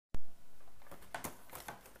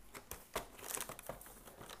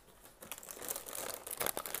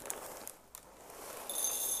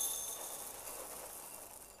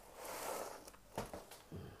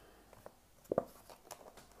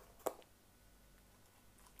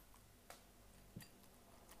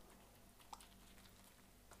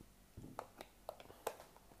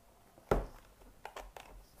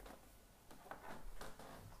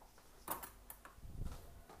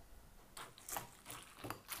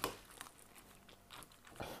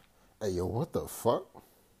Hey yo, what the fuck?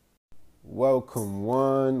 Welcome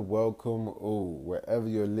one, welcome all. Wherever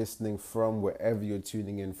you're listening from, wherever you're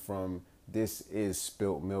tuning in from, this is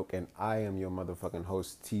Spilt Milk and I am your motherfucking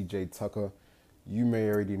host, TJ Tucker. You may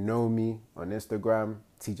already know me on Instagram,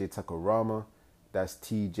 TJ Tuckerama. That's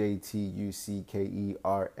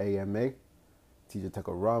TJTUCKERAMA, TJ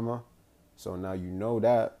Tuckerama. So now you know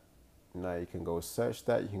that. Now you can go search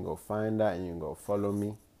that, you can go find that, and you can go follow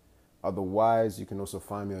me. Otherwise, you can also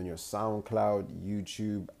find me on your SoundCloud,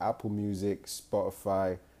 YouTube, Apple Music,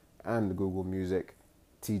 Spotify, and Google Music,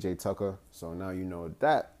 TJ Tucker. So now you know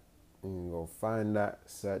that. You can go find that,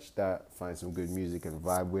 search that, find some good music and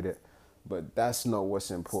vibe with it. But that's not what's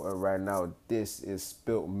important right now. This is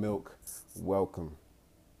Spilt Milk. Welcome.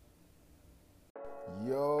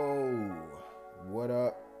 Yo, what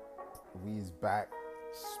up? We's back.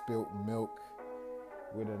 Spilt Milk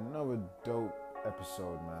with another dope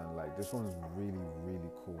episode, man. Like, this one's really, really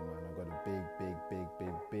cool, man. I got a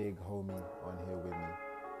big homie on here with me.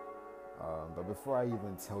 But before I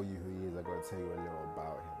even tell you who he is, I gotta tell you a little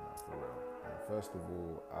about him, man, for real. And first of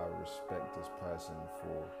all, I respect this person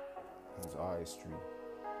for his artistry,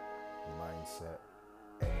 mindset,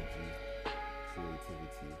 energy,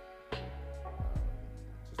 creativity,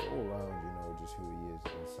 just all around, just who he is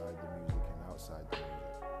inside the music and outside the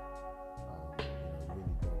music.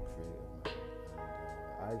 Really dope creative, man.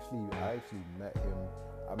 And I actually met him.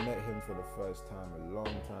 I met him for the first time a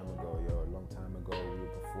long time ago, a long time ago. We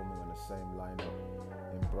were performing on the same lineup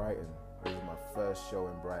in Brighton. It was my first show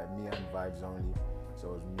in Brighton, me and Vibes Only.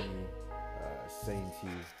 So it was me,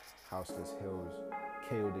 Sainty, Houseless Hills,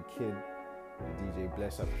 KO the Kid, and DJ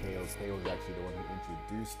Bless Up KO. KO was actually the one who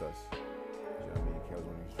introduced us. You know what I mean? KO was the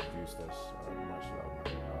one who introduced us. Much love,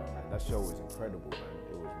 man. And that show was incredible, man.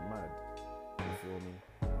 It was mad. You feel me?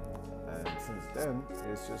 And since then,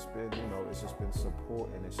 it's just been, it's just been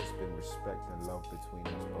support and it's just been respect and love between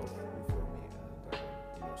us both. You feel me?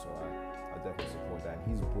 And so I definitely support that. And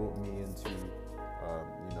he's brought me into,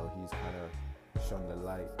 he's kind of shone the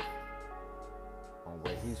light on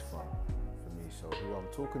where he's from for me. So who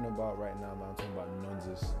I'm talking about right now, man, I'm talking about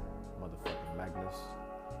Nonzus, motherfucking Magnus,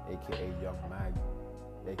 aka Young Mag,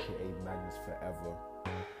 aka Magnus Forever.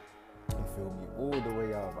 You feel me? All the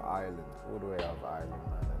way out of Ireland,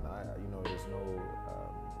 man. And there's no,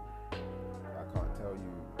 I can't tell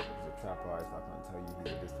you he's a trap artist. I can't tell you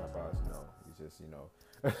he's a this trap artist. No, he's just,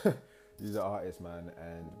 he's an artist, man.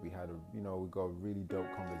 And we had we got a really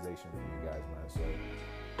dope conversation for you guys, man. So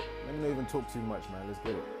let me not even talk too much, man. Let's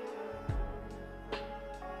get it.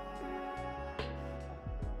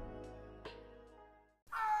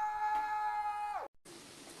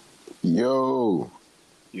 Yo,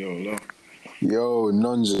 hello. Yo,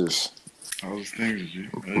 Nonzus. How's things with you?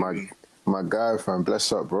 My guy, fam.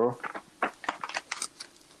 Bless up, bro.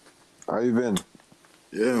 How you been?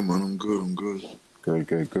 Yeah, man, I'm good. Good.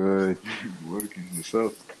 Working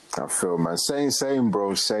yourself? I feel, man. Same,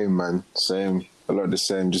 bro. Same, man. Same. A lot the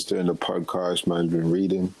same. Just doing the podcast, man. Been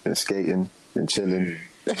reading, been skating, been chilling.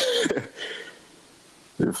 Hey.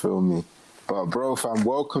 You feel me? But, bro, fam,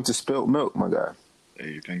 welcome to Spilt Milk, my guy.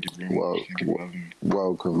 Hey, thank you very much. Thank you for having me.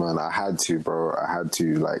 Welcome, man. I had to, bro.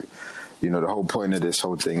 The whole point of this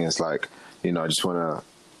whole thing is I just want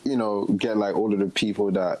to, get like all of the people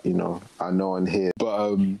that, I know on here.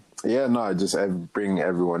 But, I just bring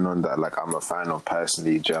everyone on that like I'm a fan of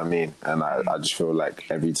personally, do you know what I mean? And I just feel like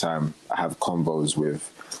every time I have combos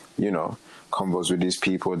with these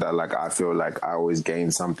people that like I feel like I always gain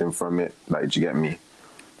something from it. Like, do you get me?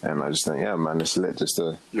 And I just think, yeah, man, it's lit just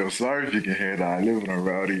to... Yo, sorry if you can hear that. I live in a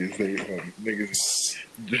rowdy estate. Niggas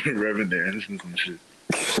revving their engines and shit.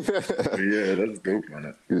 Yeah, that's dope,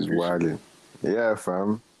 man. It's wilding. Yeah,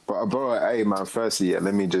 fam. But, bro, hey, man, firstly,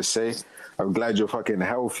 let me just say, I'm glad you're fucking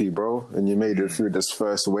healthy, bro. And you made it through this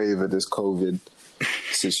first wave of this COVID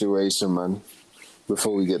situation, man.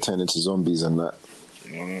 Before we get turned into zombies and that.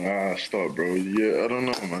 Stop, bro. Yeah, I don't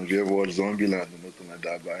know, man. If you ever watched Zombieland or nothing like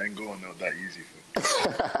that, but I ain't going out that easy for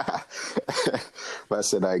I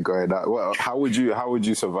said I ain't going out. Well, how would you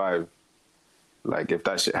survive? Like, if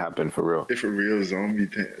that shit happened for real? If a real zombie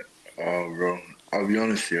thing, bro, I'll be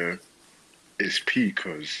honest here, it's peak,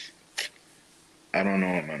 cause I don't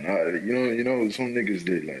know, man. Some niggas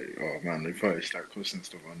they like, oh man, they probably start cussing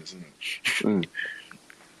stuff on this, innit?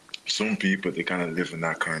 Some people they kind of live in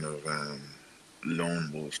that kind of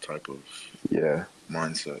lone wolf type of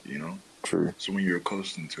mindset, True. So when you're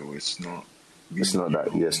accustomed to it, it's not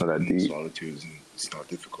that deep. Solitude it's not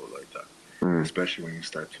difficult like that, especially when you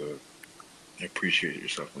start to appreciate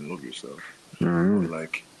yourself and love yourself.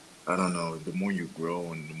 Like, I don't know, the more you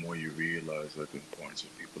grow and the more you realize like the importance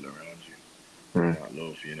of people around you, bring that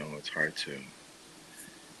love. You know, it's hard to.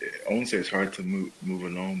 I won't say it's hard to move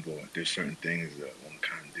along, but there's certain things that one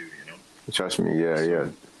can't do. You know. Trust me, yeah.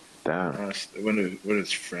 Damn. Whether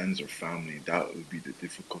it's friends or family, that would be the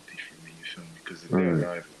difficulty for me. You feel me? Because if they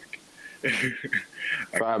arrive,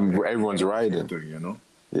 like, everyone's riding. You know.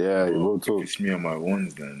 Yeah, we'll If talk. it's me on my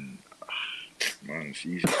ones, then man, it's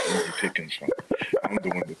easy pickings. Fam. I'm the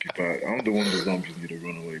one that people. I'm the one the zombies need to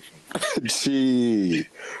run away from. Gee,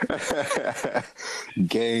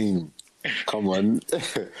 game. Come on.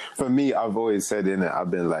 For me, I've always said in it,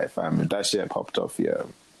 I've been like, fam, if that shit popped off, yeah,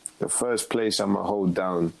 the first place I'm gonna hold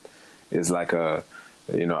down is like a,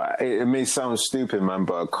 you know, it may sound stupid, man,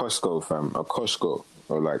 but a Costco, fam, a Costco,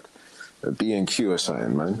 or like a B&Q or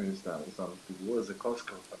something, man. What is a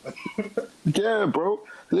Costco? Yeah, bro.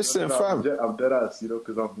 Listen, fam. I'm dead ass, you know,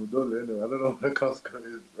 because I'm from Dublin. I don't know what a Costco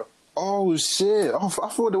is, bro. Oh shit! Oh, I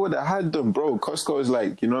thought they would have had them, bro. Costco is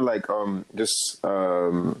like, you know, like just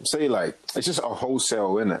say like it's just a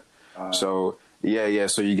wholesale, innit? So yeah.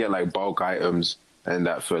 So you get like bulk items and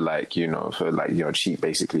that for like cheap,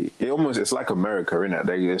 basically. It's like America, innit?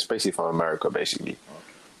 It's basically from America, basically.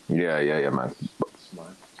 Okay. Yeah, man.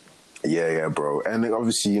 Smart. Yeah, bro. And then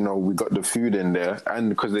obviously, you know, we got the food in there, and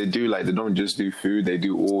because they don't just do food, they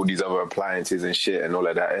do all these other appliances and shit and all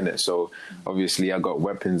of that in it. So obviously, I got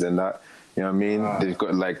weapons and that. You know what I mean? They've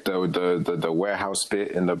got like the warehouse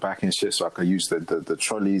bit in the back and shit, so I could use the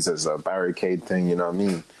trolleys as a barricade thing. You know what I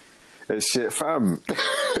mean? It's shit, fam.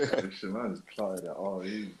 Shit, man, is plotted at all.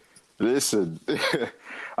 Listen,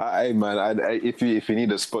 hey man, if you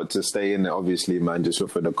need a spot to stay in, obviously, man, just look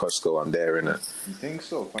for the Costco. I'm there, innit? You think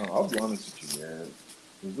so, fam? I'll be honest with you, man.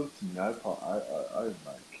 It was up to me.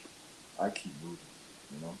 I keep moving,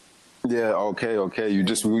 you know. Yeah, okay.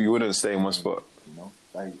 You wouldn't stay in one spot. You know,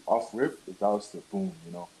 like off rip, if that was the boom,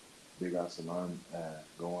 you know, big ass alarm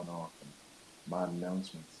going off and mad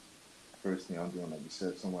announcements. First thing I'm doing, like you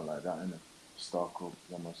said, somewhere like that, innit? Stock up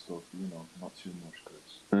on my stuff, you know, not too much, cause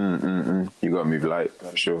You gotta move light,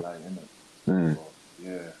 for sure. Light, innit? So,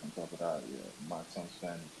 yeah, on top of that, my son's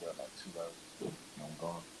fan is like 2 hours, and I'm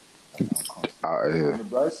gone. Like, I'm constantly. Out of here. On the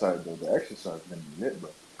bright side, though, the exercise been lit,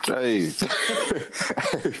 bro. Hey,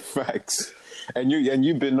 facts. And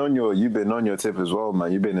you've been on your tip as well,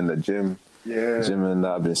 man. You've been in the gym, and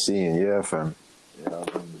I've been seeing, yeah, fam. Yeah,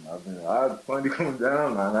 I had finally come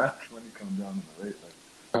down, man. I had finally come down in the weight, like.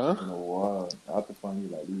 Huh? In a while, I have to finally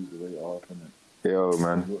like lose the weight off and then. Yo,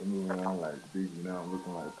 man. Moving around like big, you know, I'm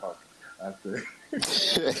looking like a cock. After.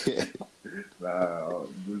 This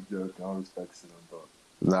joke, all respect to them, but.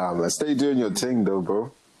 Nah, man, stay doing your thing though, bro.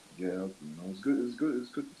 Yeah, you know, it's good to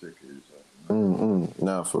take care of yourself.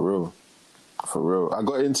 Nah, for real. I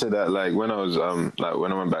got into that like when I was like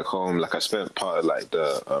when I went back home. Like I spent part of like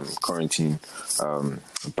the quarantine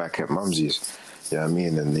back at Mumsy's. Yeah, I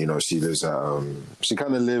mean, and you know, she lives she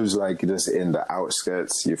kind of lives like just in the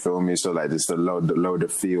outskirts. You feel me? So like, there's a load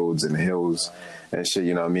of fields and hills and shit.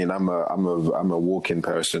 You know what I mean? I'm a walking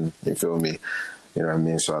person. You feel me? You know what I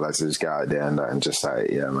mean? So I like to just get out there and just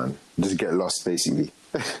like, yeah, man, just get lost basically.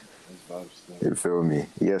 You feel me?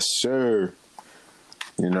 Yes, sir.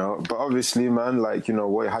 You know, but obviously, man, like, you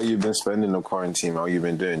know, how you been spending the quarantine? How you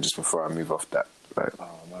been doing? Just before I move off that, like.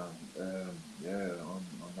 Oh man, yeah, on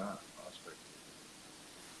that aspect.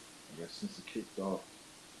 I guess since it kicked off,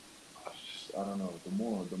 I don't know. The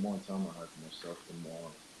more time I have for myself, the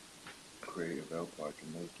more creative output I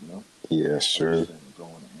can make. You know. Yeah, sure.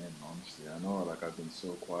 Going in, honestly, I know. Like I've been so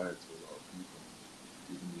quiet to a lot of people,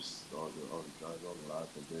 even just all the guys, all the lads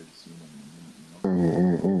I've barely seen them in a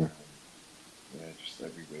minute. You know. Yeah, just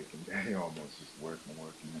every waking day almost just working.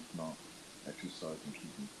 If not exercising,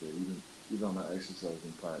 keeping fit. Even on that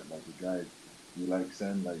exercising part, like the guy, you like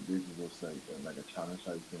send like videos like a challenge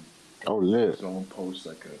type thing. Oh, lit. Someone posts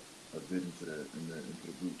like a vid into the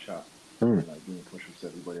group chat, and, like doing push-ups.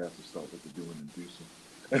 Everybody has to stop what they're doing and do some.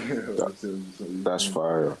 That's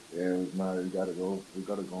fire. Yeah, it was mad. We gotta go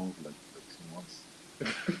on for like 2 months.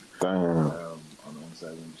 Damn. On one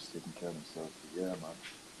side, I'm just taking care of myself. But yeah, man.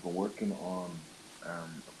 Been working on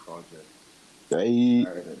a project. Hey. I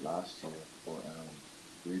started it last year, but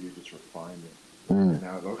really just refined it. And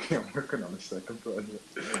now, okay, I'm working on a second project.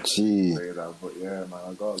 Gee. But yeah, man,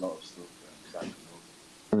 I got a lot of stuff.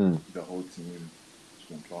 The whole team has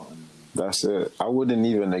been plotting. That's it. I wouldn't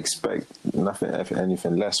even expect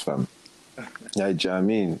anything less, fam. Yeah, do you know what I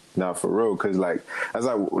mean? Now, for real, because like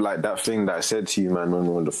that thing that I said to you, man, when we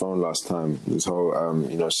were on the phone last time, this whole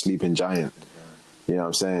sleeping giant. You know what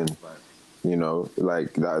I'm saying? Right. You know,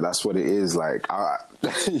 like that's what it is. Like,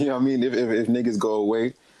 you know what I mean? If niggas go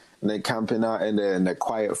away and they're camping out and they're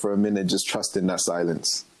quiet for a minute, just trusting that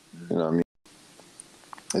silence. You know what I mean?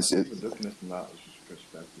 It's I it. think looking at from that was just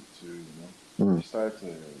perspective too, you know. You Mm, start to,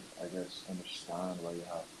 I guess, understand why you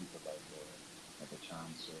have people like a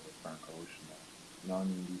Chance or Frank Ocean, or, you know what I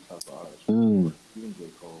mean, these type of artists, mm. or even J.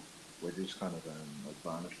 Cole, where they just kind of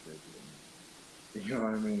vanished for a bit. And, you know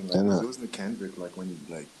what I mean? Like, And 'cause it wasn't Kendrick, like, when he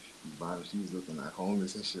vanished, he was looking like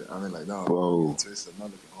homeless and shit. I mean, like, no, bro, twisted, I'm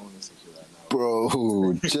not looking homeless and shit right now.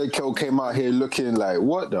 bro, J. Cole came out here looking like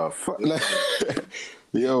what the fuck, like,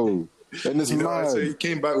 yo, and it's You know, so he mad.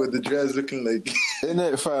 came back with the dreads looking like. In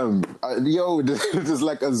it, fam. Yo, there's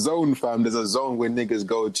like a zone, fam. There's a zone where niggas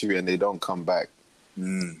go to and they don't come back.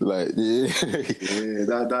 Like, yeah. Yeah,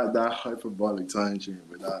 that hyperbolic time chain,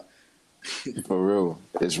 but that For real.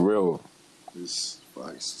 It's real. is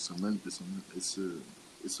facts. It's a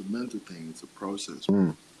mental thing. It's a process.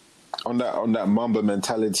 On that Mamba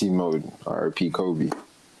mentality mode, R.I.P. Kobe.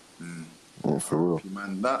 Yeah, for real.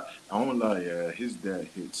 Man, that I won't lie. Yeah, his dad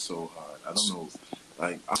hit so hard. I don't know.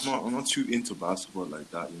 Like I'm not too into basketball like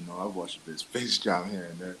that. You know, I watch a bit of Space Jam here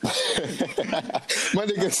and there. My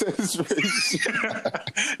nigga says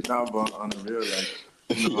Nah, but on the real, like,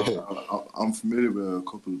 you know, I'm familiar with a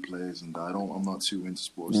couple of players and that. I'm not too into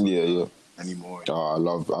sports. yeah. Anymore. Oh, I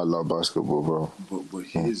love basketball, bro. But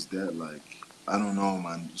his dad, like, I don't know,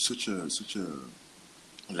 man, such a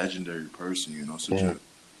legendary person, you know,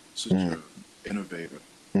 such a innovator.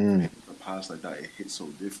 The past like that, it hits so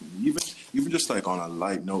differently. Even just like on a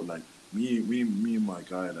light note, like me and my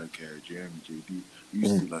guy, like Jeremy JD, we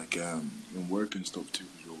used to like in work and stuff too.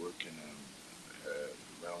 We were working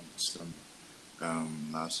around December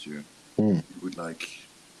last year. We would like.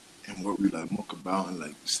 And what we like muck about and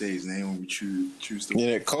like say his name when we choose to.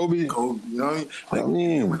 Yeah, Kobe. You know what I mean? Like, I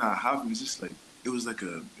mean, when that happened, it's just like it was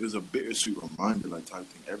a bittersweet reminder, like type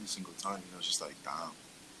thing every single time. You know, it's just like damn.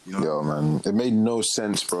 You know? yo, man, it made no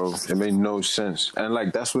sense, bro. It made no sense, and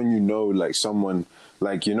like that's when you know, like someone,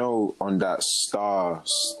 like you know, on that star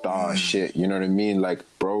shit. You know what I mean? Like,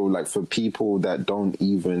 bro, like for people that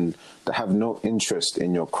that have no interest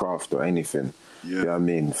in your craft or anything. Yeah. You know what I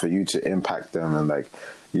mean? For you to impact them and like,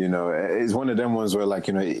 you know, it's one of them ones where like,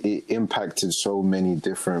 you know, it impacted so many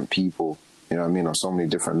different people. You know what I mean? On so many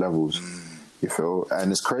different levels. You feel?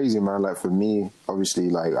 And it's crazy, man. Like for me, obviously,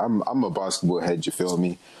 like I'm a basketball head. You feel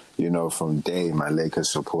me? You know, from day my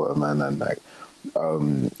Lakers supporter, man, and like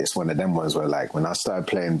it's one of them ones where like when I started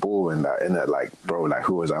playing ball and that in it, like bro, like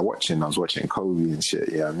who was I watching? I was watching Kobe and shit.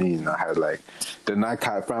 You know what I mean? I had like the Nike.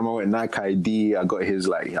 Fam, I went Nike ID. I got his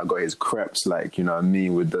crepes, like you know what I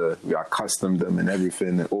mean, with I customed them and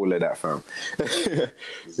everything and all of that, fam.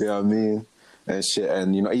 You know what I mean? And shit,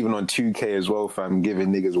 and you know, even on 2K as well, fam,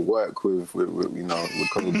 giving niggas work with you know, with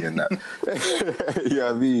Kobe and that. You know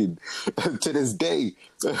what I mean? To this day.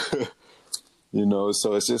 You know,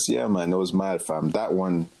 so it's just, yeah, man, it was mad, fam. That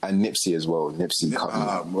one, and Nipsey as well. Nipsey cut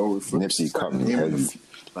me. Bro, Nipsey cut me heavy.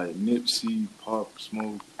 Like Nipsey, Pop,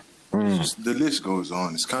 Smoke. Just, the list goes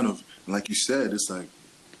on. It's kind of, like you said, it's like,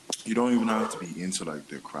 you don't even have to be into like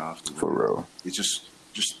their craft. For real. It's just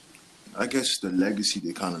I guess the legacy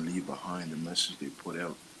they kind of leave behind, the message they put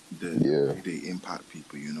out, they impact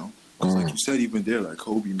people, you know? Because like you said, even there, like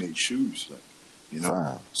Kobe made shoes, like, you know?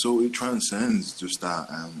 Wow. So it transcends just that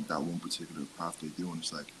one particular craft they do, and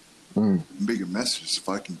it's like, bigger message, if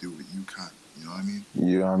I can do it, you can, you know what I mean?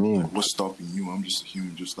 You know what I mean? Like, what's stopping you? I'm just a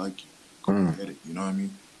human just like you. Go get it, you know what I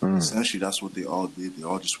mean? Essentially, that's what they all did. They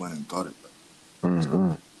all just went and got it.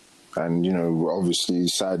 Like, And, you know, obviously,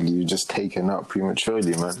 sadly, just taken up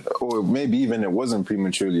prematurely, man. Or maybe even it wasn't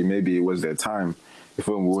prematurely. Maybe it was their time. If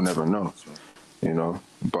we'll never know, you know.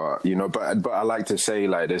 But, you know, but I like to say,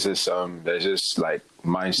 like, there's this like,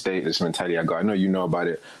 mind state, this mentality I got. I know you know about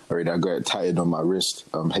it already. I got it tatted on my wrist,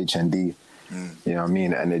 HND. You know what I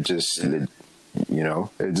mean? And it just, you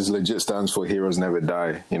know, it just legit stands for Heroes Never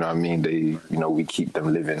Die. You know what I mean? They, you know, we keep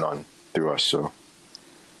them living on through us, so.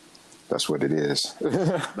 That's what it is. I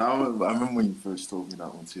remember when you first told me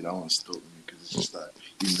that one too. That one stuck with me because it's just like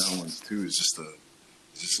even that one too. It's just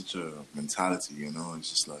such a mentality, you know. It's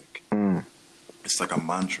just like it's like a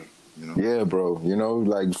mantra, you know. Yeah, bro. You know,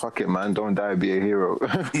 like fuck it, man. Don't die, be a hero.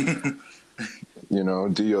 You know,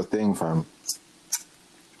 do your thing, fam.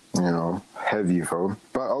 You know, heavy, bro.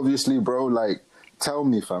 But obviously, bro, like, tell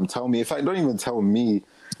me, fam. Tell me. If I don't even tell me,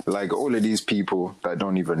 like all of these people that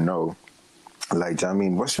don't even know. Like, I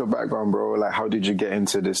mean, what's your background, bro? Like, how did you get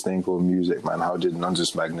into this thing called music, man? How did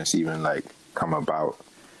Nonsus Magnus even, like, come about?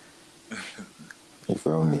 You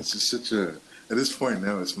feel me? It's just such a... At this point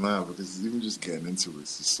now, it's mad, because even just getting into it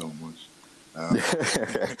is just so much.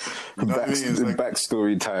 You know what I mean? It's like,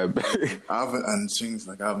 backstory time. and things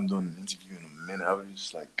like I haven't done an interview in a minute. I was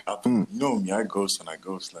just like, you know me, I ghost and I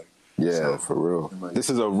ghost. Like, Yeah, So, for real. like- This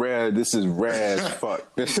is rare as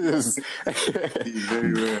fuck. This is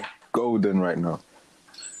very rare. golden right now.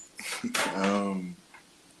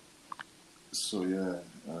 So yeah,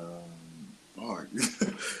 fuck.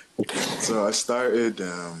 So I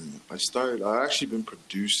actually been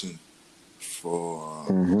producing for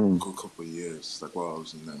a good couple of years, like while I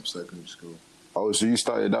was in secondary school. Oh, so you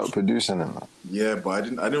started out producing it? Yeah, but I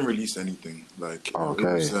didn't release anything. Like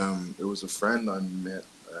Okay. it was a friend I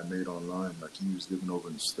made online. Like he was living over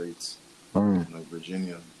in the States, Mm. like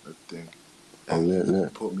Virginia, I think. Oh, And yeah. he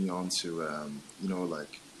put me onto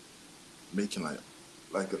like making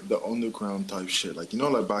like the underground type shit. Like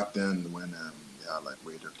like back then when they had like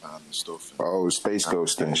Raider Clan and stuff. And, Oh, Space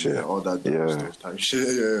Ghost and shit. Yeah, all that dark Yeah. stuff type shit.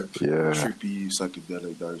 Yeah. Yeah. Trippy,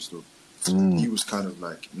 psychedelic, dark stuff. He was kind of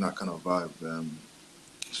like not kind of vibe,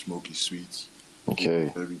 smoky sweets.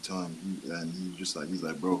 Okay. Every time, he's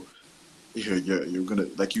like, bro, you're gonna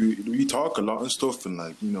like you talk a lot and stuff, and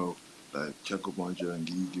like like check up on you and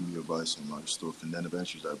give me advice and like stuff, and then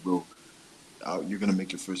eventually he's like, bro, you're gonna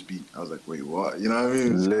make your first beat. I was like, wait, what? You know what I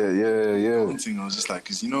mean? Yeah. One thing I was just like,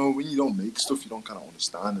 cause when you don't make stuff, you don't kind of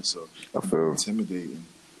understand it, so I feel. intimidating.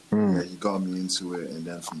 Yeah, he got me into it, and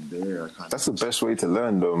then from there, I kind of. That's the best way to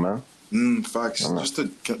learn, though, man. Facts. Just to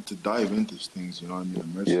dive into things, you know what I mean?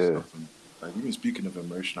 Immerse yourself. And, like, even speaking of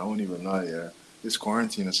immersion, I won't even lie, yeah. This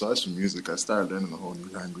quarantine, aside from music, I started learning a whole new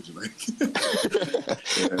language. Like,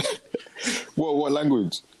 What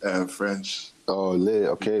language? French. Oh, lit.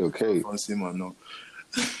 Okay. Francais, no.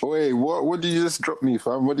 Wait, what did you just drop me,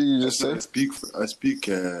 fam? What did you just say? I speak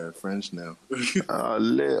French now. Ah,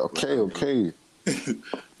 lit. Okay.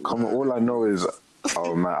 Come on, all I know is,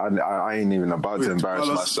 oh man, I ain't even about to embarrass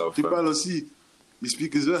myself. Tu Fam. parles aussi. You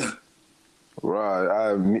speak as well.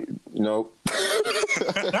 Right, no.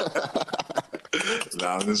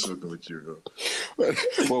 Nah, I'm just fucking with you, bro.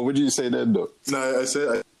 Well, what did you say then, though? No, I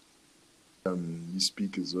said you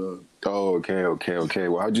speak as well. Oh, okay.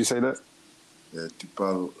 Well, how'd you say that? Yeah, tu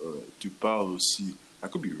parles aussi. I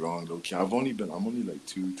could be wrong though. Okay, I'm only like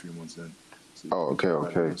 2-3 months in. So Oh,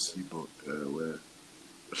 okay. See, but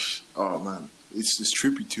oh man, it's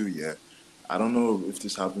trippy too. Yeah, I don't know if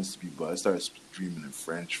this happens to me, but I started dreaming in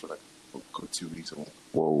French for like 2 weeks.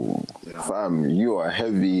 Whoa, Yeah. fam, you are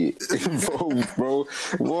heavy involved, bro.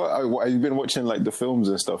 What have you been watching, like the films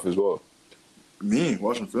and stuff as well? Me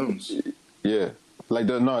watching films. Yeah, like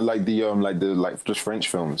just French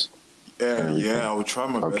films. Yeah, I would try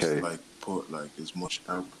my best Okay. to like put like as much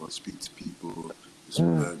effort, speak to people.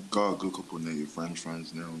 Got a good couple of native French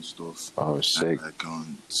friends now and stuff. Oh, sick. And, like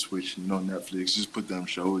on Switch, Netflix, just put them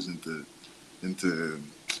shows into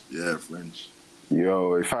French.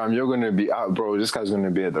 Yo, fam, you're gonna be out, bro. This guy's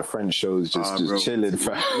gonna be at the French shows, just Bro, chilling,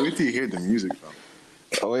 fam. Wait till you hear the music, fam.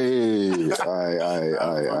 Oh, hey,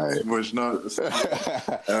 aye. Much not.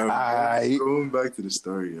 Aye. Going back to the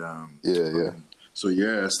story. Yeah. So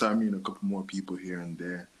yeah, I started meeting a couple more people here and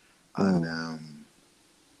there, and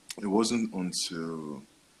it wasn't until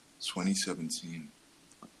 2017.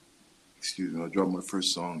 Excuse me, I dropped my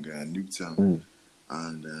first song, Nuketown,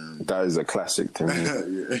 and That is a classic to me.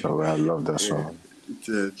 yeah. Oh, I love that song.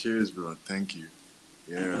 Cheers, bro. Thank you.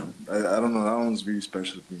 Yeah, I don't know. That one's really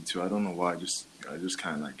special to me too. I don't know why. I just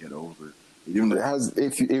kind of like get over it. Even It has.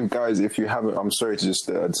 If you haven't, I'm sorry to just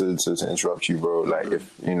to interrupt you, bro. Like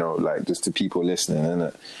if like just to people listening,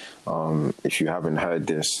 innit? If you haven't heard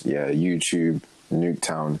this, yeah, YouTube,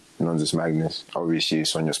 Nuketown, Nonsense Magnus. Obviously,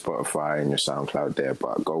 it's on your Spotify and your SoundCloud there,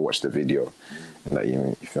 but go watch the video. Like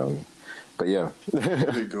you feel me? But yeah,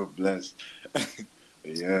 God bless.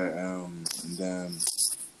 Yeah, and then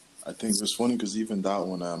I think it was funny because even that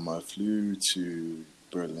one, I flew to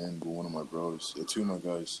Berlin with one of my bros, two of my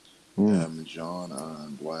guys, John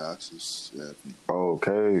and Y-Axis. Yeah,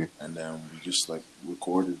 okay. and then we just like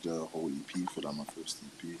recorded the whole EP for that, my first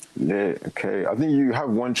EP. Yeah, okay. I think you have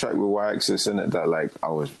one track with Y-Axis in it that like I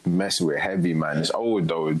was messing with heavy, man. It's old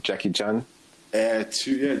though, Jackie Chan.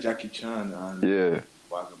 Jackie Chan and Yeah.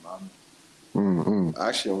 Wagamama. Mm-hmm.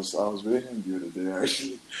 Actually, I was with him the other day.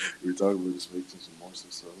 Actually, we were talking about just making some more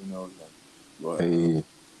stuff. So but Hey.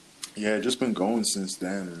 yeah, just been going since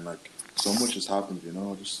then, and like so much has happened.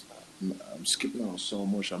 Just I'm skipping out so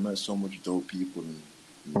much. I met so much dope people in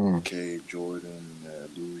UK, Jordan,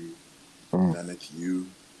 Louis, Kenneth, you.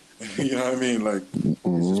 You know what I mean? Like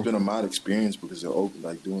it's just been a mad experience because they're open,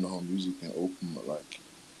 like doing the whole music thing.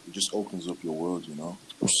 It just opens up your world.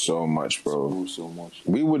 So much, bro. So much.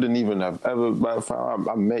 We wouldn't even have ever.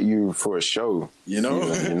 I met you for a show.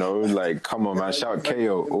 Like come on, man. Shout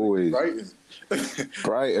KO always.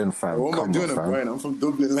 Brighton, fam. What am I doing in fam. Brighton? I'm from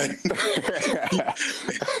Dublin, like.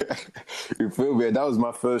 You feel me? That was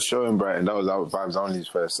my first show in Brighton. That was our Vibes Only's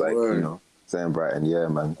first, like, Word. you know, saying Brighton, yeah,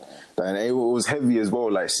 man. And it was heavy as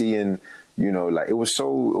well, like seeing, you know, like it was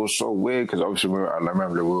so weird because obviously I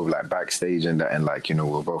remember we were like backstage and that, and like, you know,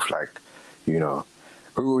 we were both like, you know,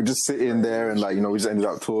 we were just sitting there and like, you know, we just ended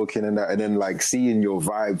up talking and that, and then like seeing your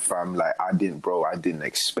vibe, fam, like I didn't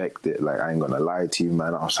expect it. Like I ain't gonna lie to you,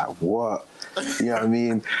 man. I was like, what? You know what I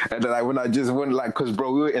mean? And then like when I just went like, cause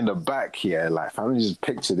bro, we were in the back here, like fam, just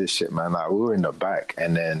picture this shit, man. Like we were in the back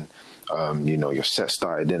and then you know, your set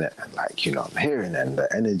started in it, and like, you know, I'm hearing and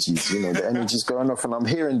the energies, you know, the energy's going off, and I'm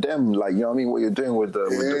hearing them, like, you know what I mean, what you're doing with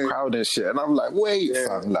the crowd and shit, and I'm like, wait,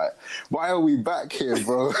 fam, like, why are we back here,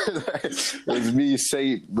 bro? Like, it was me,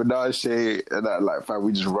 Saint, Menashe, and that, like, fam,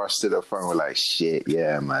 we just rushed to the front, we're like, shit,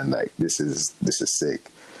 yeah, man, like, this is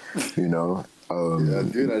sick, you know. Yeah,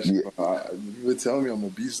 dude, you would tell me I'm a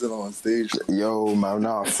beast on stage. Yo, man,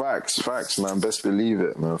 nah, facts, man. Best believe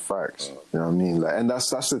it, man. Facts. You know what I mean? Like, and that's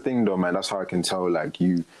the thing, though, man. That's how I can tell, like,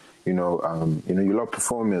 you know, you love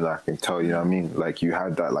performing. Like, I can tell, you know what I mean? Like, you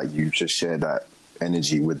had that, like, you just share that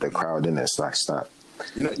energy with the crowd, and it's like that.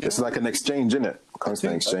 You know, it's like an exchange, innit?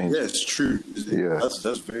 Constant exchange. Yeah, it's true. Yeah,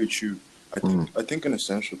 that's very true. I think an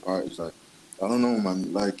essential part is like, I don't know,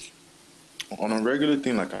 man. Like, on a regular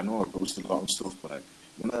thing, like I know I post a lot of stuff, but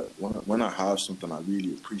like when I have something I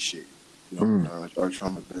really appreciate, you know, I try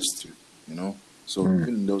my best to, you know. So even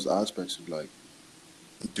in those aspects of like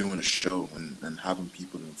doing a show and having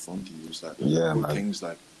people in front of you, it's like things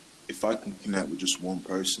like if I can connect with just one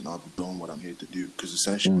person, I'll be doing what I'm here to do. Because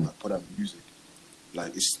essentially, when I put out music,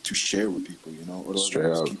 like it's to share with people, you know. Otherwise, I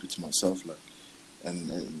just keep it to myself, like,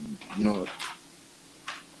 and you know.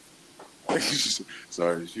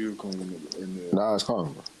 Sorry, you coming in the Nah, it's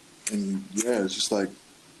calm. And yeah, it's just like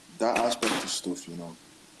that aspect of stuff, you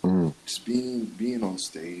know. Just being on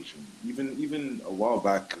stage, and even a while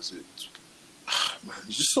back, because man,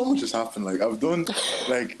 there's just so much has happened. Like I've done,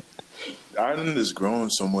 like Ireland has grown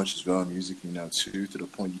so much as well musically now too, to the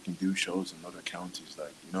point you can do shows in other counties.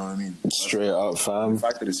 Like, you know what I mean? Straight up, fam. The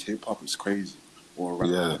fact that it's hip hop is crazy, or rap,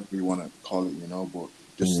 whatever you want to call it, you know. But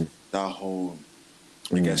just that whole,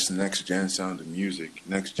 I guess, next gen sound of music,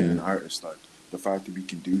 next gen artists, like the fact that we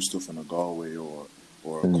can do stuff in a Galway or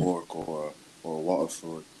a Cork or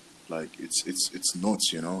Waterford, like it's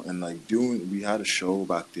nuts, you know. And like we had a show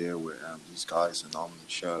back there with these guys, and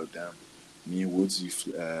shout out them. Me and Woodsy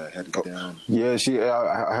headed down. Yeah,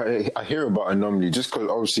 I hear about Anomaly just because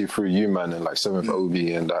obviously through you, man, and like 7th OB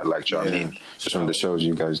and that, like, do you know what I mean? Just from the shows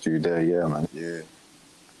you guys do there, yeah, man. Yeah.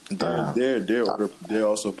 They're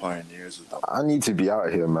also pioneers of that. I need to be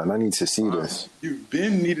out here, man. I need to see this. You've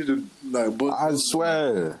been needed to like. I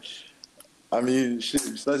swear. I mean, shit.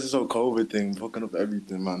 Besides this whole COVID thing, fucking up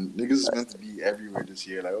everything, man. Niggas is meant to be everywhere this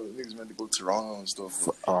year. Like, niggas meant to go to Toronto and stuff.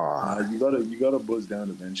 You gotta buzz down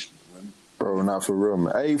eventually, man. Bro, not for real,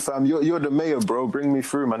 man. Hey, fam, you're the mayor, bro. Bring me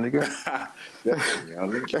through, my nigga. Definitely, I'll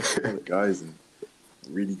link you with guys and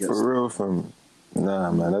really get for real, fam.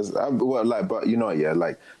 Nah, man. But you know, yeah,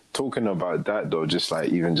 like. Talking about that though, just like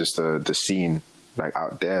even just the scene like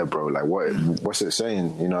out there, bro. Like what's it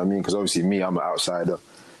saying? You know what I mean? Because obviously me, I'm an outsider.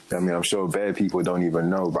 I mean, I'm sure bare people don't even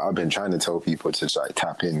know, but I've been trying to tell people to just like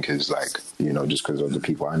tap in because, like, you know, just because of the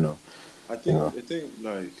people I know. I think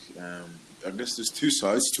like I guess there's two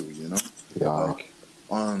sides to it, you know. Yeah. Like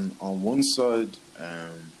on one side,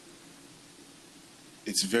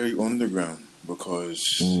 it's very underground.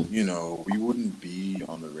 Because, you know, we wouldn't be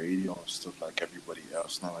on the radio and stuff like everybody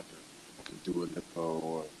else. Not like a Dua Lipa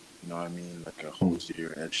or, you know what I mean, like a Hosey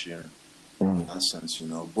or Ed Sheeran. In that sense, you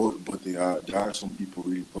know. But there are some people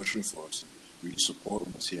really pushing for us, really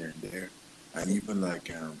supporting us here and there. And even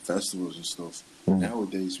like festivals and stuff.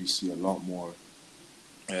 Nowadays we see a lot more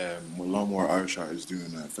Irish artists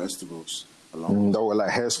doing festivals.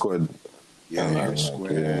 Like Hair Squad. Yeah, Hair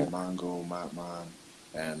Squad, Mango, Matman.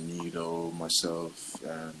 Nido, myself,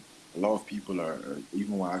 a lot of people are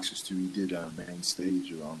even with Access to. We did a main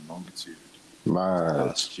stage around Longitude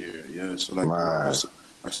last year. Yeah, so like are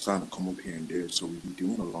starting to come up here and there. So we be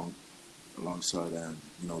doing alongside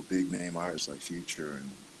you know, big name artists like Future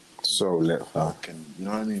and so lit, and you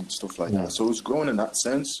know what I mean, stuff like that. So it's growing in that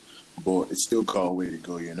sense, but it's still got a way to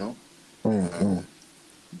go, you know.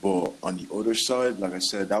 But on the other side, like I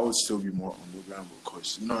said, that would still be more underground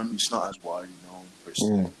because, you know what I mean, it's not as widely known per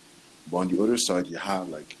se. But on the other side, you have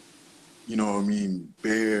like, you know what I mean,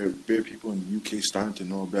 bare people in the UK starting to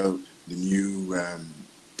know about the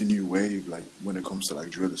new wave, like when it comes to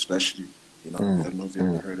like drill, especially. You know, I don't know if you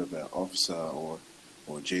ever heard of Officer or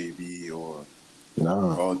JB or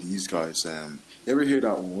all these guys. You ever hear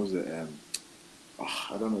that one? Was it?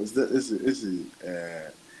 I don't know. Is it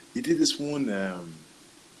He did this one.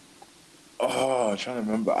 I'm trying to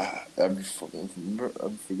remember. I'd be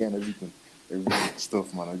forgetting everything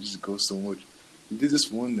stuff, man. I just go so much. He did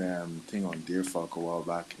this one thing on Deer Fuck a while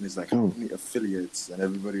back, and it's like how many affiliates, and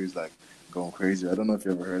everybody was like going crazy. I don't know if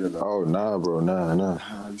you ever heard of that. Oh nah, bro, nah.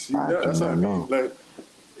 You see, that's what I mean. Like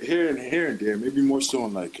here and there, maybe more so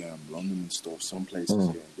in like London and stuff. Some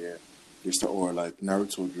places here and there. There's or like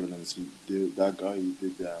Naruto drillings. He did that guy. He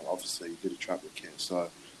did officer. He did a trap with KSI.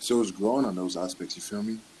 So it's growing on those aspects. You feel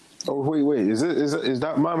me? Oh wait, is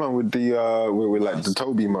that my man with the with like the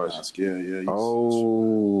Toby mask? Yeah.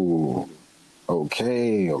 Oh,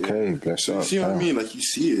 okay, yeah. Bless so up. You see what I mean? Like you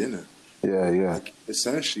see it, innit? Yeah. Like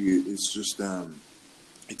essentially, it's just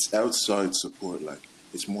it's outside support. Like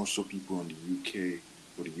it's more so people in the UK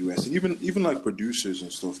or the US, and even like producers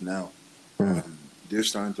and stuff now. They're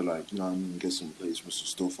starting to like, you know what I mean, get some placements and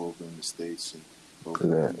stuff over in the States and over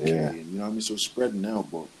in the UK, and you know what I mean. So it's spreading now,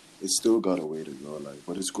 but it's still got a way to go. Like,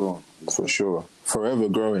 but it's growing. For sure, forever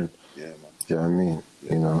growing. Yeah, man. Yeah, I mean,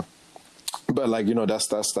 you know. But like, you know, that's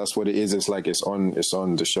what it is. It's like it's on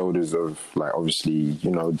the shoulders of like obviously,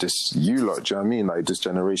 you know, this you lot. Do you know what I mean? Like this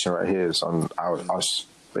generation right here is on us.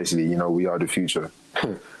 Basically, you know, we are the future.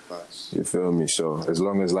 You feel me? So as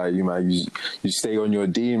long as like you stay on your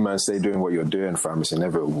D, man, stay doing what you're doing, fam, it's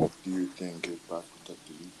inevitable. Do you think get back protect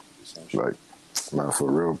the youth, essentially? Like, man,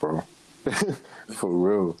 for real, bro. For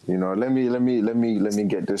real, you know. Let me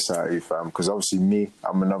get this out of you, fam. Because obviously,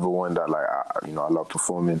 I'm another one that like, I love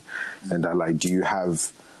performing, and that like, do you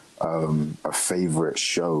have a favorite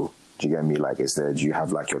show? Do you get me? Like, do you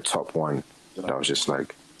have like your top one? That was just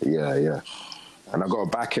like, yeah. And I got a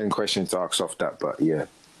back end question to ask off that, but yeah.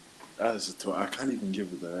 I can't even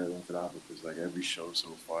give it the right one for that because like every show so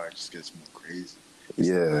far it just gets more crazy.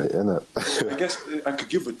 Yeah, innit? I guess I could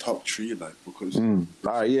give a top 3 like because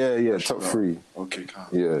yeah, top 3. Okay, calm.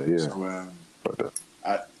 Yeah. So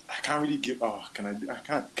I can't really give.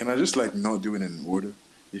 Can I just like not do it in order?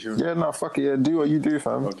 You hear me? Yeah, no, fuck it. Yeah, do what you do,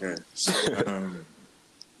 fam. Okay, so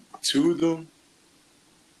two of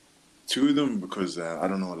them because I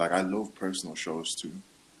don't know, like I love personal shows too.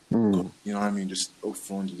 You know what I mean? Just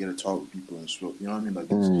fun, you get to talk with people and stuff. You know what I mean?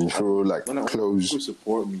 Like, like close. People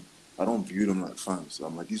support me. I don't view them like fans.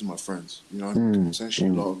 I'm like, these are my friends. You know what I mean? Essentially,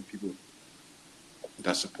 a lot of people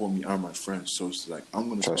that support me are my friends. So it's like, I'm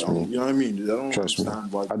going to trust me. You know what I mean? I don't trust me.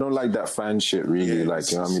 Why, I don't like that fan shit, really. Yeah,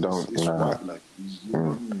 like, you know what I mean? Don't. It's whack, like, you know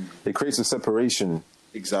what I mean? It creates a separation.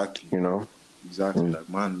 Exactly. You know? Exactly. Like,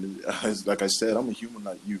 man, like I said, I'm a human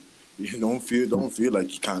like you. You don't feel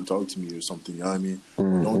like you can't talk to me or something. You know what I mean?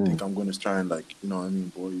 Don't think I'm gonna try and like, you know what I mean,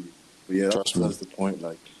 bore you. But yeah, that's the point.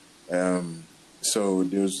 Like, so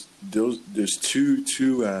there's two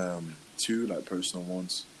like personal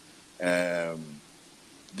ones. There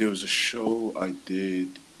was a show I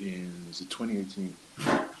did in 2018,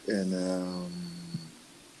 and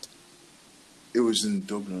it was in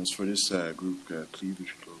Dublin. It was for this group,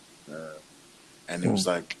 Cleavage Club, and it was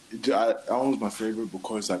like that was my favorite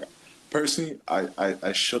because like. Personally,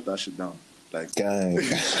 I shut that shit down. Like, gang.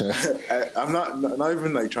 I'm not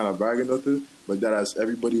even like trying to brag or nothing, but that as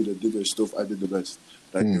everybody that did their stuff, I did the best.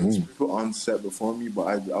 Like there was people on set before me, but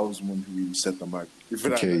I was the one who really set the mark.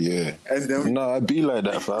 Okay, yeah. And then I'd be like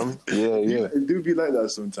that, fam. Yeah. It do be like that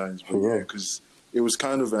sometimes, but yeah, because it was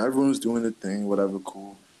kind of everyone was doing the thing, whatever,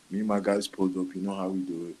 cool. Me and my guys pulled up, you know how we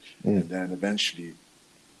do it, and then eventually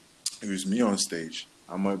it was me on stage.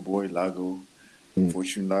 I'm my boy Lago.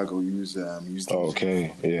 Fortune Lago used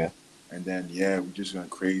okay, yeah. And then we just went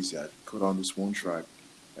crazy. I put on this one track,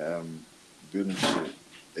 building shit,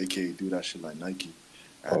 aka do that shit like Nike.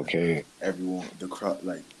 And okay. Everyone, the crowd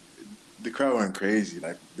went crazy.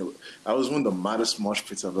 Like that was one of the maddest mosh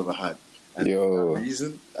pits I've ever had. And for that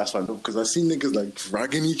reason, that's why I love, because I seen niggas like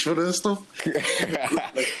dragging each other and stuff.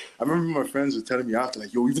 Like, I remember my friends were telling me after,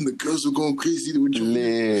 like, yo, even the girls were going crazy. They were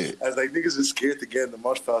jumping. I was like, niggas are scared to get in the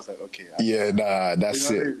mosh pit. I was like, okay. That's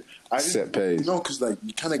it. Set pace. You know, because like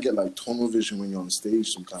you kind of get like tunnel vision when you're on stage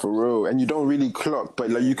sometimes. For real, and you don't really clock,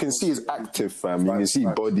 but like you can see it's active, fam. You can see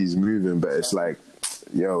bodies moving, but it's like,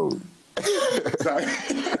 yo.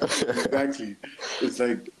 Exactly. It's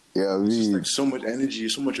like. Yeah, it's just like so much energy,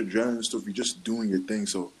 so much adrenaline and stuff. You're just doing your thing.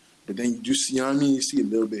 So, but then you just, you know what I mean? You see a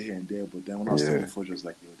little bit here and there. But then when I was singing before, I was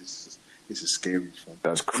like, yo, this is scary. Fun.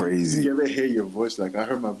 That's crazy. You ever hear your voice? Like, I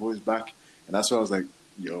heard my voice back, and that's why I was like,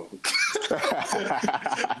 yo.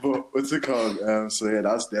 But what's it called? So yeah,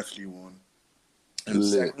 that's definitely one. And the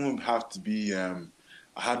second one would have to be, I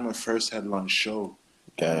had my first headline show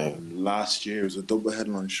last year. It was a double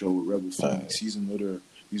headline show with Rebel Phoenix. He's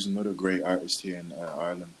another great artist here in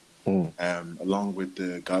Ireland. Along with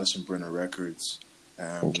the guys from Brenner Records,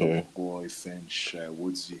 Okay. Local Boy, Finch,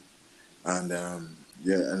 Woodsy, and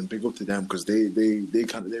yeah, and big up to them because they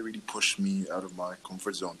really pushed me out of my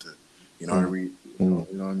comfort zone to, I really, what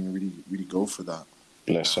I mean, really go for that.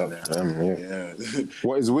 Bless up them, yeah. Yeah.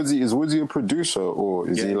 What is Woodsy? Is Woodsy a producer or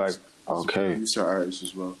is he like he's a okay? producer, artist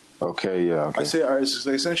as well. Okay, yeah. Okay. I say artists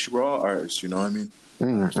because essentially we're all artists. You know what I mean?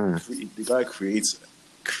 The guy creates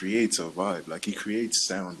a vibe. Like he creates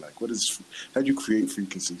sound. Like how do you create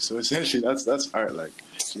frequency? So essentially that's art. Like,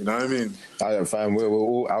 you know what I mean? I fam, we're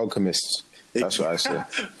all alchemists. That's what I say.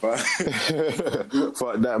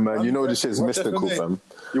 Fuck that, man. You know this shit's mystical, fam.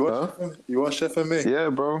 You watch Chef and Me? Yeah,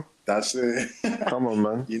 bro. That's it. Come on,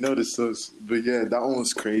 man. You know the sauce. But yeah, that one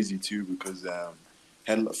was crazy too because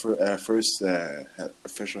first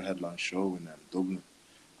official headline show in Dublin,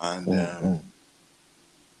 and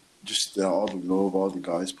just all the love, all the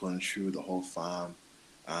guys pulling through, the whole fam,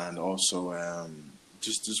 and also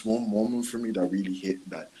just this one moment for me that really hit,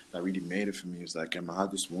 that really made it for me is like I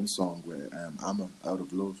had this one song where I'm Out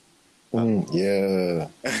of Love. Yeah.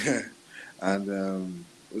 And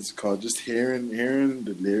what's it called? Just hearing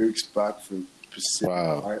the lyrics back for Pacific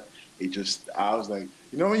Heart, I was like,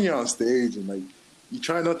 you know when you're on stage and like you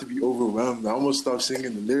try not to be overwhelmed. I almost stopped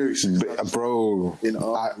singing the lyrics. Bro, in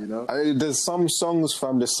awe, you know? There's some songs,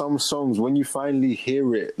 fam. There's some songs when you finally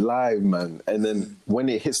hear it live, man, and then when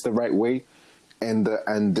it hits the right way, and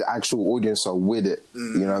the actual audience are with it.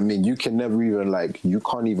 You know what I mean? You can never even you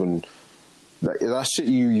can't even. Like that shit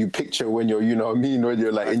you picture when you're, you know what I mean, when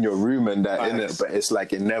you're like in your room and that in it, but it's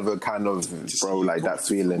like it never kind of, bro, like that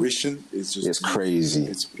feeling. It's crazy.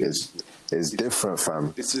 It's different,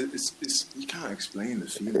 fam. It's you can't explain the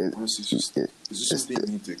feeling. Honestly, it's just something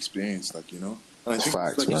you need to experience, like, you know. And I think,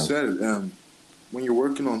 facts, like man. you said, when you're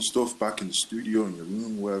working on stuff back in the studio in your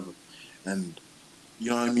room, wherever, and you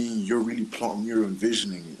know what I mean, you're really plotting, you're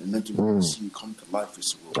envisioning it, and then to really see it come to life,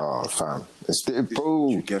 it's fam. It's bro.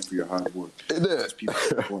 You get for your hard work. People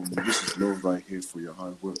supporting you. This is love right here for your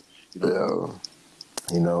hard work. You know.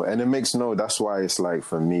 You know, and it makes that's why it's like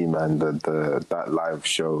for me, man, that live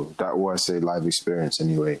show, that was a live experience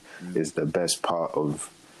anyway, is the best part of,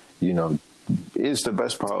 you know, it's the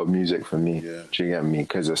best part of music for me. Yeah. Do you get me?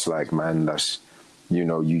 Because it's like, man, that's, you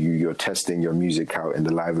know, you're testing your music out in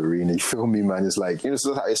the live arena. You feel me, man? It's like, you know,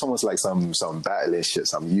 it's almost like some battling shit,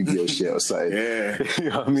 some Yu-Gi-Oh shit or something. Yeah. You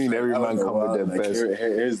know what I mean? Every man come with their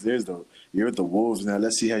best. You're the Wolves now.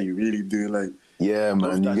 Let's see how you really do. Like, yeah,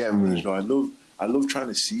 man, you get me. I love trying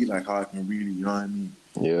to see like how I can really, you know what I mean?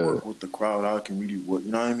 Yeah. Work with the crowd, how I can really work, you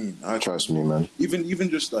know what I mean? Trust me, man. Even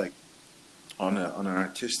just like on an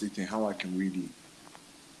artistic thing, how I can really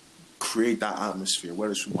create that atmosphere,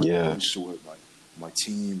 whether it's with my voice or with my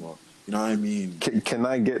team, or you know what I mean? Can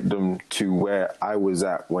I get them to where I was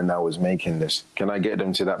at when I was making this? Can I get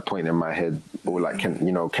them to that point in my head, or like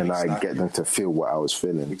can I get them to feel what I was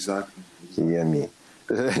feeling? Exactly. You hear me?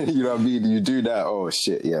 You know what I mean? You do that, oh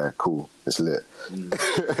shit, yeah, cool, it's lit.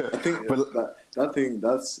 I think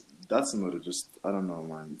that's another, just, I don't know,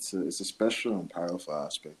 man. It's a special and powerful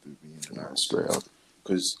aspect of being an artist. Straight up.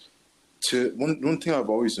 Because one thing I've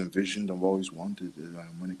always envisioned, I've always wanted, is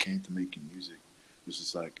when it came to making music, was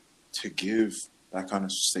just like to give that kind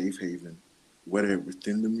of safe haven, whether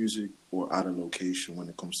within the music or at a location when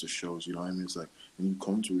it comes to shows. You know what I mean? It's like when you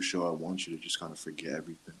come to a show, I want you to just kind of forget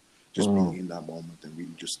everything. Just be in that moment and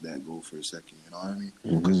really just let go for a second. You know what I mean?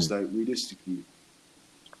 Because it's like realistically,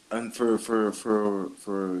 and for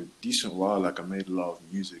a decent while, like I made a lot of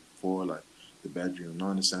music for like the bedroom,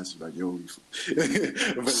 not in the sense of like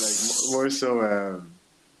but like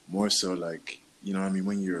more so like, you know what I mean,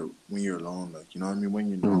 when you're alone, like, you know what I mean, when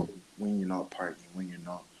you're not partying, when you're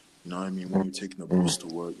not, you know what I mean, when you're taking the bus to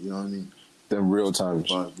work, you know what I mean. Then real times.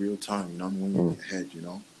 But real time, you know what I mean, when you're in your head, you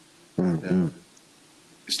know. And,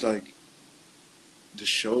 it's like the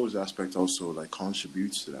show's aspect also like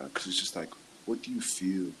contributes to that, because it's just like, what do you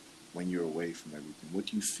feel when you're away from everything? What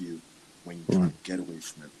do you feel when you try to get away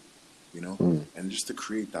from everything? You know, and just to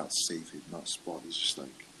create that safe, that spot is just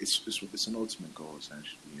like it's an ultimate goal,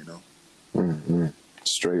 essentially. You know.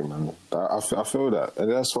 Straight, man. I feel that, and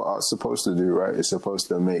that's what art's supposed to do, right? It's supposed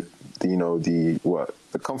to make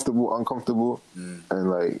the comfortable uncomfortable, and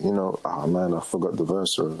like, you know, oh man, I forgot the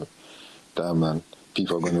verse, or damn, man.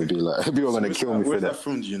 People are gonna be like, people are gonna kill me for that. Where's that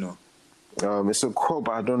from? Do you know? It's a quote,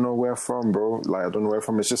 but I don't know where from, bro. Like, I don't know where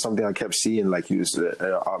from. It's just something I kept seeing. Like,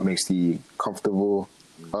 art makes the comfortable.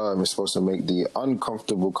 It's supposed to make the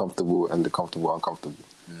uncomfortable comfortable and the comfortable uncomfortable.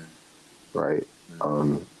 Right.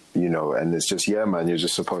 You know, and it's just, yeah, man. You're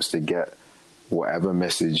just supposed to get whatever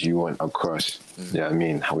message you want across. Yeah, I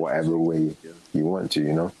mean, whatever way you want to.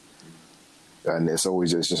 You know. and it's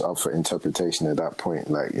always just up for interpretation at that point.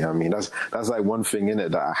 Like, you know what I mean? That's like one thing in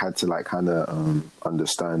it that I had to like kind of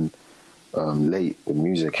understand late with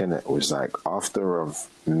music, in it was like after I've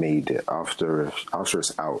made it, after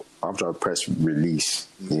it's out, after I press release,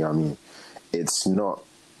 you know what I mean? It's not,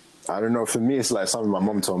 I don't know, for me it's like something my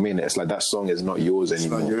mom told me, and it's like that song is not yours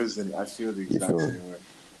anymore. It's not yours anymore. I feel the exact same way.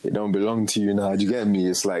 It don't belong to you now. Do you get me?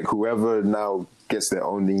 It's like whoever now gets their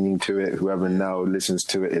own meaning to it, whoever now listens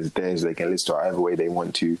to it is theirs. They can listen to it however way they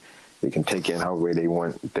want to. They can take it in however way they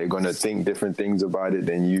want. They're gonna think different things about it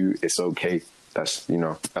than you. It's okay. That's, you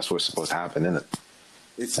know, that's what's supposed to happen, isn't it?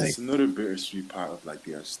 It's another bittersweet part of like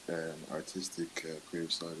the artistic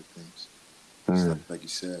creative side of things. It's like you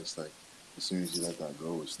said, it's like as soon as you let that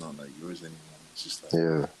go, it's not like yours anymore. It's just like,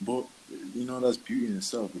 yeah. But you know, that's beauty in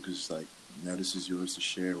itself, because it's like, now this is yours to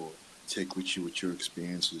share or take with you, with your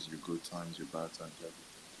experiences, your good times, your bad times, everything.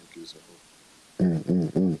 Take it as a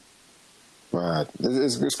whole. Right,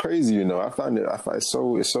 it's crazy, you know. I find it's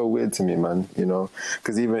so weird to me, man. You know,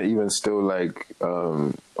 because even still, like,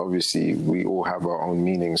 obviously we all have our own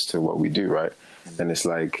meanings to what we do, right? And it's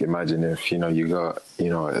like, imagine if, you know, you got, you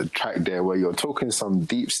know, a track there where you're talking some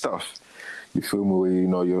deep stuff. You feel me? Where,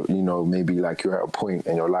 you know, maybe like you're at a point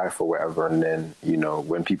in your life or whatever, and then, you know,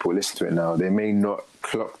 when people listen to it now, they may not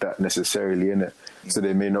clock that necessarily in it, so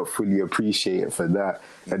they may not fully appreciate it for that.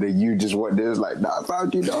 And then you just want this, like, nah,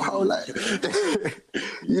 fam, you know how, like,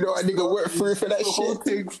 you know, a nigga work through for that shit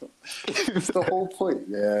thing. It's the whole point,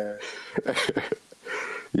 yeah.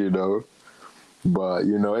 You know. But,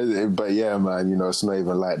 you know, but yeah, man, you know, it's not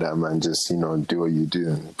even like that, man. Just, you know, do what you do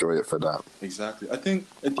and enjoy it for that. Exactly. I think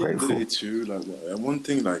at the end of the day, too, like, one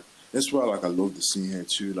thing, like, that's why, like, I love the scene here,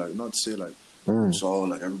 too. Like, not to say, like, it's all,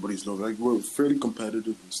 like, everybody's love. Like, we're fairly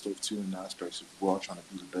competitive and stuff, too, in aspects of we're all trying to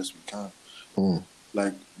do the best we can.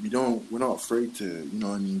 Like, we're not afraid to, you know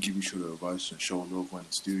what I mean, give each other advice and show love when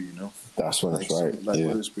it's due, you know? That's when it's right. Like,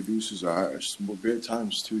 whether it's producers or artists, but bare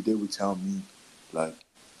times, too, they would tell me, like,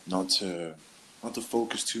 not to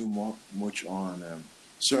focus too much on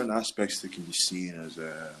certain aspects that can be seen as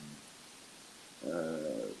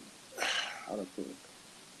how to put it.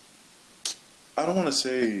 I don't want to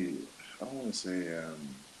say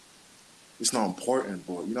it's not important,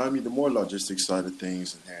 but you know what I mean, the more logistic side of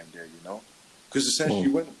things and here and there, you know, because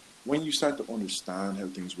essentially when you start to understand how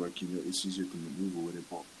things work, you know, it's easier to maneuver with it.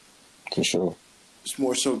 But for sure, it's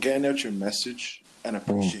more so getting out your message and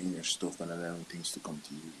appreciating your stuff and allowing things to come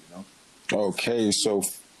to you, you know. Okay, so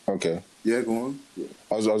okay. Yeah, go on. Yeah.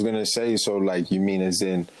 I was gonna say, so like, you mean as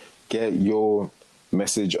in get your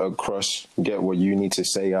message across, get what you need to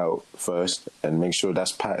say out first, and make sure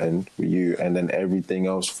that's patterned with you, and then everything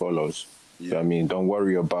else follows. Yeah. You know what I mean, don't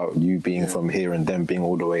worry about you being from here and them being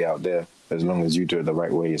all the way out there. As long as you do it the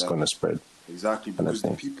right way, it's gonna spread. Exactly, because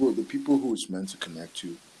the people who it's meant to connect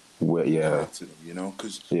to, connect to them, you know.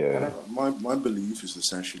 Because my belief is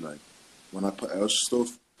essentially like, when I put out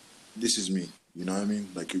stuff, this is me, you know what I mean?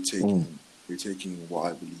 Like, you're taking what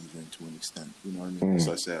I believe in to an extent, you know what I mean? As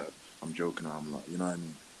I said, I'm joking, I'm like, you know what I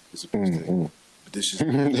mean? It's a thing. But this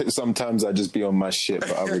is sometimes I just be on my shit,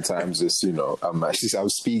 but other times it's, you know, I'm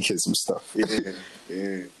speaking some stuff.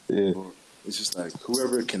 Yeah. It's just like,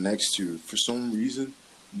 whoever it connects to, for some reason,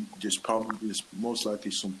 there's most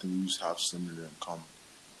likely something you have similar in common.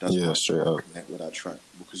 That's why straight up connect with that track,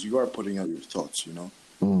 because you are putting out your thoughts, you know.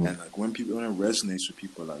 And like, when it resonates with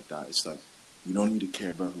people like that, it's like, you don't need to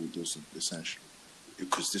care about who it doesn't, essentially,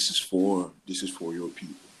 because this is for your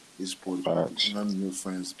people. This is for the people, you know what I mean, your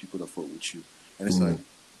friends, the people that fuck with you. And it's like,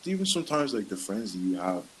 even sometimes, like, the friends that you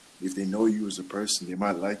have, if they know you as a person, they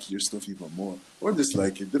might like your stuff even more, or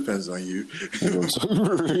dislike it. Depends on you. You know what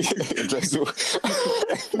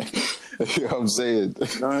I'm saying?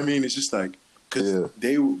 You know what I mean? It's just like, because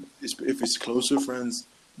if it's closer friends,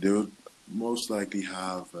 they would most likely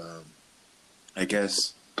have, I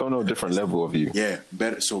guess, don't know, different level of you. Yeah,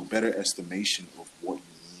 better estimation of what you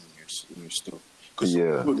mean in your stuff. Because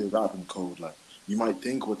people, they rap in code, like, you might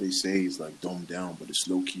think what they say is like dumbed down, but it's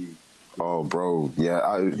low key. Oh, bro,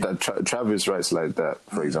 Travis writes like that,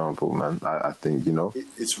 for example, man. I think, you know,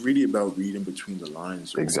 it's really about reading between the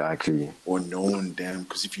lines, or knowing them.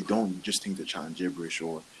 Because if you don't, you just think they're chatting gibberish,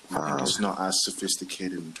 or you think it's not as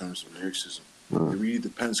sophisticated in terms of lyricism. It really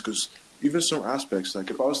depends, because even some aspects,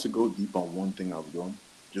 like, if I was to go deep on one thing I've done,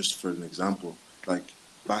 just for an example, like,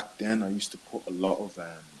 back then I used to put a lot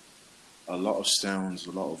of sounds,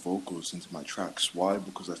 a lot of vocals into my tracks. Why?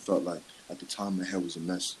 Because I felt like at the time my head was a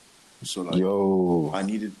mess. So like, I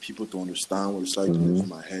needed people to understand what it's like to live in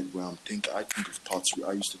my head, where I think of thoughts.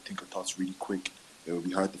 I used to think of thoughts really quick. It would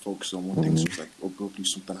be hard to focus on one thing. So it's like, abruptly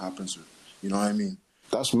something happens, or, you know what I mean?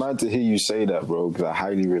 That's mad to hear you say that, bro, because I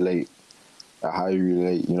highly relate. You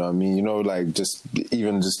know what I mean? You know, like, just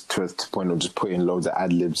even just to the point of just putting loads of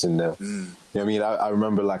ad-libs in there. You know what I mean? I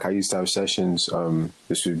remember, like, I used to have sessions,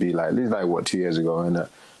 this would be, like, this is, like, what, 2 years ago, innit?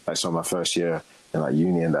 Like, so my first year in, like,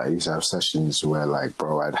 uni and that, I used to have sessions where, like,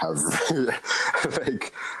 bro, I'd have,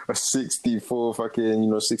 like, a 64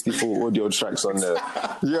 audio tracks on there.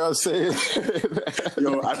 You know what I'm saying?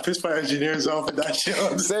 Yo, I pissed my engineers off with that shit.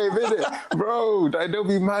 Same, innit? Bro, they'll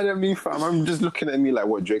be mad at me, fam. I'm just looking at me like,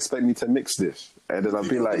 what, do you expect me to mix this? And then I'll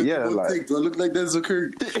be like, yeah, like... Do I look like Denzel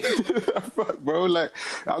Curry? Fuck, bro, like,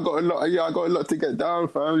 I got a lot to get down,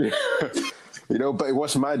 fam. You know, but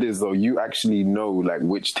what's mad is, though, you actually know, like,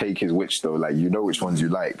 which take is which, though. Like, you know which ones you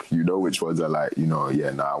like. You know which ones are like, you know,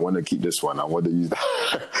 yeah, nah, I want to keep this one. I want to use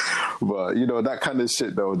that. But, you know, that kind of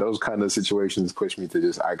shit, though, those kind of situations push me to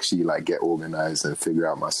just actually, like, get organized and figure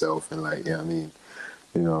out myself and, like, you know what I mean?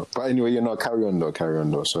 You know. But anyway, you know, carry on,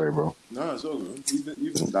 though. Sorry, bro. No, it's all good.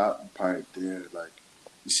 Even that part there, like,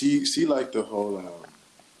 you see, like, the whole,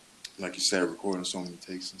 like you said, recording so many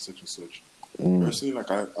takes and such. Personally,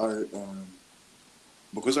 like, I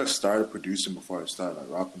because I started producing before I started like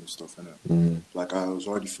rapping and stuff, innit? Like I was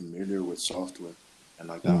already familiar with software and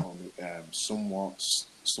like that whole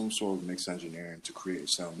some sort of mix engineering to create a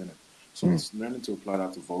sound in it. So I was learning to apply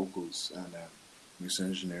that to vocals and mix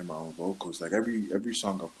engineer my own vocals. Like every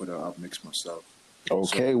song I put out, I've mixed myself.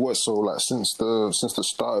 Okay, so like since the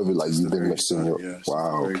start of it, like you've been mixing your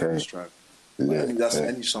wow, okay. Yeah, that's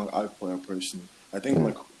any song I put out personally. I think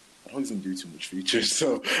like I don't even do too much features,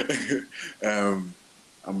 so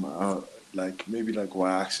I'm like maybe like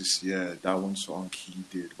Y-Axis, that one song he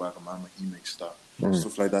did, Wagamama, he mixed that,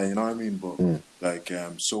 stuff like that, you know what I mean? But like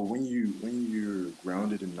so when you're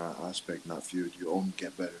grounded in that aspect, in that field, you only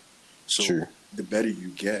get better. So the better you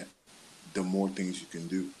get, the more things you can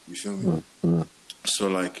do. You feel me? So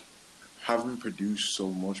like having produced so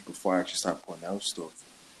much before I actually started putting out stuff,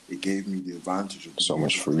 it gave me the advantage of so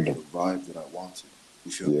much freedom, the vibe that I wanted.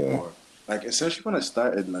 You feel me? More. Like essentially when I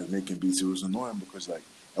started like making beats, it was annoying because like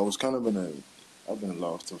I was kind of I've been a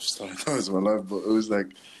lot of tough times in my life, but it was like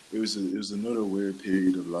it was another weird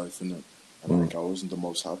period of life, and like I wasn't the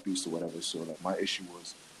most happiest or whatever. So like my issue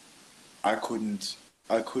was I couldn't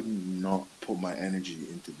not put my energy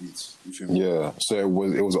into beats. You feel me? Yeah. So it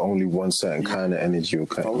was only one certain kind of energy.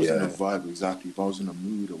 If I was in a vibe, exactly. If I was in a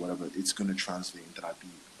mood or whatever, it's gonna translate into that beat.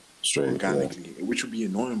 Straight, organically, which would be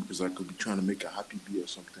annoying because I could be trying to make a happy beat or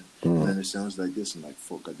something, and then it sounds like this, and like,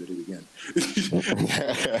 fuck, I did it again.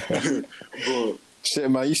 But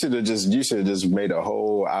shit, man, you should have just made a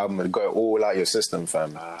whole album and got it all out your system,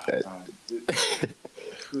 fam.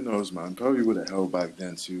 Who knows, man? Probably would have held back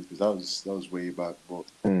then too, because that was way back. But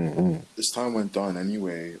as time went on,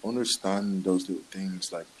 anyway, understanding those little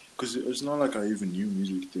things, like, because it's not like I even knew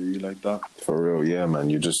music theory like that. For real, yeah,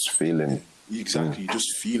 man. You're just feeling. Exactly,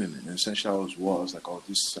 just feeling it. And essentially, I was like, oh,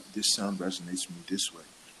 this sound resonates with me this way,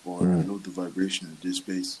 or I love the vibration of this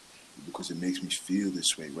bass because it makes me feel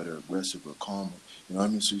this way, whether aggressive or calm. You know what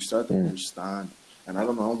I mean? So you start to understand. And I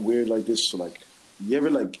don't know, I'm weird like this. So like, you ever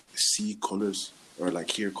like see colors or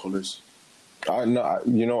like hear colors? I know.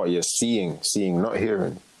 You know what? You're seeing, not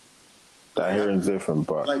hearing. That hearing's different,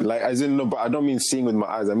 but like as in, no, but I don't mean seeing with my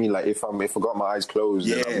eyes. I mean like if I got my eyes closed,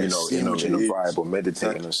 then I'm, in a vibe or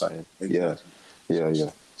meditating or something. Exactly. Yeah.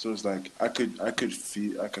 So it's like I could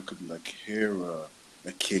feel like I could like hear a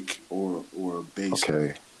kick or a bass.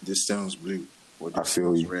 Okay. This sounds blue or this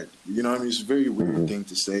sounds red. You know what I mean? It's a very weird thing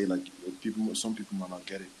to say. Like some people might not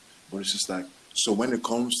get it, but it's just like so when it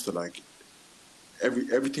comes to like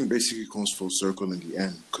everything basically comes full circle in the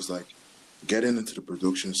end because like. Getting into the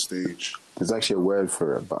production stage. There's actually a word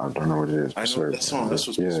for it, but I don't know what it is. I know that's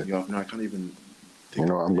what's pissing me off. Now I can't even. You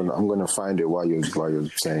know, I'm gonna find it while you're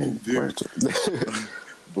saying.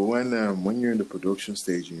 But when you're in the production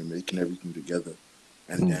stage and you're making everything together,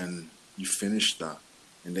 and then you finish that,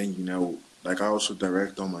 and then like I also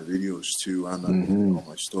direct all my videos too, and all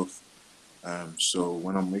my stuff. So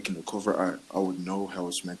when I'm making the cover art, I would know how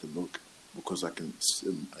it's meant to look because I can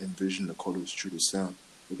envision the colors through the sound.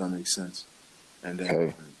 If that makes sense. And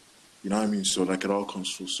then, you know what I mean? So, like, it all comes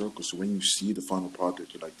full circle. So, when you see the final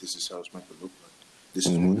product, you're like, this is how it's meant to look like. This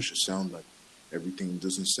is what it should sound like.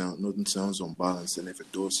 Nothing sounds unbalanced. And if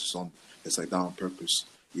it does, it's like that on purpose.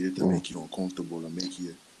 Either to make you uncomfortable or make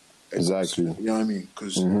you. Exactly. You know what I mean?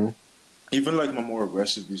 Because even, like, my more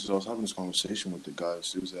aggressive pieces, I was having this conversation with the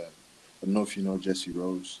guys. It was, I don't know if you know Jesse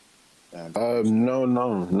Rose. No.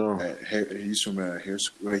 He's from Hair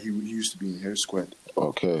Squad. He used to be in Hair Squad.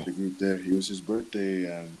 Okay. The group there. It was his birthday,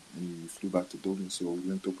 and he flew back to Dublin, so we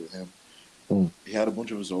linked up with him. he had a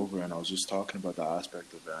bunch of us over, and I was just talking about the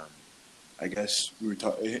aspect of I guess we were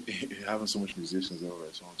having so much musicians over,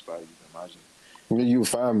 it's so inspiring, you can imagine. You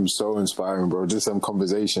fam, so inspiring, bro. Just some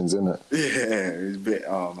conversations, innit? Yeah, it was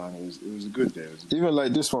oh man, it was a good day. Even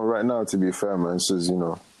like this one right now, to be fair, man, it's just,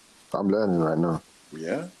 I'm learning right now.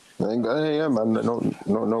 Yeah? Yeah, man,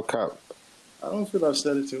 no cap. I don't feel I've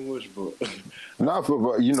said it too much, but... Nah,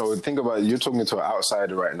 but think about it, you're talking to an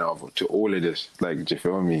outsider right now to all of this. Like, do you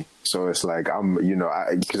feel me? So it's like,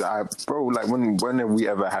 bro, like, when have we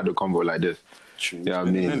ever had a convo like this? True. You know what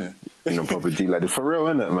I mean? Proper deep like this. For real,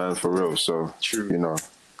 innit, man? For real. So, true.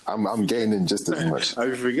 I'm gaining just as much.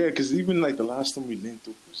 I forget, because even like the last time we linked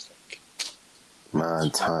up was like...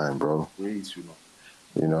 Man, time, bro. Way too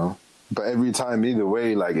long. But every time, either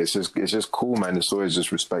way, like, it's just cool, man. It's always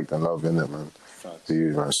just respect and love, innit, man? Facts. To you,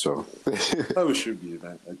 man, so. That was should be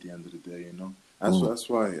at the end of the day, That's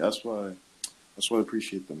why I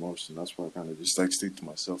appreciate the most, and that's why I kind of just like stick to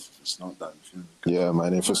myself if it's not that, you feel me? Yeah,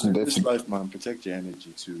 man. If it's in this life, man, protect your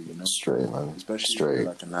energy too, Straight, man. Especially if you're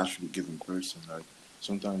like a naturally giving person. Like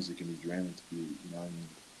sometimes it can be draining to be, you know what I mean?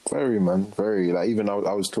 Very, man. Very. Like, even I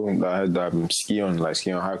was talking, I had Ski on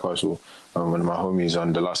High Castle, one of my homies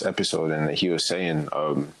on the last episode, and he was saying,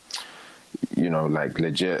 like,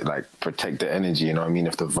 legit, like, protect the energy, you know what I mean?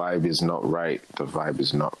 If the vibe is not right, the vibe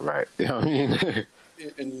is not right. You know what I mean?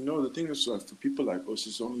 And the thing is, like, for people like us,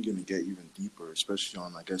 it's only going to get even deeper, especially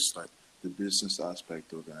on, I guess, like, the business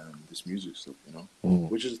aspect of this music stuff,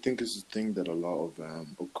 which I think is the thing that a lot of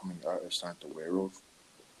upcoming artists aren't aware of.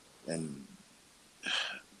 And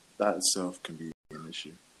that itself can be an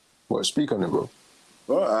issue. What, speak on it, bro?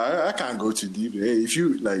 Well, I can't go too deep. Hey, if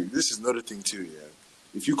you, like, this is another thing too, yeah.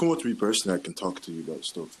 If you come up to me personally, I can talk to you about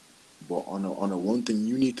stuff. But on a one thing,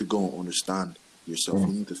 you need to go and understand yourself. You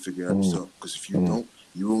need to figure out yourself. Because if you don't,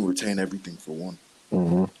 you won't retain everything for one.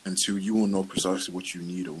 And two, you won't know precisely what you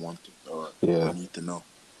need or want or need to know.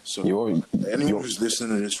 So anyone who's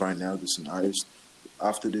listening to this right now, that's an artist,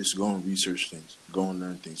 after this, go and research things. Go and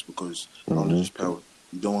learn things, because knowledge is power.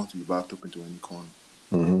 You don't want to be backed up into any corner.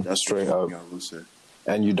 That's straight up. I will say.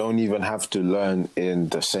 And you don't even have to learn in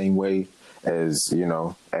the same way as,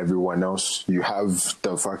 everyone else. You have a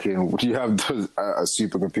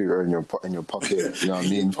supercomputer in your pocket. You know what I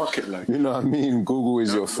mean? Pocket, like, you know what I mean? Google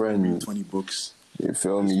is your friend. 20 books. You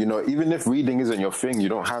feel me? Even if reading isn't your thing, you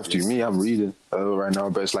don't have to. Me, I'm reading right now,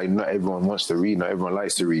 but it's like not everyone wants to read. Not everyone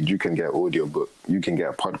likes to read. You can get audiobook. You can get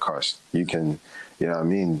a podcast. You can, you know what I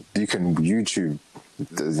mean? You can YouTube.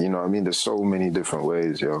 You know what I mean? There's so many different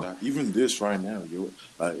ways, yo. Like, even this right now, yo.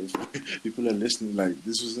 Like, if people are listening, like,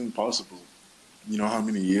 this was impossible. You know how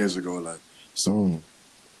many years ago, like, so,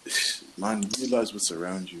 man, realize what's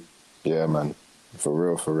around you. Yeah, man. For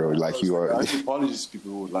real. Like, you are. I apologize to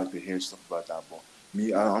people who would like to hear stuff about that, but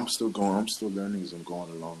me, I'm still learning as I'm going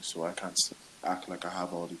along, so I can't act like I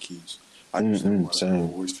have all the keys. I just know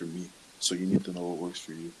what works for me, so you need to know what works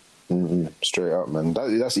for you. Straight up, man.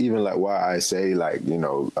 That's even like why I say, like, I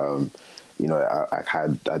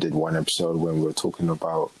did one episode when we were talking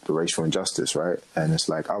about the racial injustice, right? And it's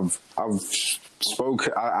like I've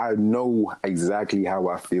spoken. I know exactly how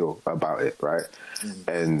I feel about it, right?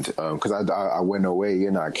 And because I went away,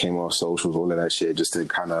 I came off socials, all of that shit, just to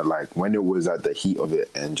kind of like when it was at the heat of it,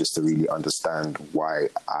 and just to really understand why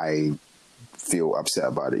I feel upset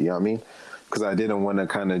about it. You know what I mean? Because I didn't want to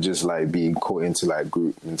kind of just like be caught into like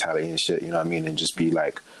group mentality and shit, you know what I mean? And just be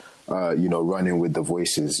like, running with the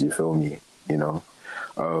voices, you feel me?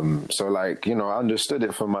 So like, I understood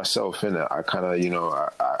it for myself, innit? I kind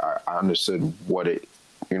of, I understood what it,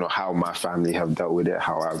 how my family have dealt with it,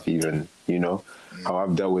 how I've even, how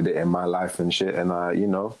I've dealt with it in my life and shit. And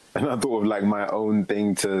and I thought of like my own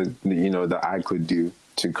thing to, that I could do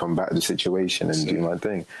to combat the situation and do my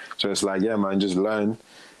thing. So it's like, yeah, man, just learn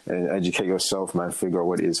and educate yourself, man. Figure out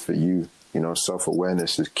what it is for you.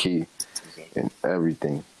 Self-awareness is key in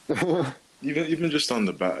everything. Even just on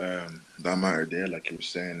that matter there, like you were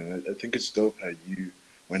saying, I think it's dope how you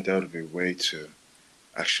went out of your way to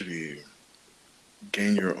actually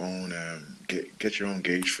gain your own, get your own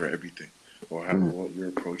gauge for everything, or how what your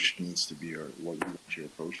approach needs to be, or what you want your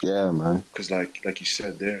approach to be. Yeah, man. Because like you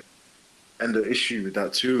said there, and the issue with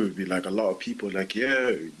that too would be like a lot of people like, yeah,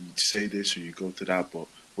 you say this or you go to that, but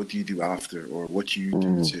what do you do after, or what do you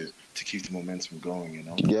do to keep the momentum going?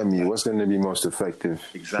 You get me? What's going to be most effective?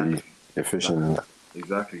 Exactly. Efficient.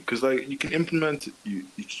 Exactly. Because like you can implement you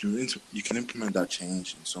can implement that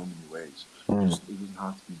change in so many ways. It doesn't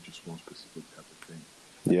have to be just one specific type of thing.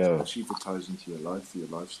 Yeah. Especially if it ties into your life, your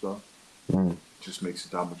lifestyle. It just makes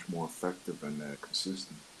it that much more effective and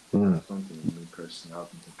consistent. That's something me personally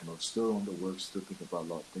I've been thinking of. Still on the work, still thinking about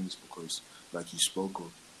a lot of things because, like you spoke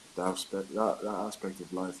of, that aspect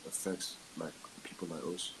of life affects like people like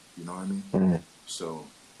us. You know what I mean? So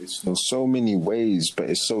it's In not. so many ways, but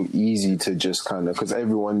it's so easy to just kind of, because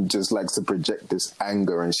everyone just likes to project this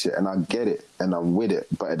anger and shit, and I get it and I'm with it,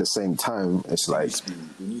 but at the same time it's like There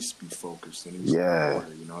needs to be focused. There needs to be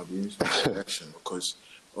order, you know, there needs to be direction because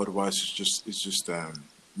otherwise it's just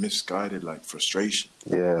misguided like frustration.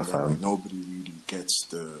 Yeah, And then, fam. nobody really gets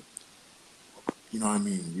the, you know what I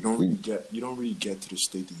mean. You don't really get to the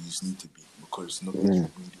state that you just need to be because nothing's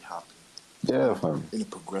really happening. Yeah, fam. In a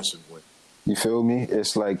progressive way. You feel me?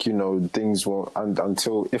 It's like, you know, things won't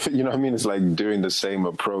until, if you know what I mean, it's like doing the same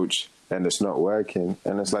approach and it's not working,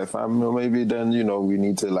 and it's like, fam, maybe then, you know, we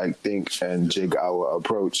need to like think and jig our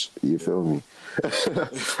approach. You feel me? You know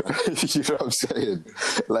what I'm saying?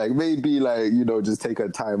 Like maybe like, you know, just take a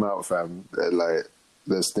time out, fam, and like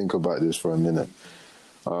let's think about this for a minute.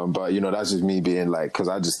 But you know, that's just me being like, because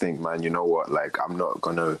I just think, man, you know what, like I'm not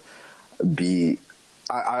gonna be,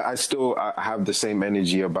 I still have the same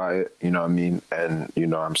energy about it, you know what I mean? And, you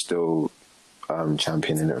know, I'm still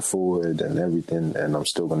championing it forward and everything, and I'm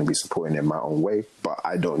still going to be supporting it in my own way. But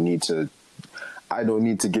I don't need to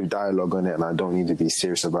give dialogue on it, and I don't need to be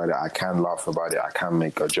serious about it. I can laugh about it. I can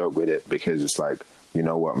make a joke with it because it's like, you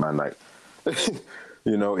know what, man, like,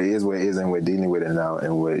 you know, it is what it is, and we're dealing with it now,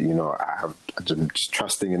 and we're, you know, I'm just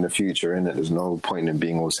trusting in the future, innit? There's no point in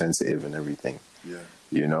being all sensitive and everything. Yeah.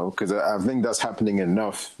 You know, because I think that's happening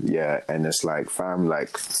enough, yeah. And it's like, fam, like,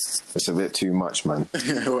 it's a bit too much, man.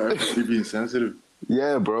 You're being sensitive.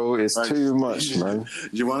 Yeah, bro, it's Like, too much, man.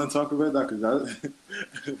 Do you want to talk about that? Because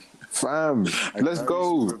Fam, let's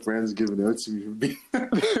go. My friends giving it out to me for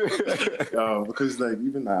being because like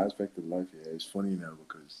even that aspect of life, yeah, it's funny now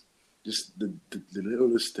because just the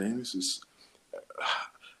littlest things is,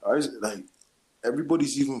 like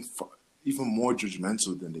everybody's even more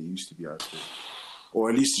judgmental than they used to be, I think. Or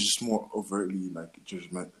at least just more overtly like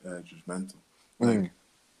judgmental. Like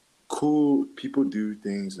cool people do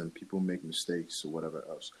things and people make mistakes or whatever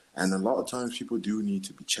else, and a lot of times people do need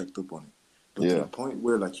to be checked up on it. But to the point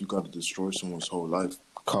where like you got to destroy someone's whole life.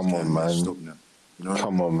 Come on, man. You know?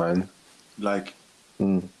 Come on, man. Like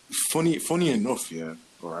funny enough, yeah,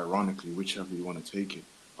 or ironically, whichever you want to take it.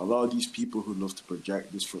 A lot of these people who love to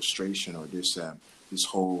project this frustration or this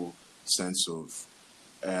whole sense of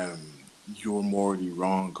you're morally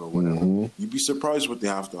wrong or whatever. You'd be surprised what they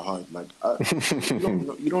have to hide. Like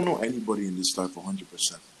you don't know anybody in this life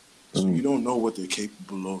 100%. So you don't know what they're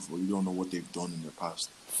capable of, or you don't know what they've done in their past.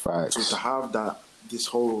 Facts. So to have this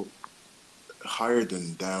whole higher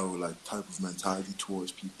than thou like type of mentality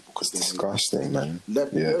towards people because they're disgusting, man.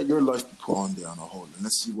 Let your life be put on there on a whole, and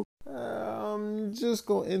let's see what. I'm just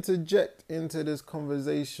gonna interject into this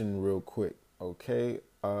conversation real quick, okay?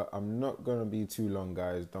 I'm not gonna be too long,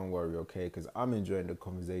 guys. Don't worry, okay? Because I'm enjoying the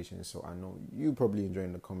conversation, so I know you probably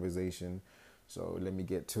enjoying the conversation. So let me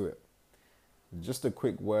get to it. Just a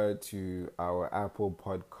quick word to our Apple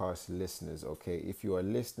Podcast listeners, okay? If you are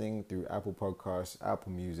listening through Apple Podcasts,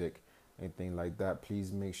 Apple Music, anything like that,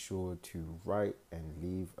 please make sure to write and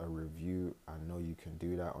leave a review. I know you can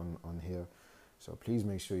do that on here. So please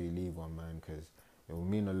make sure you leave one, man, because it will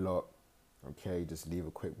mean a lot. Okay, just leave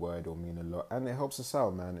a quick word. It will mean a lot. And it helps us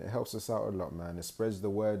out, man. It helps us out a lot, man. It spreads the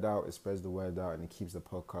word out. And it keeps the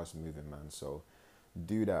podcast moving, man. So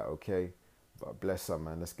do that, okay? But bless up,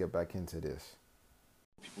 man. Let's get back into this.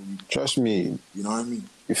 Trust me. You know what I mean?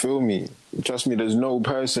 You feel me? Trust me, there's no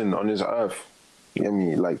person on this earth. You know what I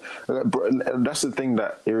mean? Like, bro, that's the thing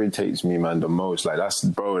that irritates me, man, the most. Like, that's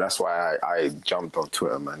why I jumped off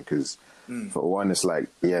Twitter, man, because for one, it's like,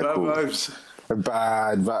 yeah, Bad cool. vibes.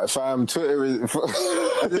 Bad, fam. Twitter is.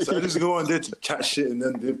 I just go on there to chat shit and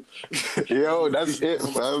then dip. Yo, that's it,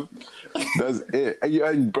 fam. That's it.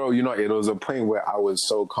 And bro, you know, there was a point where I was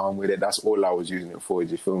so calm with it. That's all I was using it for.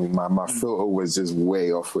 Do you feel me? My filter was just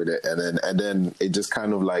way off with it, and then it just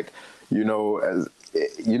kind of like, you know,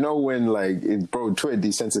 when like bro, Twitter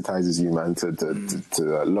desensitizes you, man,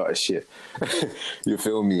 to a lot of shit. You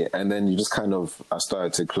feel me? And then you just kind of, I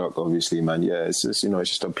started to clock, obviously, man. Yeah, it's just, you know,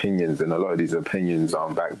 it's just opinions, and a lot of these opinions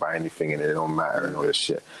aren't backed by anything, and they don't matter and all this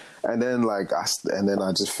shit. And then like I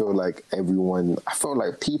just feel like I feel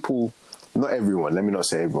like people, not everyone, let me not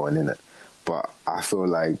say everyone in it, but I feel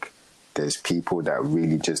like there's people that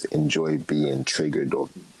really just enjoy being triggered or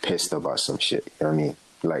pissed about some shit. You know what I mean?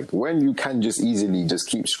 Like when you can just easily just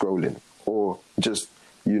keep scrolling or just,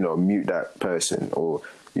 you know, mute that person or,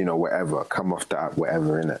 you know, whatever, come off that,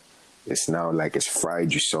 whatever in it. It's now like it's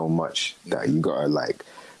fried you so much that you gotta like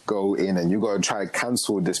go in and you gotta try to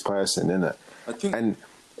cancel this person in it. I think, and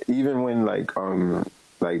even when like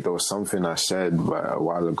there was something I said a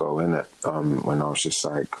while ago in it, when I was just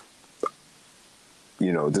like,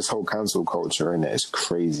 this whole cancel culture in it is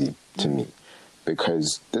crazy to me,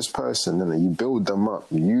 because this person, you build them up,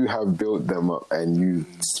 you have built them up, and you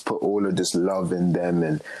put all of this love in them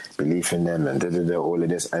and belief in them and all of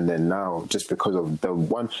this, and then now just because of the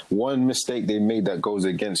one mistake they made that goes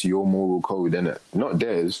against your moral code, in it, not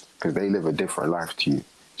theirs, because they live a different life to you.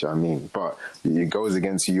 Do you know what I mean? But it goes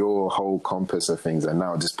against your whole compass of things, and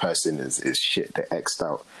now this person is shit. They're X'd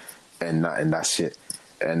out, and that's it.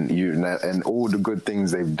 And all the good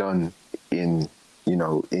things they've done in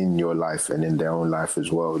your life and in their own life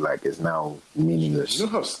as well, like, is now meaningless. You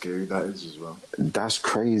know how scary that is as well? That's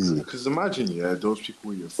crazy. Because imagine, those people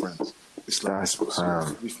were your friends. It's like,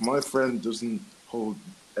 if my friend doesn't hold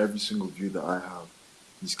every single view that I have,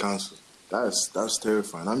 he's cancelled. That's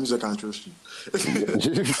terrifying. That means I can't trust you.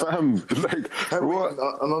 Fam, like, what?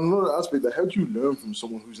 And on another aspect, how do you learn from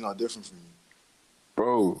someone who's not different from you?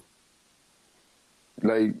 Bro.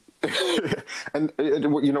 Like, and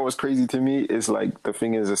you know what's crazy to me is, like, the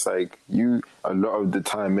thing is, it's like, a lot of the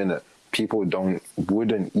time, innit, people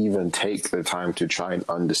wouldn't even take the time to try and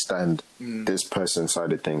understand this person's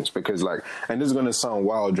side of things, because, like, and this is gonna sound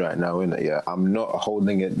wild right now, innit? Yeah, I'm not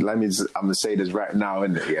holding it. I'm gonna say this right now,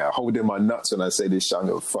 innit? Yeah, holding my nuts when I say this shit. I'm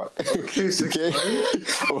gonna fuck. Okay,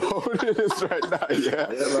 I'm holding this right now.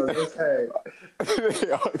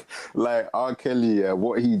 Yeah, like R. Kelly,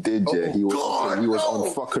 what he did, he was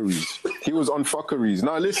on fuckeries. He was on fuckeries.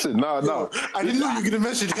 No, listen, no. I didn't know you were gonna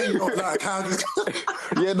mention him on that account.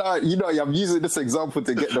 Yeah, I'm using this example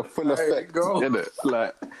to get the full effect, innit?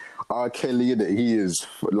 Like, R. Kelly, innit? He is,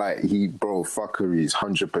 like, fuckeries,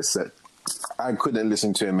 100%. I couldn't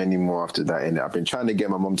listen to him anymore after that, innit? I've been trying to get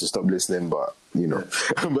my mom to stop listening, but,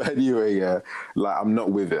 but anyway, like, I'm not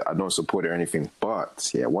with it. I don't support it or anything. But,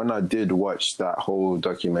 when I did watch that whole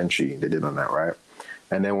documentary they did on that, right?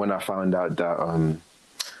 And then when I found out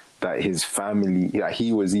that his family,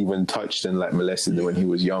 he was even touched and, like, molested when he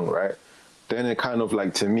was young, right? Then it kind of,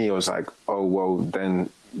 like, to me, it was like, oh, well, then,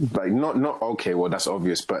 like, not okay, well, that's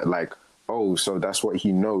obvious, but, like, oh, so that's what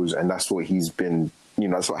he knows, and that's what he's been,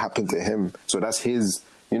 that's what happened to him. So that's his,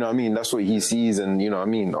 that's what he sees, and,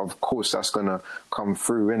 of course, that's gonna come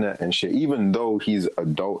through in it and shit, even though he's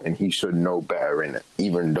adult and he should know better in it,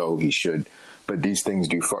 even though he should. But these things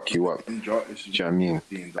do fuck you up. Do you know what I mean?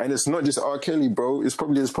 And it's not just R. Kelly, bro. There's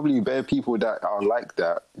probably bare people that are like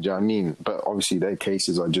that. Do you know what I mean? But obviously their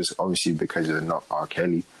cases are just obviously because they're not R.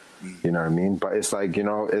 Kelly. You know what I mean? But it's like,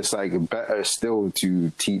 it's like better still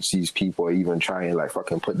to teach these people, or even try and, like,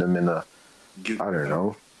 fucking put them in I don't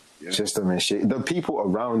know, system and shit. The people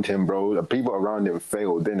around him, bro, the people around him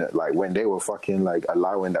failed, didn't? Like, when they were fucking, like,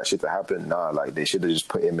 allowing that shit to happen, like, they should have just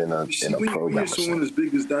put him in a program. When you're someone as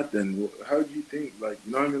big as that, then how do you think, like,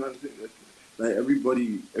 you know what I mean? Like,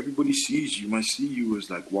 everybody sees you, might see you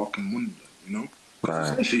as, like, walking wonder,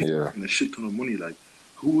 Essentially, a shit ton of money. Like,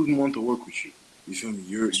 who wouldn't want to work with you? You feel me?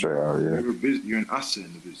 You're an asset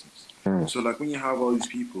in the business. So, like, when you have all these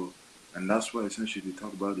people, and that's what essentially they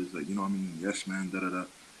talk about is, like, yes man, da-da-da.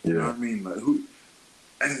 You know what I mean? Like,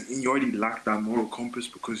 and you already lack that moral compass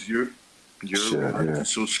because you're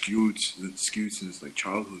so skewed since, like,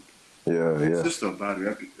 childhood. It's just a bad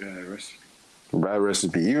recipe. Bad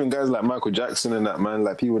recipe. Even guys like Michael Jackson and that, man,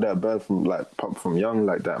 like, people that bad from, like, pop from young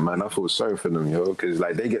like that, man, I feel sorry for them, because,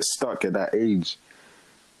 like, they get stuck at that age,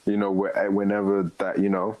 whenever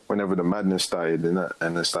the madness started,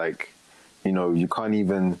 and it's like, you can't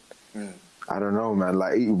even, I don't know, man,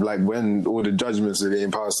 like when all the judgments are being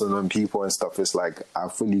passed on people and stuff, it's like, I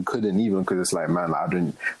fully couldn't even, because it's like, man, I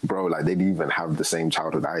didn't, bro, like, they didn't even have the same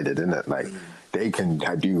childhood I did, innit? Like, they can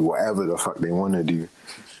do whatever the fuck they want to do,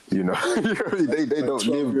 they don't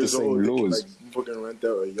live the same laws. Like, fucking rent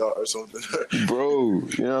out a yacht or something. Bro,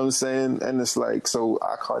 you know what I'm saying? And it's like, so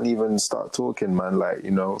I can't even start talking, man, like,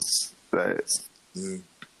 like,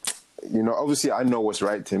 obviously I know what's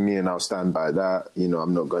right to me and I'll stand by that,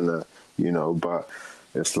 I'm not gonna, but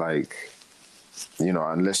it's like,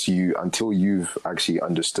 until you've actually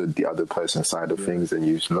understood the other person's side of things and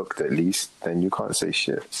you've looked at least, then you can't say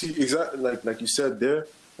shit. See, exactly, like you said there,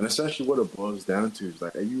 and essentially what it boils down to is,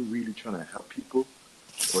 like, are you really trying to help people,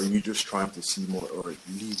 or are you just trying to see more or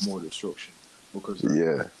leave more destruction? Because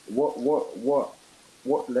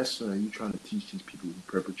what lesson are you trying to teach these people who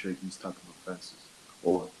perpetrate these type of offenses,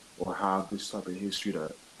 or have this type of history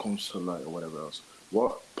that comes to light, or whatever else?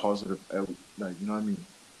 What positive, like, you know what I mean?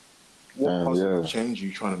 What positive change are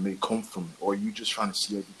you trying to make come from it? Or are you just trying to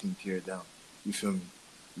see everything tear down? You feel me?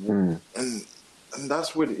 And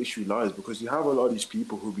that's where the issue lies, because you have a lot of these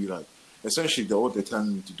people who be like, essentially all they're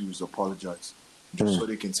telling you to do is apologize, just so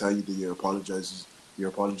they can tell you that your apologies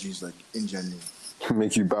like ingenuine.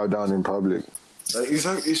 Make you bow down in public. Like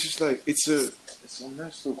it's just like it's a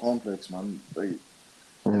mess so complex, man. Like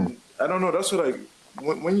I don't know. That's what like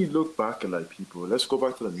when you look back at like people. Let's go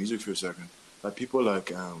back to the music for a second. Like people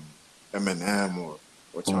like Eminem or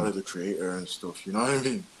Tyler the Creator and stuff. You know what I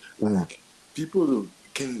mean? Like people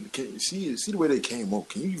can see the way they came up.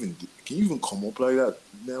 Can you even come up like that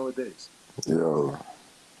nowadays? Yo.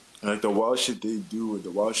 Like the wild shit they do or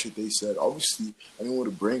the wild shit they said. Obviously, anyone with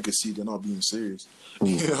a brain could see they're not being serious.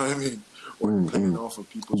 You know what I mean? Or playing off of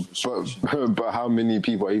people's frustration. But how many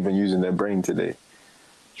people are even using their brain today?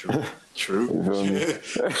 True. You feel me?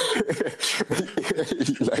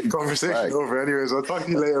 Like, Conversation over. Anyways, I'll talk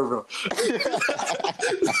to you later, bro.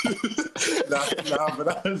 nah,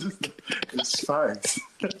 but that's just it's facts.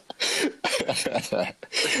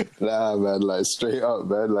 Nah, man, like straight up,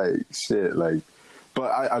 man, like shit, like. But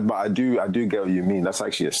I do get what you mean. That's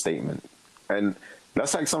actually a statement, and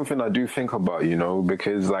that's like something I do think about, you know,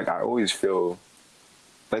 because like I always feel,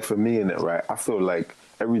 like for me in it, right? I feel like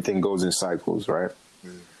everything goes in cycles, right?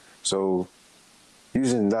 So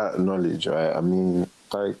using that knowledge, right? I mean,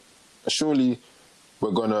 like surely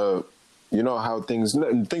we're gonna, you know how things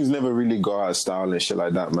never really go out of style and shit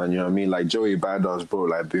like that, man. You know what I mean? Like Joey Badass, bro,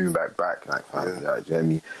 like boom back, like you know what I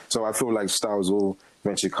mean? So I feel like styles will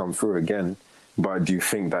eventually come through again. But do you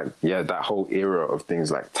think that that whole era of things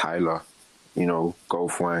like Tyler, you know,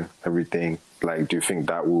 Golf Wang, everything, like do you think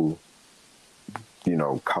that will, you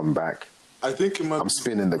know, come back? I think it might. I'm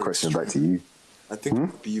spinning the question back to you. I think it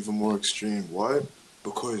would be even more extreme. Why?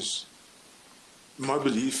 Because my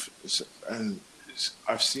belief is, and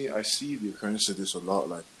I see the occurrence of this a lot.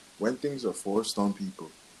 Like when things are forced on people,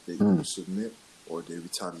 they either submit or they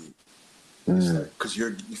retaliate. Because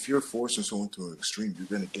if you're forcing someone to an extreme, you're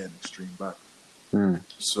gonna get an extreme back.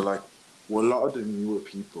 So like, well, a lot of the newer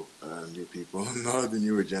people, a lot of the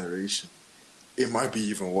newer generation, it might be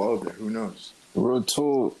even wilder. Who knows? Real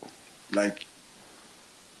talk. Like,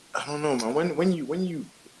 I don't know, man. When you,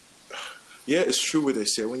 yeah, it's true what they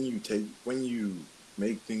say. When you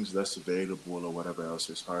make things less available or whatever else,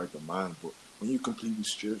 it's higher demand. But when you completely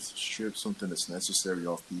strip something that's necessary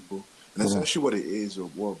off people, and essentially what it is or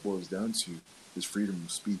what it boils down to is freedom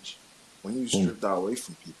of speech. When you strip that away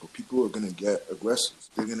from people are gonna get aggressive.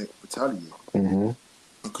 They're gonna retaliate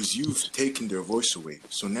because you've taken their voice away.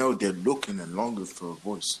 So now they're looking and longer for a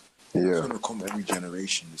voice. It's gonna come every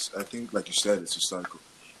generation. I think, like you said, it's a cycle.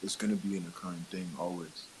 It's gonna be an occurring thing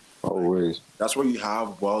always. Always. Like, that's why you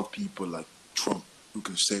have wild people like Trump who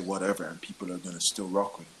can say whatever and people are gonna still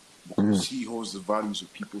rock with him because he holds the values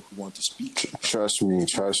of people who want to speak. Trust me.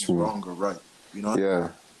 Wrong or right, you know?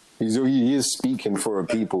 Yeah. He is speaking for a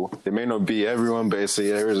people. It may not be everyone, but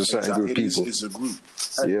there is a certain group of people. It's a group.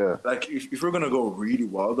 Yeah. Like if we're gonna go really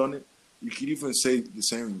wild on it, you could even say the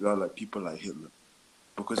same about like people like Hitler,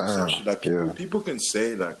 because essentially like people can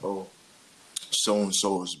say like, oh, so and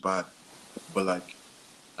so is bad, but like,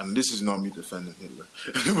 and this is not me defending Hitler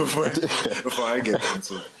before I get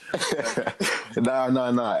into it.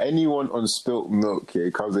 Nah. Anyone on spilt milk,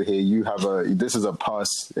 comes in here. You have this is a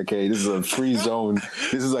pass, okay? This is a free zone.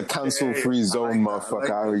 This is a cancel-free zone,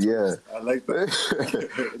 motherfucker. I like that.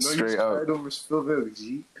 Straight up. I don't spill milk,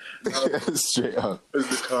 G. Straight up.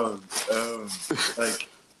 It's because, like,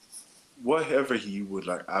 whatever he would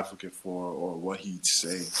like advocate for or what he'd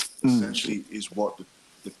say, essentially is what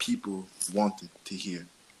the people wanted to hear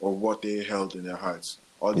or what they held in their hearts.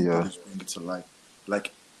 All they did is bring it to light.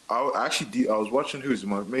 Like, I was watching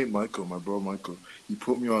my mate Michael, my bro Michael. He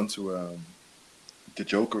put me onto the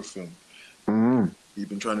Joker film. He'd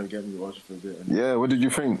been trying to get me to watch it for a bit. And what did you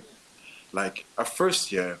think? Like at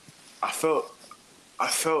first, I felt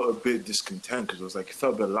a bit discontent because it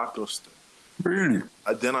felt a bit lackluster. Really?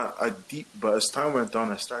 But as time went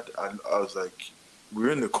on, I was like,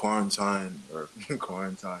 we're in the quarantine.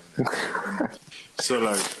 So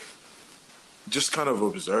like, just kind of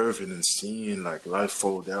observing and seeing like life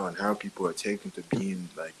fold out and how people are taken to being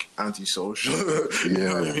like antisocial. You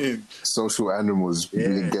know what I mean? Social animals.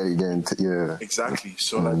 Exactly.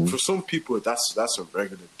 So like for some people that's a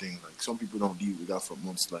regular thing. Like some people don't deal with that for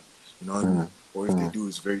months. Like, you know what I mean? Or if they do,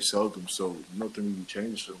 it's very seldom. So nothing really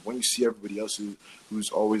changes. So when you see everybody else who's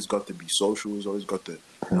always got to be social, who's always got to, you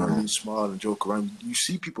know what I mean, smile and joke around, you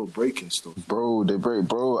see people breaking stuff. Bro, they break.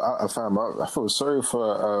 Bro, I feel sorry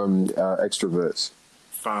for extroverts.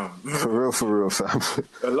 Fam. For real, fam.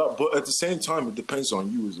 A lot, but at the same time, it depends on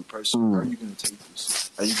you as a person. How are you going to take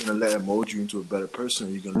this? Are you going to let it mold you into a better person, or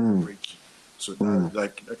are you going to let it break you? So that,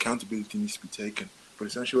 like, accountability needs to be taken. But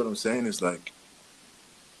essentially what I'm saying is, like,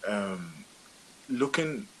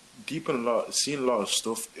 looking deep in a lot, seeing a lot of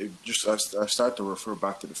stuff. I start to refer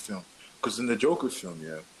back to the film because in the Joker film,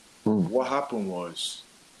 what happened was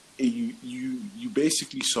you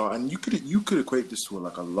basically saw, and you could equate this to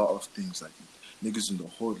like a lot of things, like niggas in the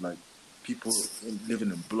hood, like people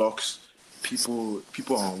living in blocks, people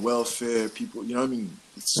on welfare, people, you know what I mean?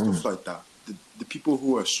 It's stuff like that. The people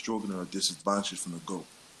who are struggling or disadvantaged from the go.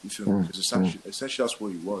 You feel me? Because essentially that's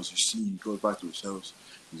what he was. You see, he goes back to his house.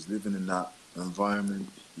 He's living in that environment.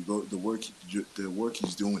 You go the work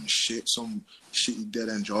he's doing is shit. Some shitty dead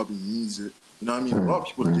end job. He needs it. You know what I mean? A lot of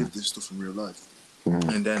people live this stuff in real life.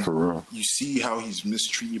 And then you see how he's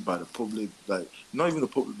mistreated by the public, like not even the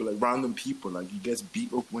public, but like random people. Like he gets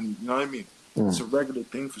beat up when you know what I mean? It's a regular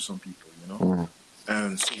thing for some people, you know.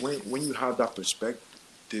 And so when you have that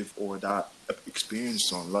perspective or that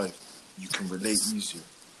experience on life, you can relate easier.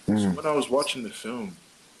 So when I was watching the film,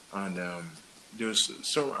 and there's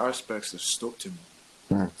certain aspects that stuck to me,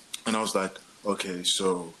 and I was like, okay,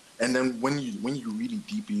 so. And then when you really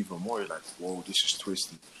deep even more, you're like, whoa, this is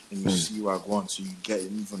twisted. And you see where I go on, so you get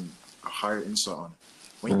even a higher insight on it.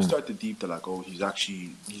 When you start to deep, they're like, oh, he's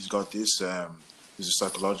got this, there's a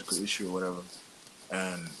psychological issue or whatever.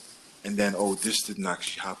 And then, oh, this didn't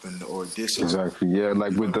actually happen, or this. Exactly, yeah,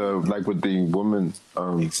 like with the woman.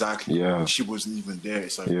 Exactly. Yeah. She wasn't even there.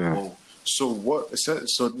 It's like, whoa. So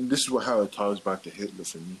this is how it ties back to Hitler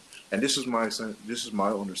for me. And this is my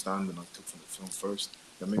understanding I took from the film first.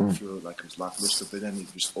 That made me feel like it was lackluster, but then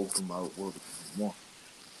it just opened my world a bit more.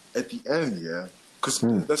 At the end, because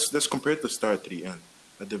let's compare the start to the end.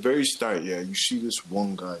 At the very start, you see this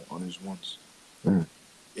one guy on his ones. And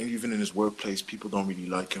even in his workplace, people don't really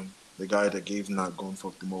like him. The guy that gave him that gun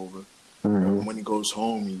fucked him over. When he goes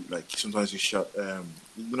home, sometimes he's shot,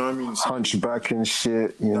 you know what I mean? Hunchback and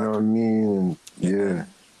shit, you know what I mean? And,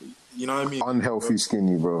 you know what I mean? Unhealthy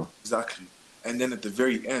skinny, bro. Exactly. And then at the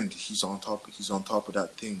very end, he's on top of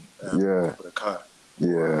that thing. On top of the car.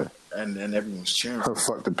 Yeah. And everyone's cheering.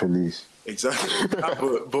 Fuck the police. Exactly.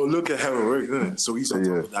 but look at how it works, isn't it? So he's on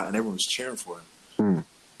top of that, and everyone's cheering for him.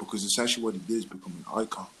 Because essentially what he did is become an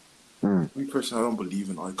icon. Me personally, I don't believe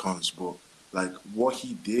in icons, but like what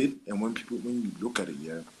he did, and when you look at it,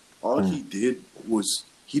 all he did was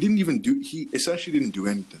he essentially didn't do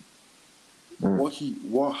anything.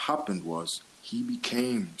 What happened was he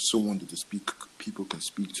became someone that people can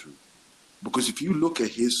speak to. Because if you look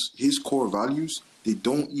at his core values, they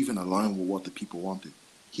don't even align with what the people wanted.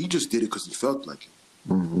 He just did it because he felt like it.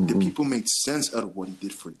 The people made sense out of what he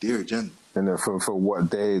did for their agenda. And then for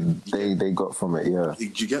what they got from it,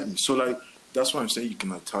 You get me? So like that's why I'm saying you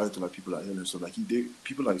can tie it to like people like Hitler. So like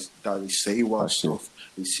people like that, they say wild stuff,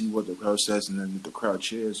 they see what the crowd says, and then the crowd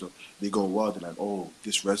cheers, or they go wild. They're like, oh,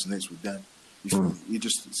 this resonates with them. You feel me?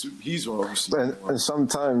 He's obviously. And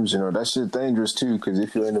sometimes, that shit's dangerous too, because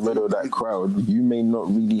if you're in the middle of that crowd, you may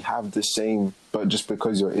not really have the same, but just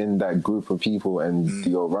because you're in that group of people and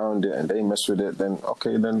you're around it and they mess with it, then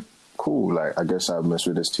okay, then cool. Like, I guess I mess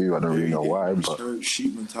with this too. I don't really know why, but.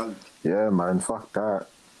 Sheep mentality. Yeah, man, fuck that.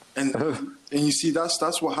 And you see,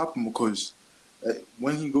 that's what happened because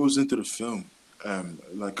when he goes into the film,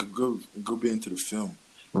 like a good bit into the film,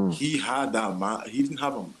 he had that he didn't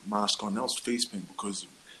have a mask on. That was face paint because of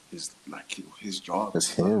his job.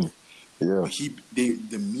 It's him. Yeah. But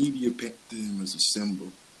the media painted him as a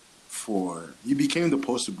symbol for. He became the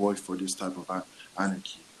poster boy for this type of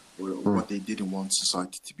anarchy, or what they didn't want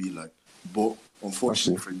society to be like. But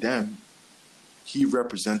unfortunately for them, he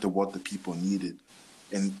represented what the people needed,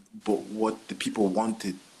 but what the people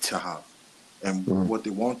wanted to have, and what they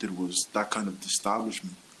wanted was that kind of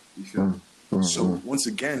establishment. You feel me? So once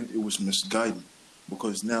again, it was misguided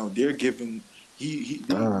because now they're giving he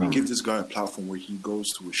gives this guy a platform where he goes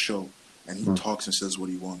to a show and he talks and says what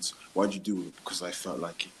he wants. Why'd you do it? Because I felt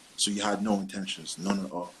like it. So you had no intentions, none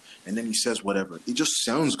at all. And then he says whatever. It just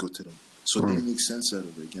sounds good to them. So they make sense out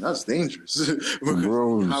of it again. That's dangerous. Because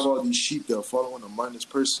you have all these sheep that are following a mindless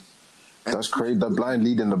person. And that's crazy. The blind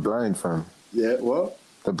leading the blind, fam. Yeah, what?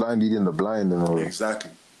 The blind leading the blind and all that.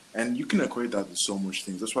 Exactly. And you can equate that to so much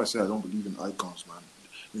things. That's why I say I don't believe in icons, man.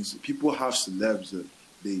 People have celebs that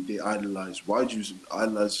they idolize. Why'd you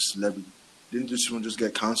idolize a celebrity? Didn't this one just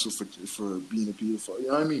get cancelled for being a pedophile? You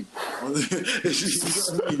know what I mean?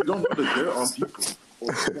 You don't know the dirt on people.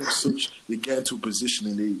 Or such, they get into a position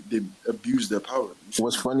and they abuse their power.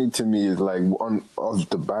 What's funny to me is like off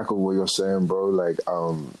the back of what you're saying, bro.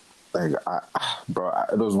 There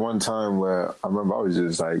was one time where I remember I was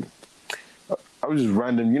just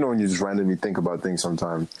random, when you just randomly think about things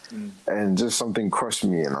sometimes, and just something crushed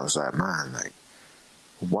me, and I was like, man, like,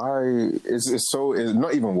 why it's so it's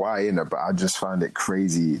not even why in it, but I just find it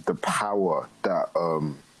crazy the power that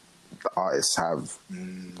the artists have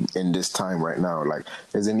in this time right now. Like,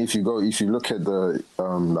 as in if you look at the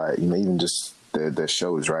like, you know, even just the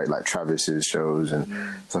shows, right? Like Travis's shows and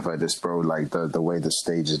stuff like this, bro. Like the way the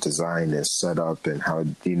stage is designed and set up and how,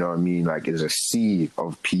 you know what I mean? Like, it's a sea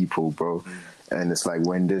of people, bro. And it's like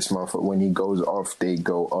when this motherfucker, when he goes off, they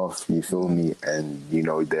go off, you feel me? And, you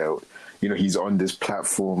know, he's on this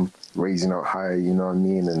platform raising up high, you know what I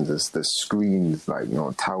mean? And the screens, like, you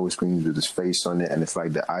know, tower screens with his face on it. And it's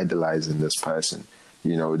like they're idolizing this person.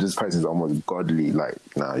 You know, this person's almost godly, like,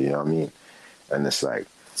 nah, you know what I mean? And it's like,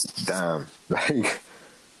 damn,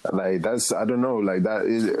 like that's, I don't know, like that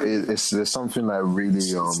is there's something like really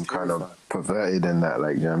kind of perverted in that,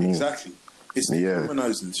 like, you know what I mean? Exactly. It's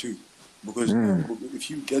dehumanizing too. Because if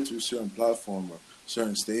you get to a certain platform or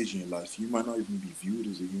certain stage in your life, you might not even be viewed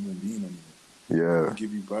as a human being anymore. Yeah. They don't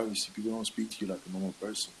give you privacy. People don't speak to you like a normal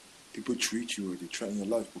person. People treat you or they threaten your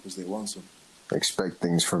life because they want something. Expect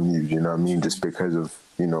things from you, you know what I mean? Just because of,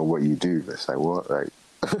 you know, what you do. It's like, what? Like...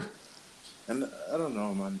 And I don't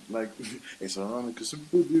know, man. Like, it's ironic because some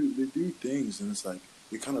people do things and it's like,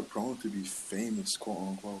 you're kind of prone to be famous, quote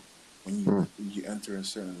unquote, when you enter a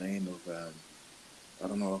certain lane of, I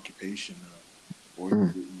don't know, occupation, or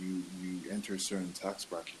you enter a certain tax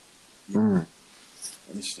bracket. You know?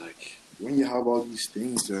 And it's like, when you have all these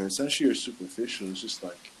things that essentially are superficial, it's just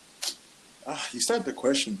like, you start to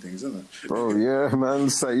question things, isn't it? Bro, yeah, man.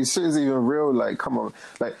 It's like, you shit is even real. Like, come on.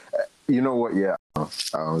 Like, you know what? Yeah,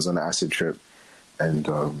 I was on an acid trip, and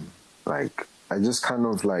like, I just kind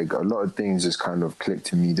of like, a lot of things just kind of clicked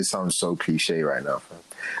to me. This sounds so cliche right now, fam.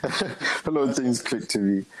 A lot of things clicked to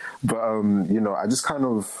me, but you know, I just kind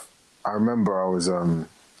of, I remember I was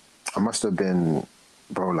I must have been,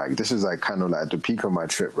 bro, like, this is like kind of like the peak of my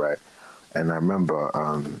trip, right? And I remember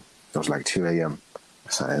it was like 2 a.m.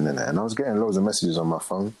 and I was getting loads of messages on my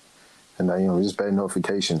phone, and you know, just bad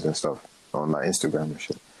notifications and stuff on like Instagram and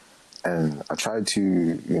shit. And I tried to,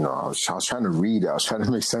 you know, I was trying to read it. I was trying to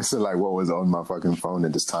make sense of like what was on my fucking phone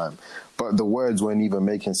at this time. But the words weren't even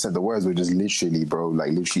making sense. The words were just literally, bro, like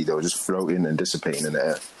literally they were just floating and dissipating in the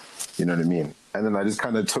air. You know what I mean? And then I just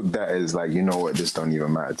kind of took that as like, you know what, this don't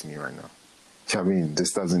even matter to me right now. You know what I mean?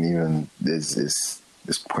 This doesn't even, it's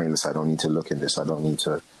pointless. I don't need to look at this. I don't need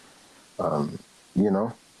to, you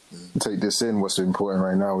know, take this in. What's important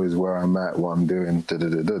right now is where I'm at, what I'm doing,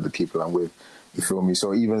 the people I'm with. You feel me?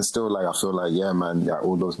 So even still, like, I feel like, yeah, man, like,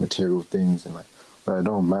 all those material things and like, but it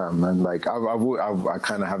don't matter, man. Like, I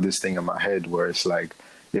kind of have this thing in my head where it's like,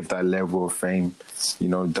 if that level of fame, you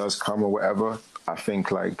know, does come or whatever, I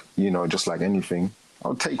think like, you know, just like anything,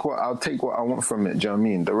 I'll take what I want from it. Do you know what I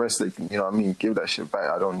mean? The rest, like, you know what I mean? Give that shit back.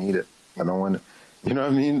 I don't need it. I don't want it. You know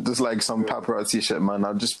what I mean? Just like some paparazzi shit, man.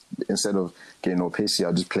 I'll just, instead of getting all pissy,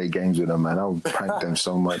 I'll just play games with them, man. I'll prank them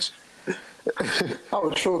so much. I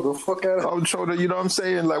would troll the fuck out of I would troll the, you know what I'm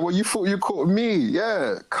saying? Like, well, you thought you caught me.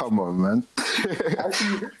 Yeah. Come on, man.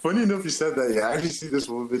 Actually, funny enough you said that, yeah. I actually see this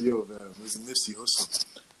one video of it was Nipsey Hussle.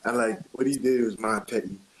 And like, what he did was mad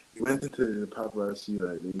petty. He went into the paparazzi,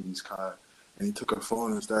 like, lady's car, and he took her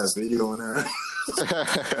phone and started videoing her.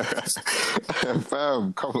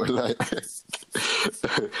 Fam, come on, like,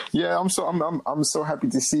 yeah, I'm so happy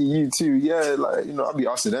to see you too. Yeah, like, you know, I'll be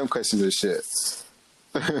asking them questions and shit.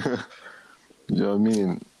 You know what I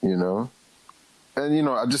mean? You know, and you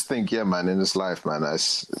know, I just think, yeah, man, in this life, man,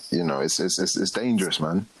 that's, you know, it's dangerous,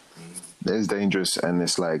 man. It's dangerous, and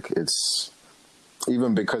it's like, it's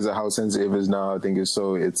even because of how sensitive it is now. I think it's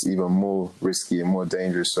even more risky and more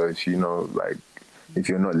dangerous. So if you know, like, if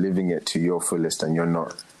you're not living it to your fullest and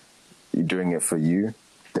you're doing it for you,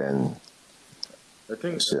 then I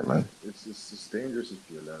think shit, man. It's dangerous if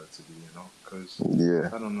you allow it to be, you know, because yeah,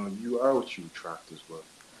 I don't know, you are what you attract as well.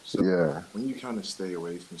 So yeah, when you kind of stay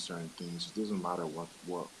away from certain things, it doesn't matter what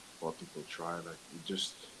people try. Like, it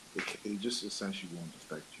just essentially won't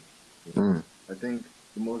affect you. You know? I think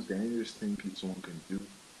the most dangerous thing someone can do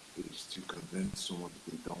is to convince someone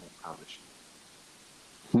that they don't have a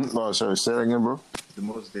shield. Oh, sorry, say that again, bro. The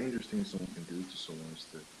most dangerous thing someone can do to someone is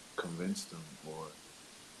to convince them or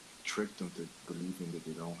trick them to believing that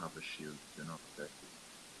they don't have a shield, they're not protected.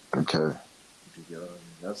 Okay. If you get what I mean?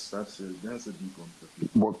 That's a deep one for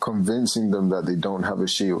people. What, convincing them that they don't have a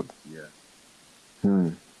shield? Yeah.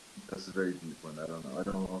 That's a very deep one. I don't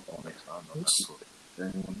know if I'll expand on that. But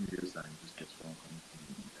anyone who hears that and just gets wrong coming from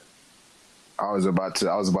me. I was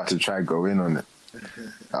about to try go in on it.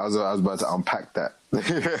 I was about to unpack that.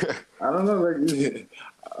 I don't know, like,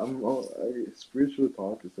 Spiritual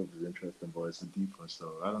talk and stuff is interesting, but it's a deep one,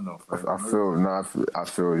 so I don't know. I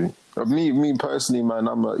feel you. Me personally, man.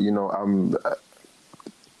 I'm a, you know,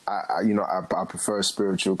 I prefer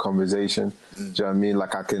spiritual conversation. Do you know what I mean?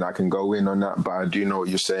 Like I can go in on that, but I do know what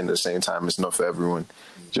you're saying at the same time. It's not for everyone.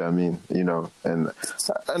 Do you know what I mean? You know, and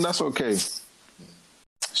that's okay.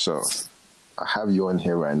 So I have you on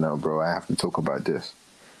here right now, bro. I have to talk about this.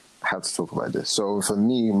 So for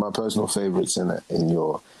me, my personal favorites in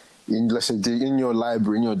your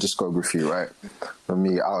library, in your discography, right? For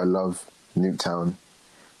me, Out of Love, Nuketown.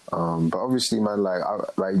 But obviously, man,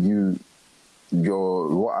 what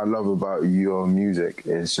I love about your music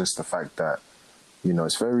is just the fact that, you know,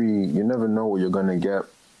 you never know what you're gonna get.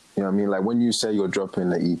 You know what I mean? Like when you say you're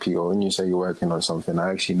dropping an EP or when you say you're working on something,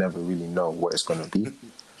 I actually never really know what it's gonna be.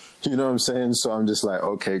 You know what I'm saying? So I'm just like,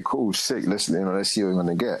 okay, cool, sick. Let's see what we're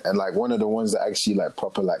gonna get. And like one of the ones that actually like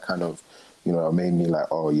proper like kind of, you know, made me like,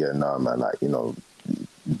 oh yeah, nah, man, like, you know,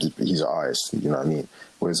 he's an artist. You know what I mean?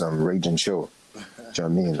 Was Rage and Chill. Do you know what I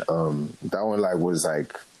mean? That one like was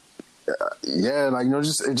like, yeah, like, you know,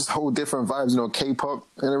 just whole different vibes. You know, K-pop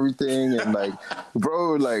and everything, and like,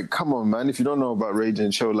 bro, like, come on, man. If you don't know about Rage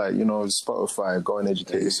and Chill, like, you know, Spotify, go and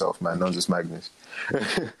educate yourself, man. Not just Magnus.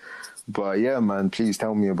 But yeah, man, please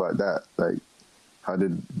tell me about that. Like, how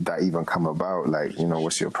did that even come about? Like, you know,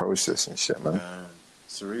 what's your process and shit, man?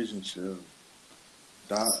 So Rage and Chill,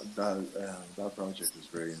 that project is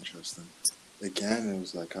very interesting. Again, it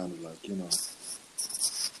was like kind of like, you know,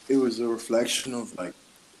 it was a reflection of like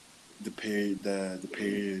the period I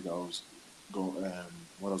was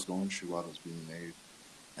what I was going through while I was being made,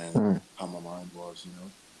 and how my mind was, you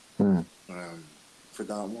know. For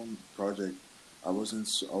that one project, I wasn't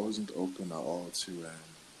open at all to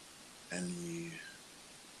any,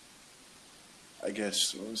 I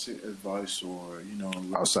guess, I would say advice or, you know,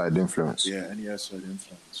 outside influence. Yeah, any outside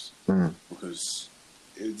influence, because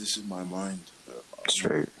this is my mind.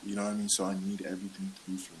 Straight. You know what I mean? So I need everything to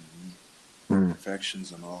be from me.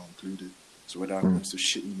 Perfections and all included. So whether it comes to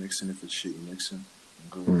shitty mixing, if it's shitty mixing,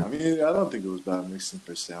 I'm good. I mean, I don't think it was bad mixing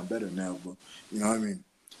per se. I'm better now, but you know what I mean?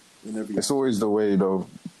 It's always the way, though.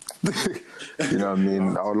 You know what I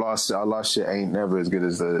mean? Our last shit ain't never as good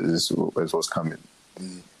as what's coming.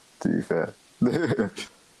 To be fair. But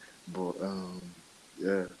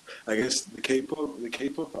yeah, I guess the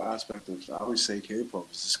K-pop aspect of, I always say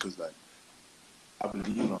K-pop is just because like I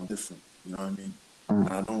believe I'm different. You know what I mean? And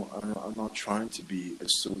I'm not trying to be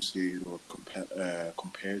associated or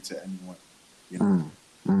compared to anyone. You know,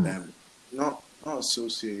 and not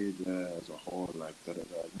associated as a whole, like that. You know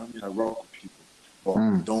what I mean? I rock with people,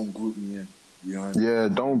 but don't group me in. You know what I mean? Yeah,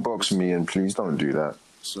 don't box me in, please. Don't do that.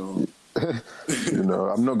 So, you know,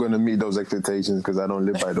 I'm not going to meet those expectations because I don't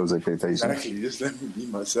live by those expectations. Exactly. Just let me be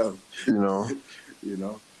myself. You know. You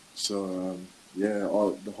know. So yeah,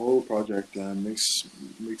 the whole project mix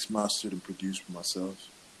mastered and produced for myself.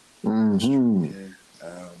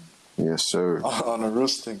 Yeah. Yes, sir. On a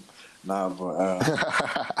roasting, nah, but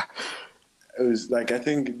it was like, I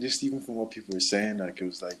think just even from what people were saying, like it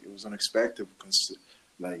was unexpected because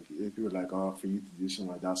like people were like, oh, for you to do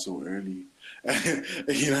something like that so early,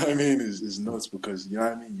 you know what I mean? Is nuts because you know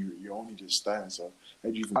what I mean. You're only just starting, so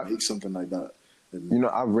how do you even make something like that? You know,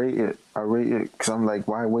 I rate it because I'm like,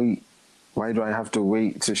 why wait? Why do I have to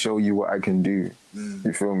wait to show you what I can do?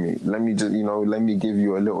 You feel me? Let me just, you know, let me give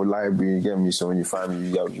you a little library, you get me? So when you find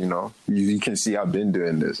me, you know, you can see I've been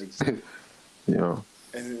doing this. Exactly. You know?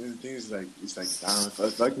 And the thing is, like, it's like, damn,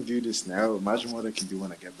 if I can do this now, imagine what I can do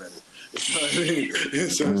when I get better. You know what I mean?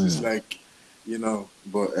 So it's just like, you know,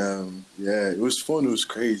 but yeah, it was fun, it was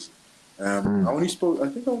crazy. I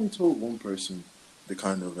think I only told one person the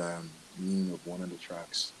kind of meaning of one of the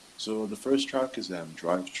tracks. So the first track is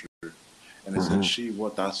Drive Through. And essentially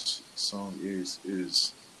what that song is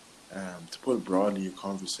to put it broadly, a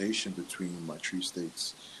conversation between my three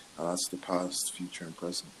states. And that's the past, future, and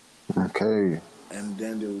present. Okay. And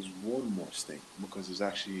then there was one more state, because it's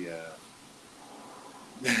actually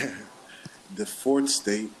the fourth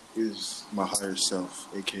state is my higher self,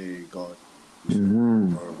 aka God,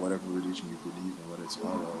 or whatever religion you believe in, whether it's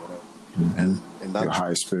Allah or whatever. And that your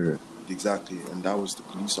high spirit. Exactly, and that was the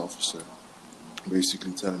police officer,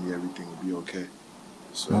 basically telling me everything will be okay.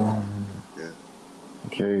 So yeah.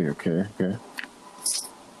 Okay.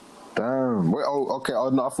 Damn. Wait, okay. Oh,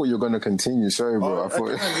 no, I thought you were gonna continue. Sorry, bro.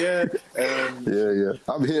 Yeah. Yeah.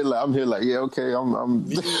 I'm here like, yeah, okay. I'm.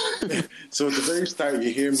 So at the very start,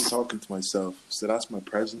 you hear me talking to myself. So that's my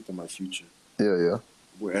present and my future. Yeah.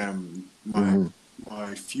 Where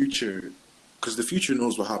my future, because the future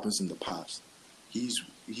knows what happens in the past. He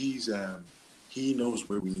knows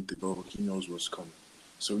where we need to go. He knows what's coming.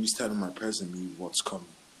 So he's telling my present me what's coming.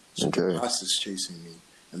 So Okay. the past is chasing me,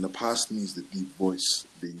 and the past means the deep voice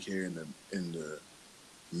that you hear in the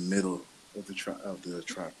middle of the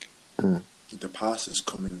track. Mm. The past is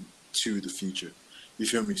coming to the future. You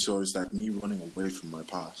feel me? So it's like me running away from my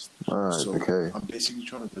past. Alright, So okay. I'm basically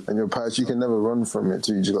trying to. And your past, you can never run from it,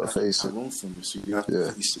 too. You just got to face I it. run from it, so you have to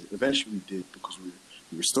Yeah. face it. Eventually, we did because we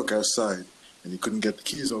were stuck outside and he couldn't get the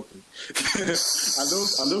keys open. I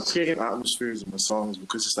love creating atmospheres in my songs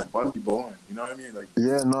because it's like body born. You know what I mean? Like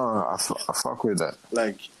Yeah, no, I fuck with that.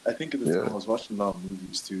 like I think at the Yeah. time I was watching a lot of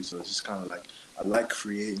movies too, so it's just kind of like I like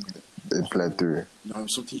creating it. It bled through. You know,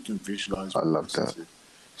 something you can visualize. I love that.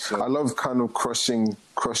 So I love kind of crossing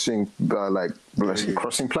like Yeah.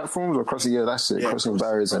 crossing platforms or crossing. Yeah, that's it. yeah, crossing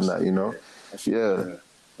barriers and that, you know. I feel Yeah.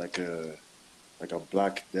 like a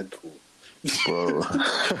black Deadpool. Bro,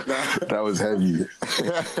 that was heavy.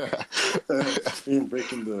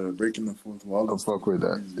 breaking the fourth wall. I fuck with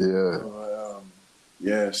that.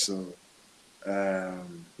 Yeah. So,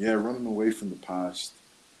 running away from the past.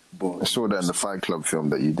 But I saw that in the Fight Club film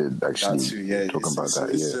that you did. Actually, that too, yeah. talking about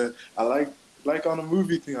that. Yeah. I like on a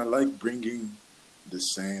movie thing. I like bringing the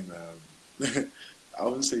same. I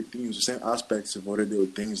wouldn't say themes, the same aspects of what they do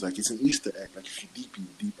with things. Like it's an Easter egg. Like if you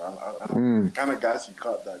deep. I kind of guys you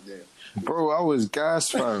caught that there. Bro, I was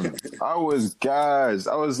gassed, fam. I was gassed.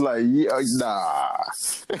 I was like, yeah, nah.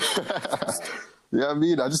 You know what I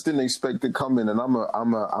mean? I just didn't expect it coming, and I'm a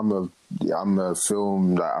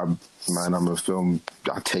film I'm a film.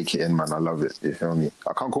 I take it in, man. I love it. You feel me?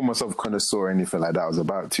 I can't call myself connoisseur or anything like that. I was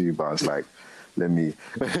about to, but I was like, let me,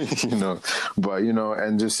 you know. But you know,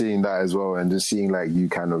 and just seeing that as well, and just seeing like you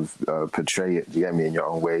kind of portray it. You get me in your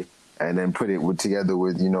own way, and then put it together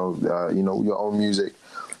with you know your own music.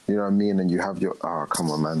 You know what I mean? And you have your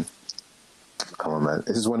come on, man.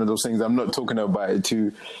 This is one of those things. I'm not talking about it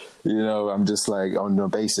too. You know, I'm just like on the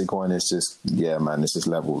basic one. It's just man. It's just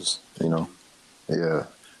levels. You know, yeah.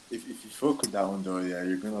 If you fuck with that one though, yeah,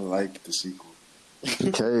 you're gonna like the sequel.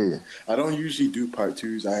 Okay. I don't usually do part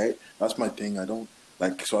twos. That's my thing. I don't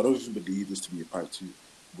even believe this to be a part two.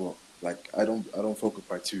 But like I don't fuck with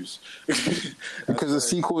part twos. Because the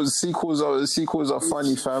sequels are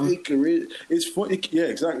funny, fam. It's funny. Yeah,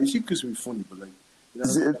 exactly. Sequels can be funny, but like you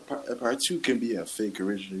know, a part two can be a fake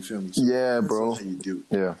original. You feel me? So Yeah, that's bro. how you do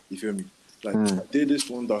it. Yeah. You feel me? Like I did this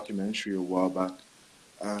one documentary a while back,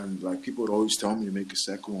 and like people would always tell me to make a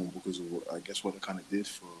second one because of what I kind of did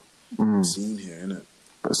for the scene here, innit?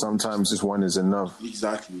 But sometimes just one is enough.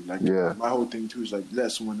 Exactly. Like Yeah. my whole thing too is like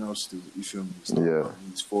let someone else do it. You feel me? It's not Yeah. about me,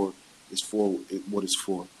 it's for what it's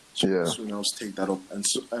for. So Yeah. someone else take that up,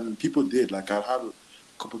 and people did. Like I had a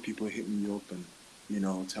couple of people hit me up and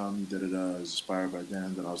tell me that I was inspired by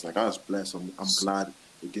them, and I was like, I was blessed. I'm glad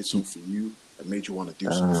it did something for you that made you want to do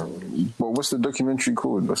something for them. But what's the documentary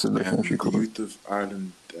called? The Youth of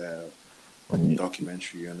Ireland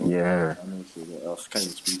documentary. Yeah. I know I can't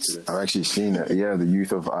even speak to it. I've actually seen it. Yeah, the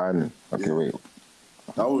Youth of Ireland. Okay, Yeah. wait.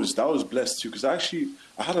 That was blessed too, because actually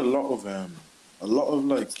I had a lot of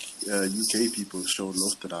like UK people showed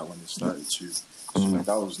love to that when it started too. So like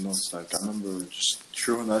that was nuts. Like I remember just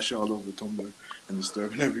throwing that shit all over Tumblr and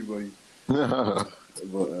disturbing everybody. But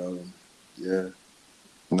yeah.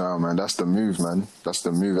 No, man, that's the move, man. That's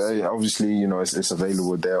the move. Hey, obviously, it's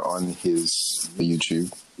available there on his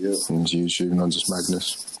YouTube. Yeah. On his YouTube, not just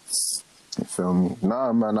Magnus. You feel me?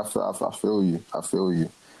 Nah, man, I feel you. I feel you.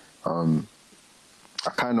 I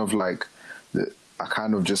kind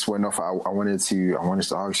of just went off. I wanted to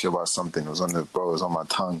ask you about something. It was on my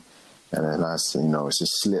tongue, and then it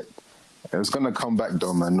just slipped. It was gonna come back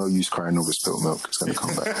though, man. No use crying over spilled milk. It's gonna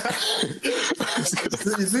come back.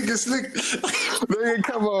 You think it's slick? Nigga,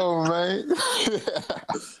 come on, man.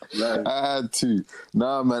 Like, I had to.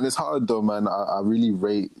 Nah, man, it's hard though, man. I really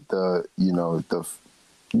rate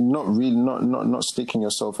not sticking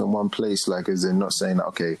yourself in one place, like as in not saying,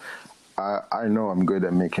 okay, I know I'm good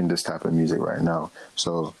at making this type of music right now,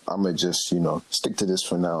 so I'm gonna just stick to this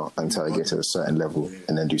for now until I get to a certain level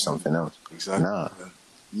and then do something else. Exactly. Nah.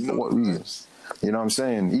 For what reasons? You know what I'm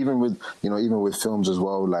saying? Even with films as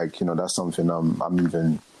well, like, that's something I'm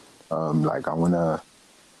even like I wanna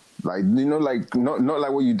like not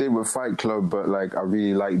like what you did with Fight Club, but like I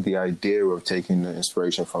really like the idea of taking the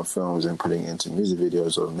inspiration from films and putting it into music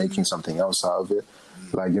videos or making something else out of it.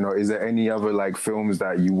 Like, is there any other like films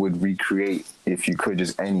that you would recreate if you could,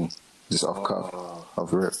 just off cuff,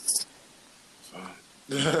 off rip?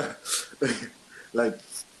 like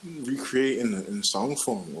recreate in song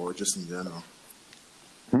form or just in general?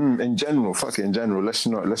 In general, fuck it, in general. Let's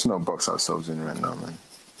not box ourselves in right now, man.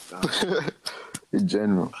 In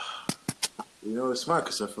general. You know, it's smart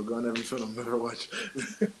because I've forgotten every film I've ever watched.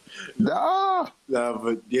 Ah, Nah,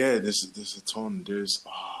 but yeah, there's a ton. There's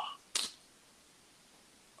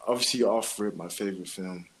obviously off rip my favorite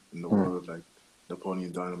film in the world, like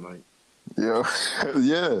Napoleon Dynamite. yeah,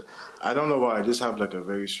 yeah. I don't know why. I just have like a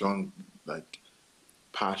very strong like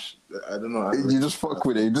passion. I don't know. You just fuck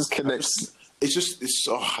with it. You just connect. I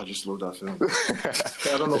just love that film.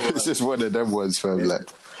 I don't know why. It's just one of them ones, fam. Yeah. Like,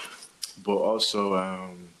 But also,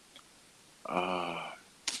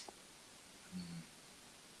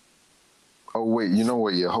 oh wait, you know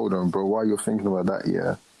what? Yeah, hold on, bro. While you're thinking about that,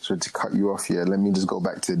 yeah. So to cut you off, yeah. Let me just go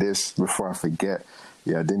back to this before I forget.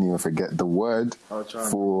 Yeah, I didn't even forget the word I'll try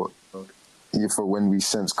and- for yeah, for when we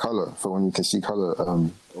sense color, for when we can see color.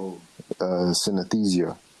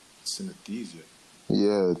 Synesthesia. synesthesia.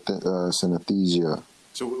 Yeah, synesthesia.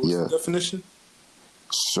 So what's Yeah. the definition?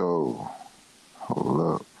 So,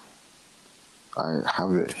 hold up. I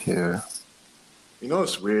have it here. You know,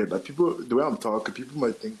 it's weird. Like people, the way I'm talking, people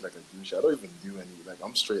might think like I do shit. I don't even do any. Like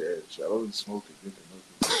I'm straight edge. I don't even smoke or drink or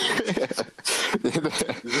nothing.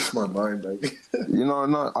 It's just my mind. Like You know,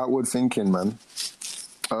 not outward thinking, man.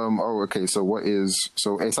 Okay. So what is?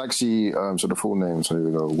 So it's actually. So the full name. So here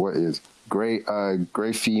we go. What is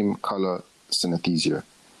grapheme color synesthesia?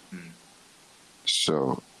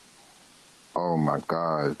 So, oh my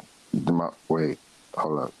God. Wait.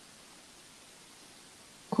 Hold up.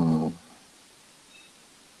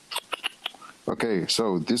 Okay,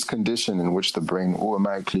 so this condition in which the brain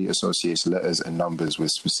automatically associates letters and numbers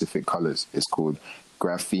with specific colors is called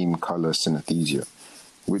grapheme color synesthesia,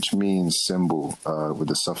 which means symbol with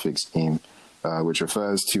the suffix "eme," which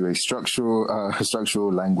refers to a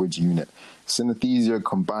structural language unit. Synesthesia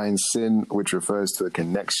combines syn, which refers to a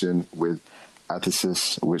connection, with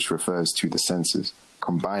athesis, which refers to the senses.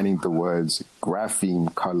 Combining the words grapheme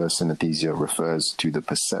color synesthesia refers to the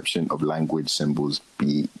perception of language symbols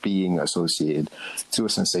being associated to a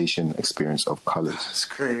sensation experience of colors. that's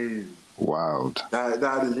crazy. Wild. That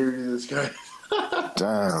is literally this guy.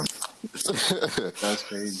 Damn. That's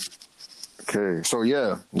crazy. Okay, so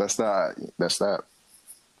yeah, that's that.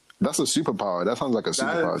 That's a superpower. That sounds like a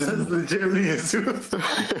superpower. That's legitimately a super.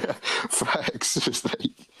 Facts. It's like,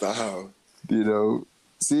 Wow. you know,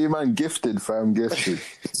 see, man, gifted, fam, gifted.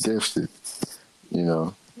 You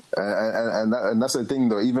know, and that's the thing,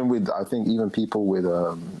 though. Even with, I think, even people with,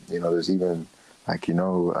 you know, there's even like, you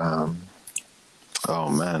know, oh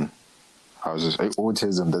man, I was just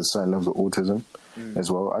autism. There's certain levels of autism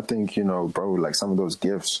as well. I think, you know, bro, like some of those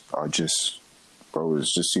gifts are just, bro,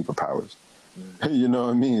 it's just superpowers. You know what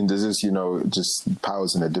I mean? There's just, you know, just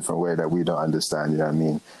powers in a different way that we don't understand. You know what I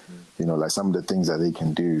mean? You know, like some of the things that they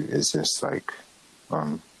can do is just like,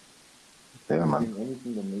 yeah, man.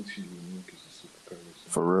 Anything that makes you unique is a superpower.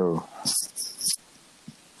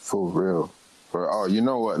 For real. Oh, you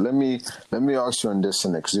know what? Let me ask you on this,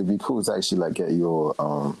 because it'd be cool to actually like get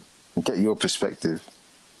your perspective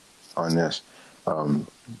on this. I'm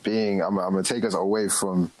gonna take us away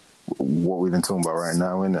from what we've been talking about right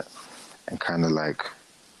now, innit? And kind of like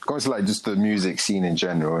go to like just the music scene in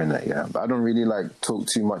general, innit? Yeah, but I don't really like talk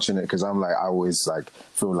too much in it because I'm like I always like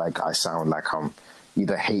feel like I sound like I'm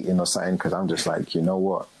either hating or something because I'm just like, you know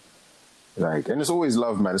what? Like, and it's always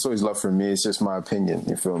love, man. It's always love from me. It's just my opinion.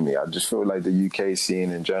 You feel me? I just feel like the UK scene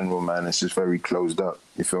in general, man, it's just very closed up.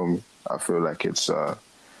 You feel me? I feel like it's,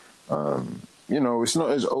 you know, it's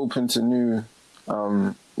not as open to new,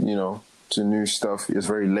 you know, to new stuff. It's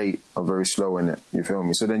very late or very slow in it. You feel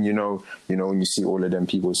me? So then, you know, when you see all of them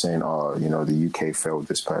people saying, oh, you know, the UK failed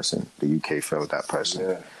this person, the UK failed that person.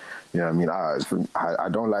 Yeah. You know what I mean? I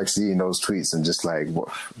don't like seeing those tweets and just like, what,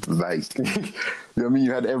 like, you know what I mean?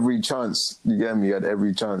 You had every chance, you get me? You had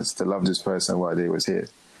every chance to love this person while they was here.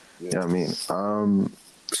 Yeah. You know what I mean?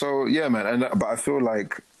 So, yeah, man. But I feel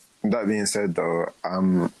like, that being said, though,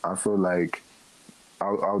 I feel like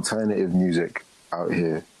alternative music out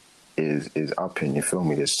here is upping, you feel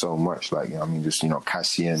me? There's so much, like, you know what I mean? Just, you know,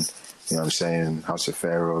 Cassian, you know what I'm saying? House of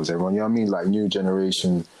Pharaohs, everyone, you know what I mean? Like, new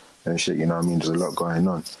generation and shit, you know what I mean? There's a lot going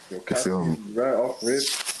on. Yo, You feel me? right off rip,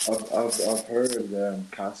 I've heard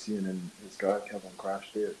Cassian and his guy Kevin Crash.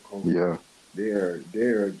 Yeah.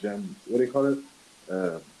 They're gem. What do they call it?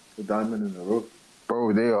 The diamond in the rough.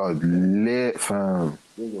 Bro, they are lit, fam.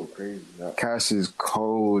 They go crazy. Yeah. Cash is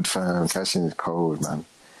cold, fam. Cassian is cold, man.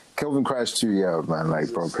 Kelvin Crash too, yeah, man.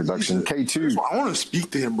 Like, bro, production. K2. I want to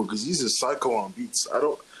speak to him because he's a psycho on beats.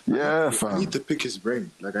 Yeah, I fam. need to pick his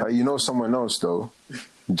brain. Like, You know someone else, though?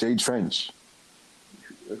 Jay Trench.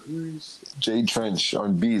 who's Jay Trench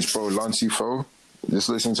on beats, bro. Lancey Foe. Just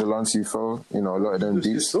listen to Lancey Foe. You know, a lot of them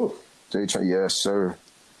beats. Jay Trench, yes, sir.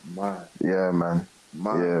 Man. Yeah, man.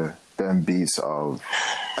 Man. Yeah. them beats of.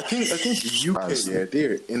 I think the UK, Honestly. yeah,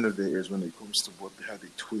 they're innovators when it comes to what how they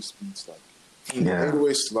twist beats, like from Yeah. the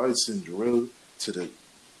 808 slides and drill to the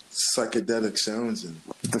psychedelic sounds and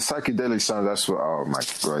The psychedelic sound, that's what, oh my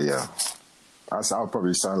god, yeah. I'll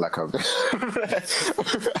probably sound like a.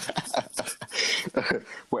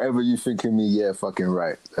 Whatever you think of me, yeah, fucking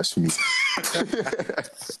right. That's me.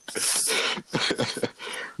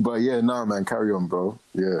 But yeah, nah, man, carry on, bro.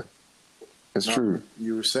 Yeah. It's No, true.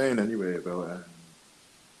 You were saying anyway about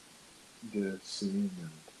the scene and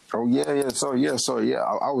Oh yeah.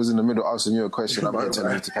 I was in the middle of asking you a question. I'm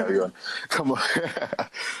telling you to carry on. Come on,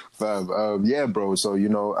 fam. Yeah, bro. So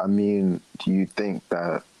I mean, do you think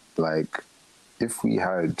that like, if we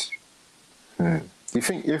had, do you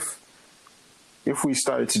think if we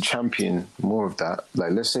started to champion more of that,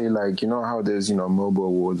 like let's say like how there's mobile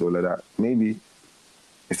awards, all of that, maybe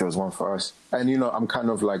if there was one for us. And I'm kind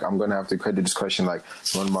of like, I'm gonna have to credit this question, like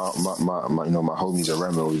one of my my homies at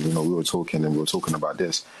Remo, we were talking about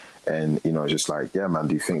this, and just like, yeah, man,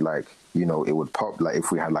 do you think like it would pop like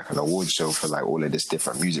if we had like an award show for like all of this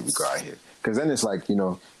different music we got out here? Because then it's like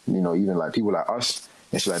even like people like us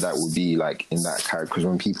and shit like that would be like in that character. Because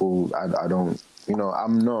when people, I don't,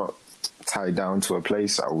 I'm not tied down to a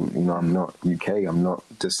place. I'm not UK. I'm not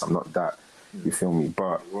this. I'm not that. You feel me?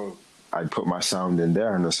 But I'd put my sound in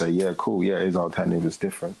there and I'd say, yeah, cool, yeah, his alternative is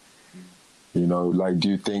different. Like, do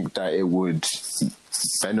you think that it would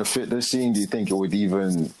benefit the scene? Do you think it would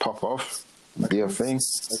even pop off, be a thing?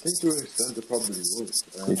 I think to an extent it probably would.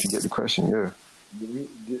 If you get the question, yeah.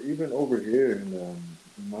 Even over here in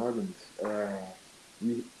Ireland,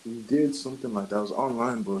 we did something like that. It was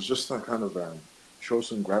online, but it was just to kind of show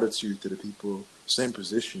some gratitude to the people, same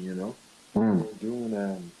position, We were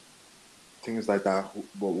doing things like that,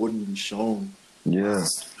 but wouldn't be shown Yeah.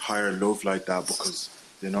 higher love like that because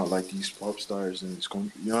they're not like these pop stars in this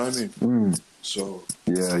country. You know what I mean? So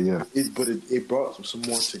Yeah. it brought some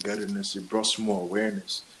more togetherness. It brought some more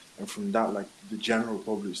awareness, and from that, like the general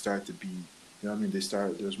public started to be, what I mean?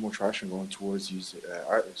 There's more traction going towards these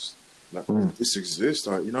artists. Like this exists,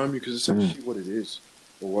 or you know what I mean? Because essentially what it is,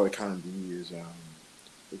 or what it can be, is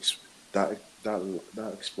that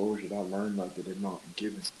exposure, that limelight that they're not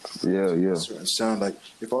given. Yeah. A certain sound. Like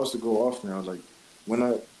if I was to go off now, like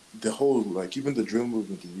the whole like even the drill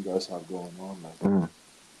movement that you guys have going on, like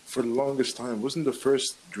for the longest time, wasn't the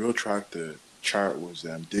first drill track the chart was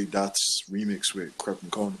Dig That's remix with Crep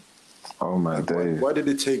and Conan. Oh my day. Why did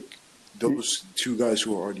it take those two guys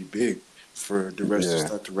who are already big for the rest to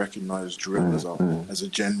start to recognize drill as a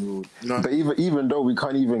general? But even though we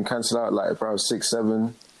can't even cancel out like probably 6,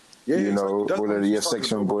 7. All of the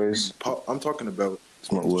section boys. I'm talking about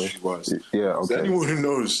Smart boy. Yeah, okay. Anyone who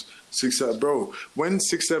knows 6-7, bro, when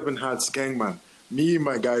 6-7 had Skangman, me and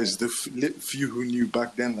my guys, the few who knew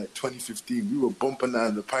back then, like 2015, we were bumping that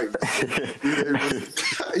in the pipe.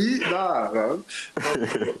 Nah, man.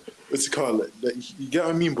 What's it called? Like, you get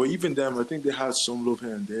what I mean? But even them, I think they had some love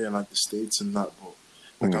here and there in like the States and that. But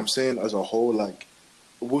like I'm saying, as a whole, like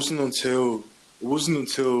it wasn't until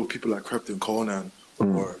people like Crep and Conan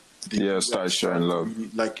or started showing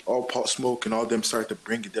love. Like all Pop Smoke and all them started to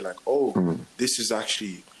bring it. They're like, oh, this is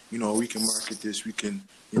actually, we can market this. We can,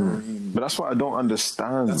 you know what I mean? But that's what I don't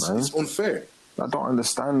understand, man. It's unfair. I don't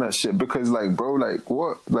understand that shit because, like, bro, like,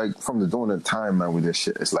 what, like, from the dawn of time, man, with this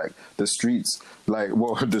shit, it's like the streets, like,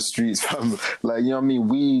 what the streets, fam, like, you know what I mean?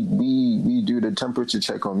 We do the temperature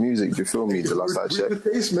check on music. You feel me? The last I checked, we're the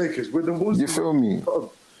tastemakers. We're the ones. You feel me?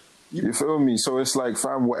 You feel me? So it's like,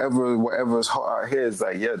 fam, whatever's hot out here is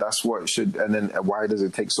like, yeah, that's what it should. And then why does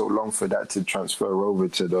it take so long for that to transfer over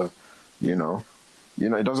to the,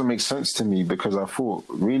 it doesn't make sense to me because I thought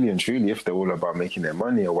really and truly, if they're all about making their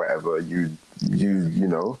money or whatever, you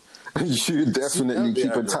definitely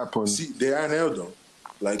keep a tap on. See, they are now though.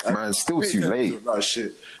 Like, man, still too late.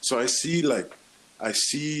 Shit. So I see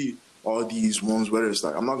all these ones, whether it's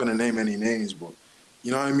like, I'm not gonna name any names, but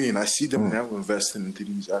you know what I mean? I see them now investing into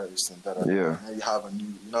these artists and that. Yeah. Now you have a new,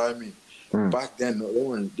 you know what I mean? Back then, no,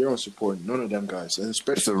 they weren't supporting none of them guys, and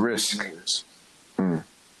especially it's a risk.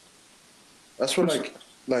 That's what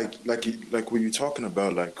like when you're talking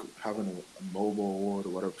about like having a mobile award or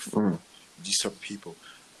whatever for these type of people.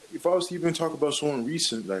 If I was to even talk about someone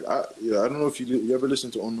recent, like I don't know if you ever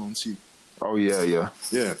listen to Unknown T. Oh yeah.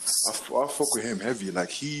 I fuck with him heavy.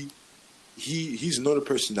 Like he's another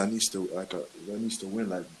person that needs to win.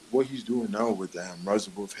 Like what he's doing now with Rise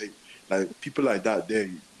Above Hate. Like people like that,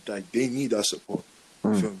 they need that support.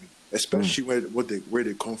 You feel me? Especially where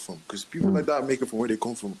they come from, because people like that make it from where they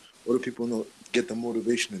come from. Other people know get the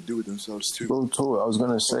motivation to do it themselves too. Bro, I was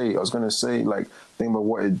gonna say, like, think about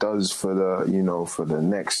what it does for the, for the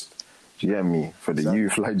next Do you get me? For the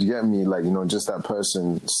youth, like, do you get me? Like, you know, just that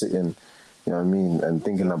person sitting, you know what I mean, and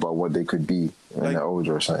thinking about what they could be when they're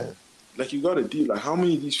older or something. Like, you gotta deal. Like, how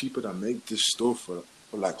many of these people that make this stuff for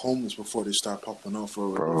like homeless before they start popping off or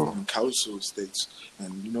living in council estates,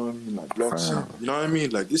 and you know what I mean, like blocks. You know what I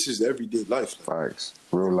mean? Like, this is everyday life. Like, facts,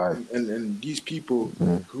 real life. And these people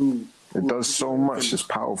who it does so much. It's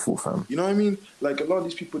powerful, fam. You know what I mean? Like, a lot of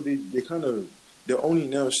these people, they kind of, they're only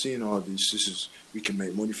now seeing all this is, we can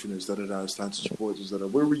make money from this, it's time to support this,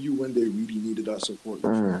 Where were you when they really needed that support?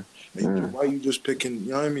 Why are you just picking,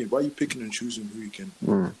 you know what I mean? Why are you picking and choosing who you can, you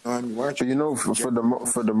know what I mean? Why aren't you? But you know,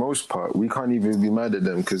 for the most part, we can't even be mad at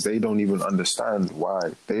them because they don't even understand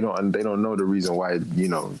why. They don't know the reason why, you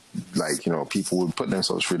know, like, you know, people would put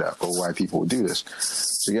themselves through that or why people would do this.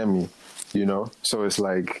 You get me? You know? So it's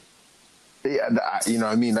like, yeah, you know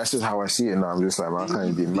what I mean? That's just how I see it now. I'm just like, man, I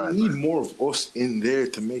can't be mad. They need more of us in there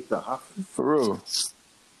to make that happen. For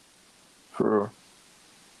real.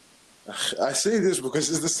 I say this because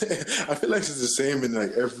it's the same. I feel like it's the same in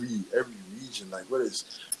like every region. Like, what is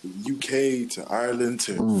UK to Ireland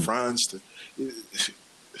to France to...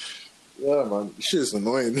 Yeah, man, this shit is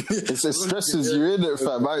annoying. It stresses you, in it,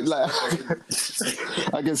 fam.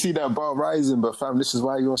 I can see that bar rising, but fam, this is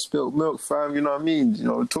why you want spilt milk, fam. You know what I mean? You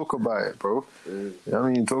know, talk about it, bro. You know what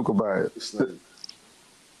I mean? Talk about it. It's like,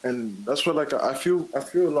 and that's what, like, I feel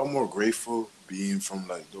a lot more grateful being from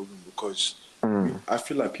like Dublin because I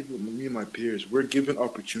feel like people, me and my peers, we're given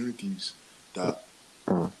opportunities that,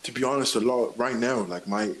 to be honest, a lot right now, like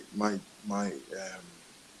my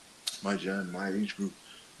age group.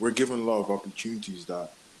 We're given a lot of opportunities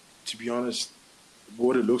that, to be honest,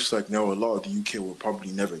 what it looks like now, a lot of the UK will probably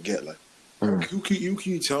never get. Like, who can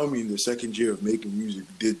you tell me in the second year of making music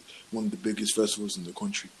did one of the biggest festivals in the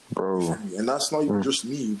country? Bro. And that's not even just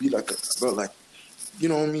me. You'd be like, about like, you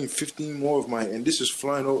know what I mean, 15 more of my, and this is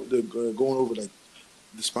flying over, going over like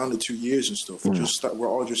the span of 2 years and stuff. We're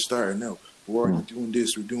all just starting now. We're already doing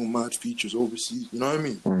this. We're doing mad features overseas. You know what I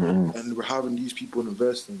mean? And we're having these people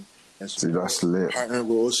investing. See, that's lit. Partner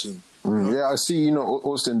with Austin. Yeah, I see, you know,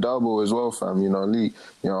 Austin Darbo as well, fam. You know, Lee,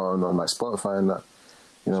 you know, on like Spotify and that.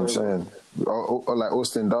 You know what I'm saying? Or like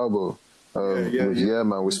Austin Darbo. Yeah,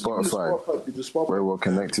 man, with Spotify. The Spotify. Very well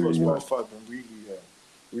connected with you. Spotify been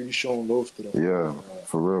really showing love to them. Yeah,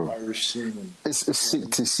 for real. Irish scene. It's sick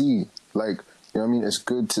to see. Like, you know what I mean? It's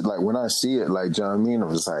good to, like, when I see it, like, do you know what I mean?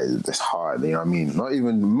 I'm just like, it's hard, you know what I mean? Not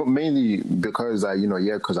even, mainly because, like, you know,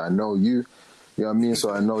 because I know you. You know what I mean?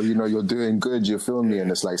 So I know, you know, you're doing good, you feel me? And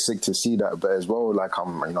it's like sick to see that. But as well, like,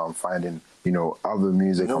 I'm finding, you know, other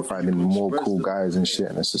music, I'm finding more cool guys and shit.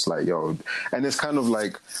 And it's just like, yo. And it's kind of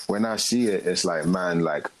like, when I see it, it's like, man,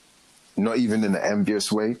 like, not even in an envious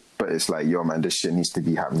way, but it's like, yo, man, this shit needs to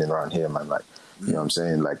be happening around here, man. Like, you know what I'm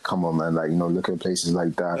saying? Like, come on, man. Like, you know, look at places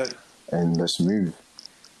like that and let's move.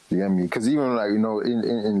 You get me? Because even, like, you know,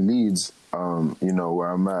 in Leeds, you know, where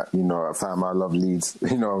I'm at, you know, I love Leeds,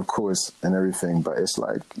 you know, of course, and everything. But it's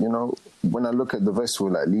like, you know, when I look at the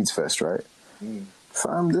festival like Leeds Fest, right?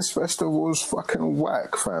 Fam, this festival is fucking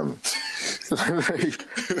whack, fam. Like,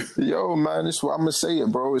 yo, man, I'm going to say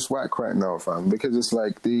it, bro. It's whack right now, fam. Because it's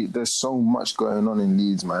like, there's so much going on in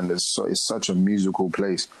Leeds, man. It's such a musical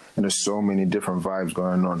place. And there's so many different vibes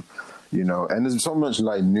going on, you know. And there's so much,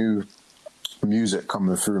 like, new music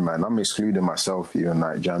coming through, man. I'm excluding myself even,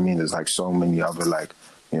 like, do you know what I mean? There's like so many other, like,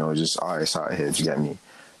 you know, just artists out here, do you get me?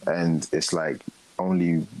 And it's like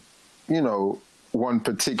only, you know, one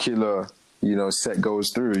particular, you know, set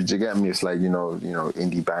goes through, do you get me? It's like, you know,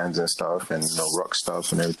 indie bands and stuff and, you know, rock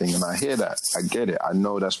stuff and everything. And I hear that, I get it. I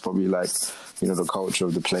know that's probably like, you know, the culture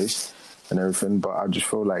of the place and everything. But I just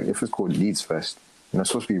feel like if it's called Leeds Fest, you know,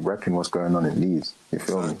 it's supposed to be repping what's going on in Leeds. You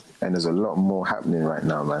feel me? And there's a lot more happening right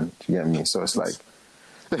now, man. Do you get me? So it's like,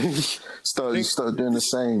 start doing the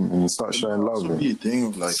same and start showing love. It's be a thing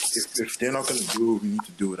of like, if they're not gonna do it, we need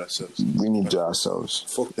to do it ourselves. We need to do it ourselves.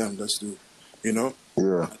 Fuck them, let's do it. You know?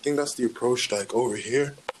 Yeah. I think that's the approach. Like over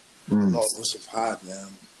here, a lot of us have had,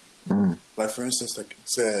 man. Like for instance, like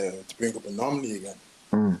say to bring up Anomaly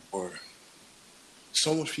again, or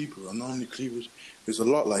so much people. Anomaly Cleavage. There's a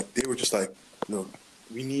lot like they were just like, look,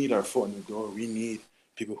 we need our foot in the door. We need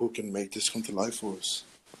people who can make this come to life for us.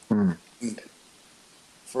 And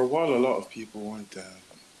for a while, a lot of people weren't.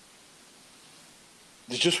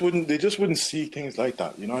 They just wouldn't see things like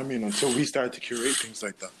that. You know what I mean? Until we started to curate things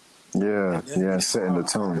like that. Yeah, setting the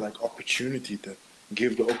tone. Like opportunity to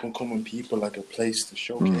give the up and coming people like a place to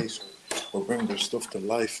showcase or bring their stuff to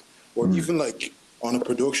life, or even like on a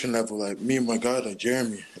production level, like me and my guy, like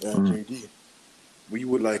Jeremy, JD, we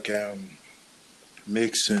would like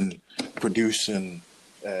mix and produce and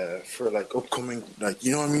for like upcoming, like,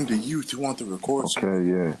 you know what I mean, the youth who want to record something. Okay,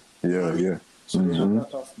 yeah, You know yeah, what I mean? yeah. So they have that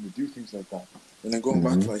platform to do things like that. And then going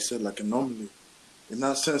back to, like I said, like anomaly, in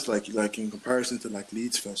that sense, like in comparison to like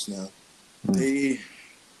Leeds Fest now, they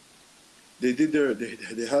they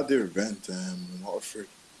had their event in Waterford,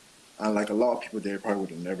 and like a lot of people there probably would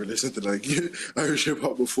have never listened to like Irish hip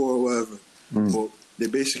hop before or whatever, but they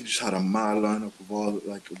basically just had a mad lineup of all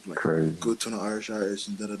like Crazy. good ton of Irish artists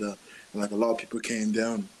and and like a lot of people came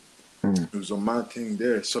down. It was a mad thing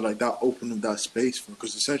there, so like that opened up that space for,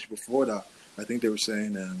 because essentially before that, I think they were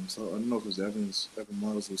saying, so I don't know if it was Evan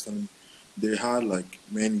Miles was telling me, they had like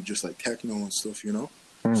mainly just like techno and stuff, you know.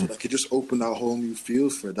 So like it just opened that whole new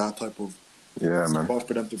field for that type of spot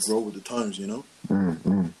for them to grow with the times, you know.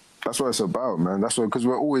 That's what it's about, man. That's what, because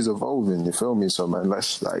we're always evolving. You feel me? So, man,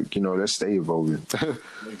 let's let's stay evolving.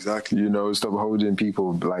 Exactly. You know, stop holding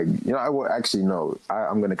people like, you know. I will actually no.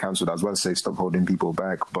 I'm going to cancel that. I was about to say stop holding people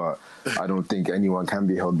back, but I don't think anyone can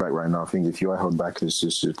be held back right now. I think if you are held back, it's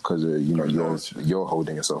just because you know you're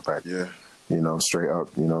holding yourself back. Yeah. You know, straight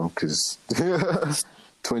up. You know, because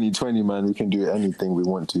 2020, man, we can do anything we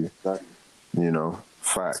want to. Exactly. You know,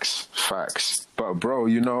 facts. But bro,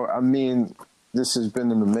 you know, I mean, this has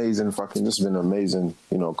been an amazing,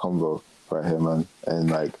 you know, convo right here, man. And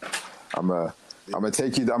like, I'm gonna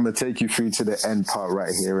take you through to the end part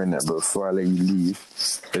right here, innit? But before I let you leave,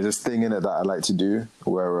 there's this thing in it that I like to do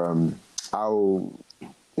where I'll,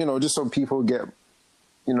 you know, just so people get,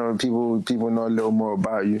 you know, people know a little more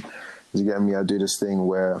about you. You get me? I do this thing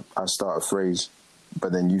where I start a phrase,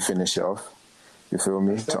 but then you finish it off. You feel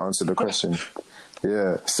me? To answer the question.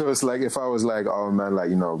 Yeah. So it's like if I was like, oh man,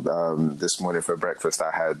 like, you know, this morning for breakfast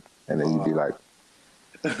I had, and then you'd be like,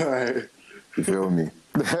 Alright. you feel me?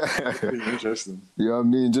 Pretty interesting. You know what I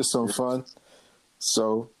mean? Just some fun.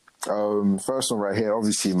 So, first one right here,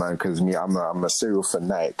 obviously, man, because me, I'm a cereal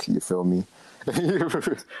fanatic. You feel me?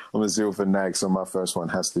 I'm a cereal fanatic, so my first one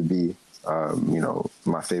has to be, you know,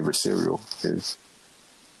 my favorite cereal is.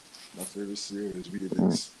 My favorite cereal is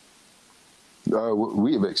Weetabix.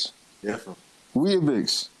 Weetabix. Yeah, bro.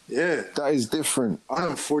 Weetabix. Yeah. That is different. I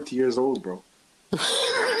am 40 years old, bro.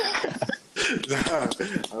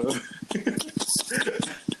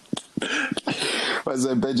 What's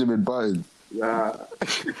that, Benjamin Button? Yeah.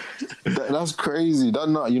 That's crazy.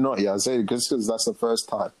 Yeah, I say it because that's the first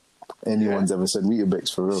time anyone's ever said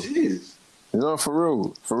Weetabix for real. Jeez. You know, for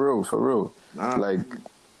real. Nah. Like,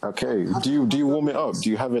 okay. Do you warm it up? Do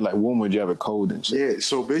you have it like warm or do you have it cold and shit? Yeah,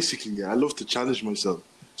 so basically, yeah, I love to challenge myself.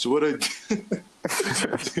 So what I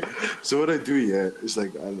do, yeah, is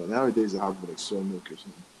like, I don't know, nowadays I have like soy milk or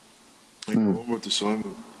something. Like I warm up the soy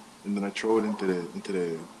milk, and then I throw it into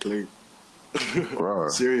the plate.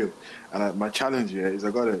 Cereal. And my challenge, yeah, is I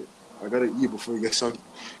gotta eat before it gets soggy.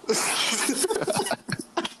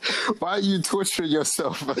 Why are you torturing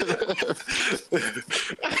yourself?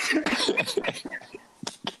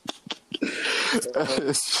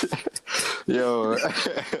 Yo,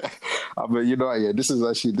 I mean, you know what, yeah, this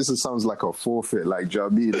sounds like a forfeit, like, do you know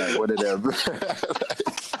what I mean? Like, one of them.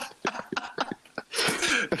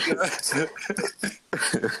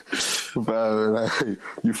 Man, like,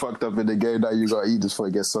 you fucked up in the game, now you gotta eat this before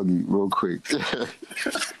it gets soggy real quick.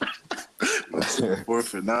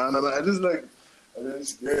 Forfeit. Nah, I just like,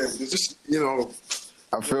 it's just, you know,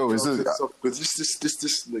 I feel it's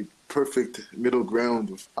this like perfect middle ground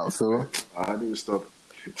of. I feel. I need to stop.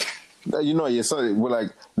 You know, yeah, so we're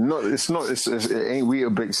like, no, it ain't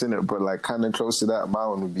Weetabix in it, but like kind of close to that. My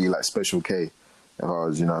one would be like Special K. If I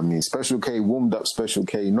was, you know what I mean? Special K, warmed up Special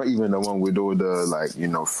K, not even the one with all the, like, you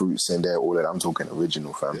know, fruits in there, all that. I'm talking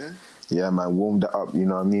original, fam. Yeah, man, warmed it up, you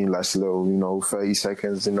know what I mean? Like, little, you know, 30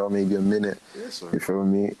 seconds, you know, maybe a minute. Yeah, sir. You feel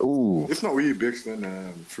me? Ooh. If not Weetabix, then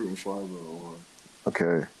fruit and fiber or.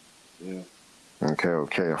 Okay. Yeah.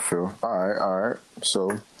 Okay, I feel. All right.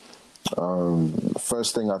 So,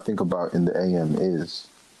 first thing I think about in the AM is.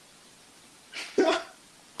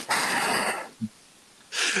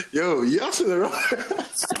 Yo, you answered it right.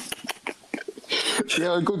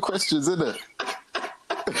 Yeah, good questions, isn't it?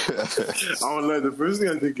 I don't know. The first thing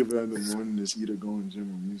I think about in the morning is either going gym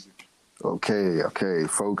or music. Okay.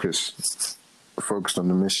 Focused on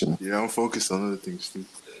the mission. Yeah, I'm focused on other things too.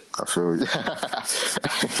 I feel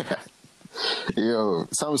yo,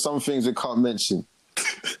 some things we can't mention.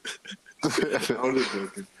 I'm just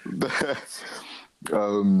joking.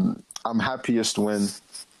 I'm happiest when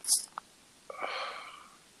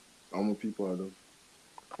I'm with people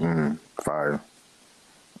I love. Fire.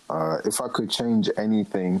 If I could change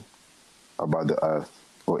anything about the earth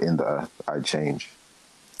or in the earth, I'd change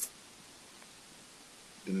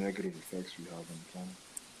The negative effects we have on the planet.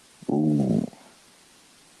 Ooh.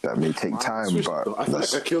 that may take time, but I feel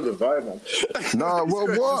like I killed the vibe, man. nah,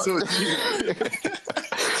 what? So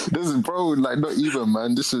This is, bro, like, not even,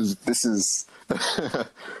 man. This is this is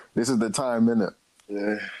the time, innit?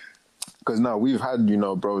 Yeah. Because now we've had,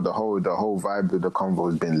 bro, the whole vibe of the convo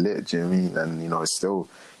has been lit. Do you know what I mean? And it's still,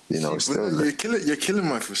 it's But still then lit. you're killing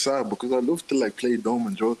my facade because I love to like play dumb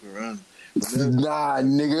and joke around. But then Nah,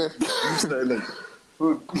 nigga. you start like,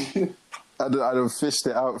 fuck. I don't fished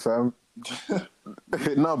it out, fam.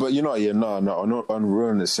 No, but no, on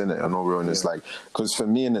realness, innit? On all realness, like, because for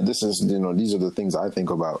me, and this is, these are the things I think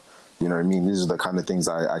about. You know what I mean? These are the kind of things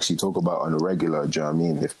I actually talk about on a regular. Do you know what I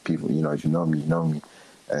mean? If people, if you know me, you know me.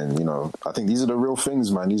 And, I think these are the real things,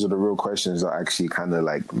 man. These are the real questions that actually kind of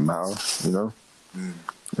like matter,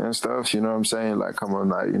 and stuff. You know what I'm saying? Like, come on,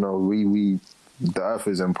 like, we the earth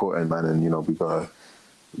is important, man. And, we gotta,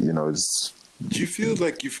 it's. Do you feel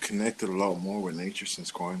like you've connected a lot more with nature since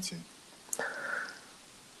quarantine?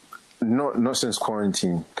 Not since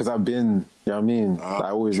quarantine, because I've been, you know what I mean? I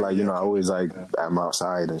always I always I'm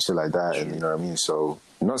outside and shit like that, and you know what I mean? So,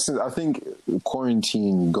 not since, I think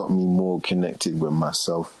quarantine got me more connected with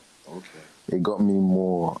myself. Okay. It got me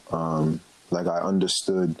more, like I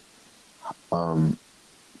understood, the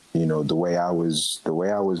way I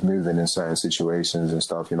was moving in certain situations and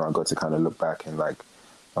stuff. I got to kind of look back and like,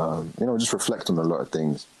 just reflect on a lot of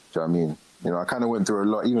things. Do you know what I mean? I kind of went through a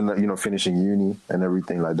lot, even, finishing uni and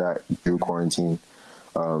everything like that through quarantine.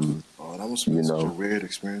 Oh, that must have been such a weird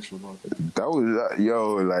experience for me. That was,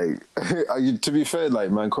 like, to be fair, like,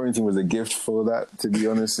 man, quarantine was a gift for that, to be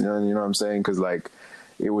honest. You know what I'm saying? Because, like,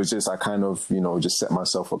 it was just, I kind of, just set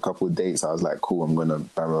myself a couple of dates. I was like, cool, I'm going to,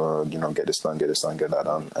 get this done, get that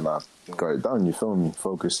done. And I got it done, you feel me?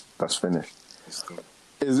 Focus, that's finished.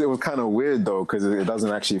 It was kind of weird, though, because it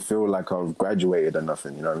doesn't actually feel like I've graduated or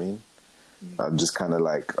nothing, you know what I mean? I'm just kind of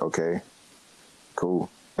like, okay, cool.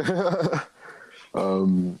 Yeah, oh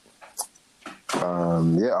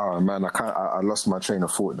man, I lost my train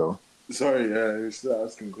of thought though. Sorry, you're still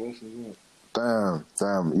asking questions. Damn.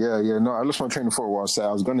 Yeah, no, I lost my train of thought while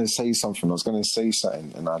I was gonna say something,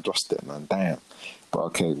 and I lost it, man, damn. But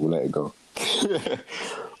okay, we'll let it go.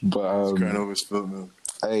 But, it's crying over spilled milk.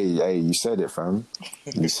 Hey, you said it, fam.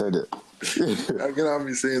 You said it. I'm gonna have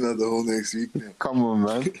me saying that the whole next week now. Come on,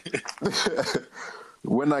 man.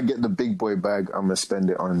 When I get the big boy bag, I'm gonna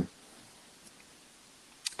spend it on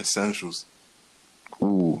essentials.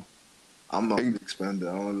 Ooh. I'm not big spender.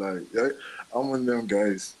 I'm like, I'm one of them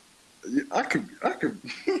guys. I could.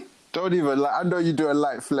 Don't even like. I know you do a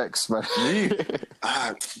light flex, man.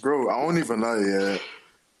 Bro, I won't even lie. Yeah,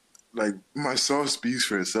 like my song speaks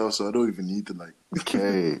for itself, so I don't even need to like.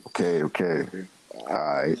 Okay.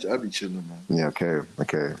 Alright. I'll be chilling, man. Yeah,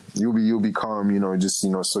 okay. You'll be calm, just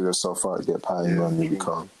sort yourself out, get patted, man. You'll be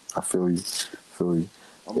calm. I feel you.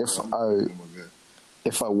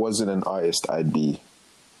 If I wasn't an artist, I'd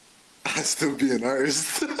still be an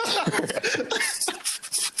artist.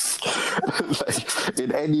 like,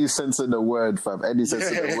 in any sense of the word, fam. Any sense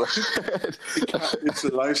of the word. It's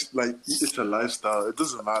a lifestyle. It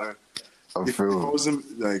doesn't matter. If I wasn't,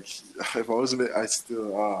 I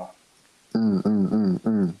still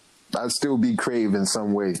I'd still be creative in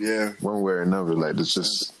some way. Yeah. One way or another. Like, it's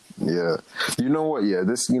just, yeah. You know what? Yeah,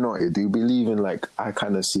 this, do you believe in, like, I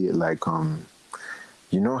kind of see it like,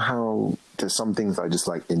 you know how there's some things that are just,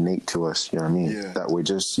 like, innate to us, you know what I mean? Yeah. That we're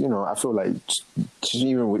just, I feel like, just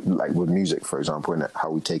even with music, for example, and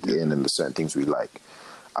how we take it in and the certain things we like,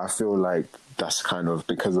 I feel like that's kind of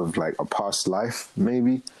because of, like, a past life,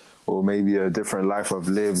 maybe, or maybe a different life I've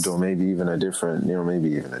lived, or maybe even a different,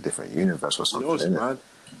 maybe even a different universe or something. What's mad?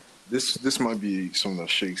 This might be something that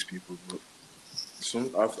shakes people, but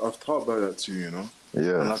I've thought about that too,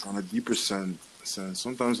 Yeah. And like on a deeper sense,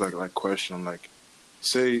 sometimes like question, like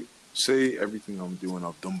say everything I'm doing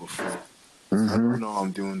I've done before. I don't know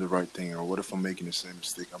I'm doing the right thing, or what if I'm making the same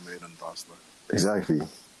mistake I made in the past life? Exactly.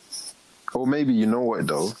 Or maybe, you know what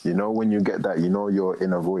though, when you get that, your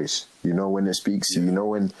inner voice, when it speaks to you,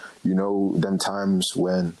 when, them times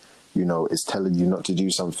when, it's telling you not to do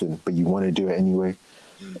something, but you want to do it anyway.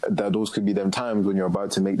 That those could be them times when you're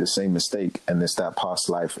about to make the same mistake, and it's that past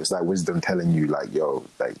life. It's that wisdom telling you, like, yo,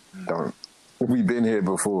 like, don't. We've been here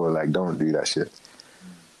before. Like, don't do that shit.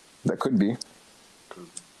 That could be.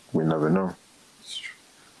 We never know. It's true.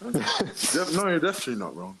 No, you're definitely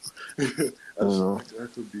not wrong. That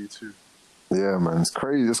could be too. Yeah, man, it's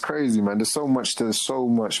crazy. It's crazy, man. There's so much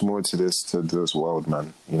more to this world,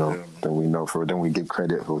 man. Than we know than we give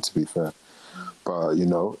credit for. To be fair. But,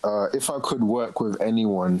 if I could work with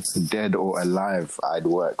anyone, dead or alive, I'd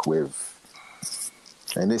work with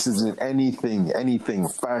And this isn't anything,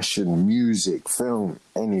 fashion, music, film,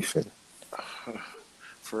 anything.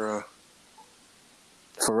 For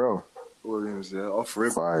Pharrell. Williams, yeah, off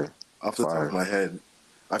rip, Fire. off the top Fire. of my head,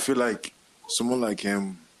 I feel like someone like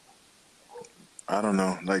him, I don't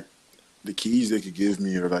know, like the keys they could give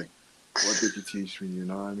me or like what they could teach me, you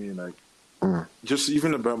know what I mean? Like just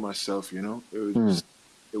even about myself, you know,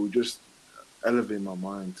 it would just elevate my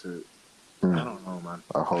mind to. I don't know, man.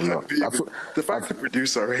 A whole lot. The fact to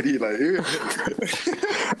produce already, like,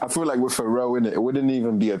 I feel like with Pharrell, innit, it wouldn't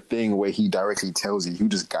even be a thing where he directly tells you. He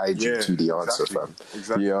would just guide you Yeah, to the answer, exactly, fam.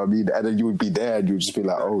 exactly. You know what I mean? And then you would be there and you would just be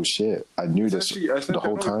like, oh shit, I knew this the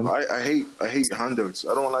whole time. I hate handouts.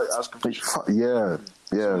 I don't like asking for shit. Yeah.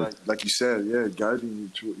 So like you said, yeah, guiding you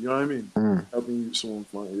to, you know what I mean? Helping you someone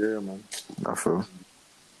find, yeah, man. I feel.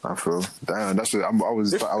 Damn, that's what I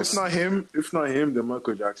was. If not him, then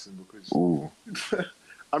Michael Jackson, because Ooh.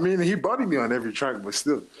 I mean, he bodied me on every track, but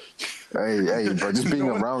still. Hey, bro, just being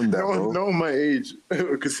around that, bro. No one my age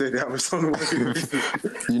could say that was on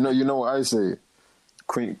You know what I say?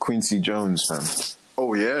 Quincy Jones, fam.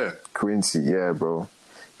 Oh yeah, Quincy, yeah, bro.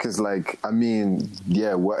 Because, like, I mean,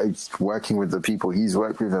 yeah, working with the people he's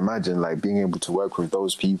worked with, imagine, like, being able to work with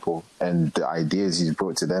those people and the ideas he's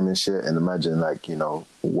brought to them and shit, and imagine, like, you know,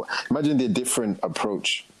 imagine the different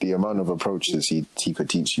approach, the amount of approaches he could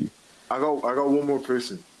teach you. I got one more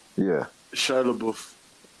person. Yeah. Shia LaBeouf.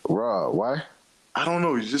 Raw, why? I don't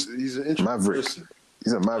know. He's an interesting Maverick. person.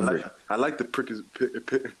 He's a maverick. I like to pick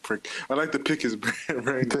I like to pick his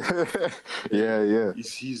brain. Yeah.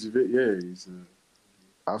 He's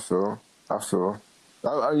I feel.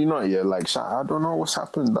 You know, yeah, like, I don't know what's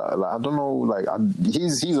happened. Like, I don't know, like,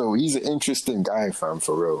 he's an interesting guy, fam,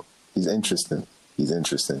 for real. He's interesting. He's a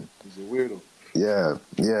weirdo. Yeah,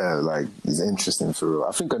 like, he's interesting for real.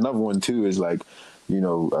 I think another one too is like, you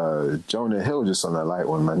know, Jonah Hill, just on that light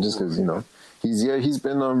one, man, just because, you know, he's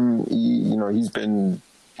been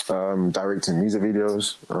directing music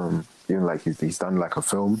videos, even like he's done like a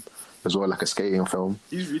film as well, like a skating film.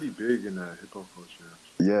 He's really big in hip hop culture.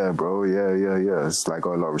 Yeah, bro. Yeah. It's like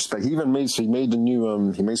got a lot of respect. He even made some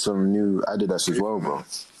new Adidas as well, bro.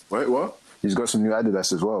 Wait, what? He's got some new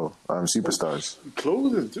Adidas as well. Superstars.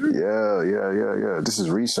 Clothing too. Yeah. This is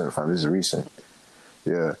recent, fam. This is recent.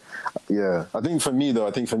 Yeah. I think for me,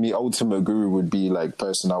 Ultimate Guru would be like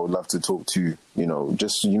person I would love to talk to.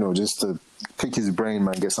 Just to pick his brain,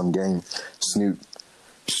 man. Get some game. Snoop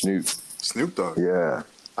Dogg. Yeah.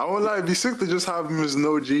 I won't lie. It'd be sick to just have him as an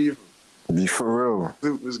OG. Be for real.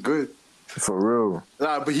 It was good. For real.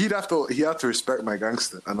 Nah, but he have to respect my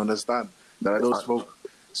gangster and understand that I don't smoke.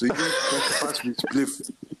 So he pass me spliff.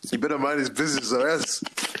 He better mind his business or else.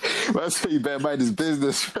 That's what he better mind his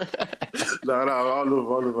business. Nah, all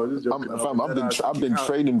of just joking. I've been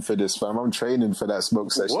training for this, fam. I'm training for that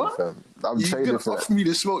smoke session, what? fam. I'm training for that. Offer me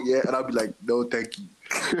to smoke, yeah, and I'll be like, no, thank you.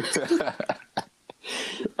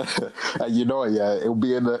 And you know what, yeah, it'll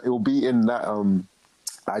be in that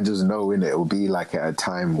I just know, innit, it'll be like at a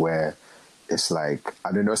time where it's like,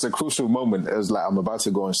 I don't know, it's a crucial moment. It was like I'm about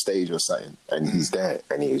to go on stage or something, and he's there,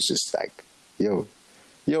 and he was just like, yo,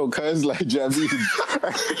 cuz, like, do you know what I mean?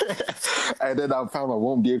 And then I found I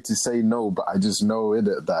won't be able to say no, but I just know,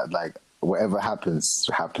 innit, that, like, whatever happens.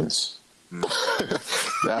 That's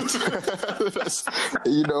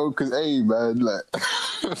because, hey, man, like,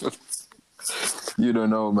 you don't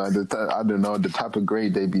know, man. I don't know the type of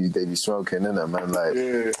grade they be smoking, innit, man? Like,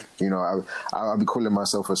 yeah. I'll be calling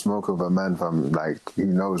myself a smoker, but man, I'm like, who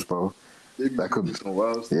knows, bro? That could be some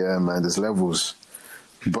wild stuff. Yeah, man. There's levels,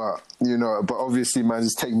 but obviously, man,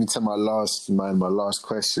 just take me to my last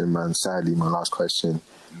question, man. Sadly, my last question.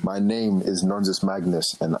 My name is Nonsus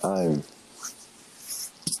Magnus, and I'm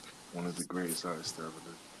one of the greatest artists ever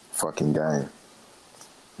lived. Fucking guy.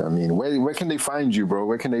 I mean, where can they find you, bro?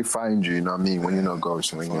 Where can they find you? You know what I mean? When you're not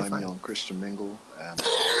Ghost, when you find me on Christian Mingle. I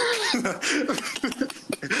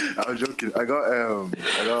was joking. I got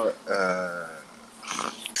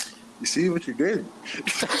you see what you did?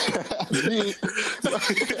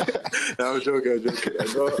 I was joking. I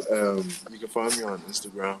got you can find me on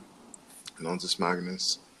Instagram, Nonsus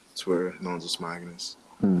Magnus, Twitter, Nonsus Magnus,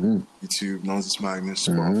 YouTube, Nonsus Magnus,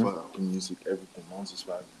 Spotify, Apple Music, everything, Nonsus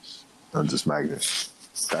Magnus. Nonsus Magnus.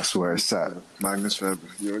 That's where it's at. Magnus forever.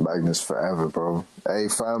 Magnus forever, bro. Hey,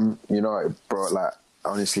 fam, bro, like,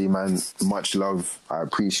 honestly, man, much love. I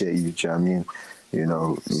appreciate you, do you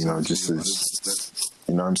know what I mean? Just as,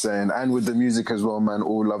 you know what I'm saying? And with the music as well, man,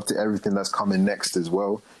 all love to everything that's coming next as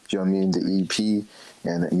well. Do you know what I mean? The EP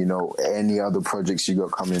and, any other projects you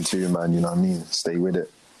got coming too, man, you know what I mean? Stay with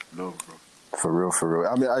it. Love, bro. For real, for real.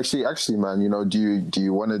 I mean, actually, man, you know, do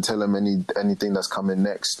you want to tell them anything that's coming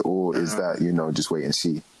next, or is that, you know, just wait and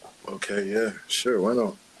see? Okay, yeah, sure, why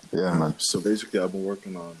not? Yeah, man. So basically, I've been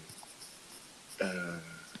working on a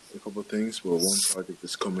couple of things. Well, one project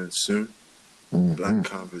is coming soon. Black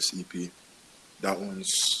Canvas EP. That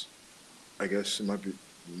one's, I guess, it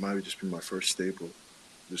might just be my first staple.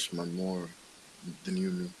 Just my more the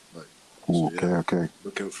new me. Like, Ooh, so, yeah, okay.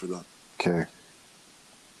 look out for that. Okay.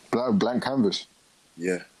 Blank Canvas.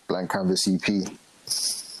 Yeah. Blank Canvas EP.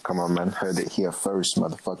 Come on, man. Heard it here first,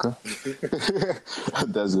 motherfucker.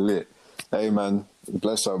 That's lit. Hey, man.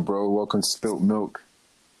 Bless up, bro. Welcome to Spilt Milk.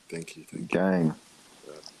 Thank you. Gang.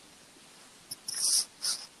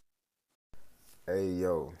 Hey,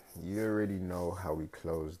 yo, you already know how we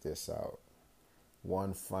close this out.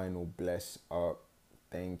 One final bless up.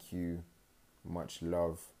 Thank you. Much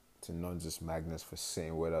love to Nonsus Magnus for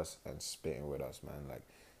sitting with us and spitting with us, man. Like,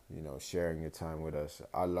 you know, sharing your time with us.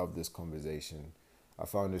 I love this conversation. I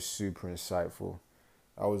found it super insightful.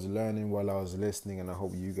 I was learning while I was listening, and I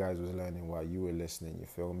hope you guys was learning while you were listening. You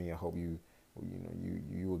feel me? I hope you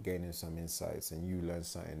were gaining some insights and you learned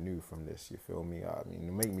something new from this. You feel me? I mean,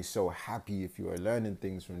 it make me so happy if you are learning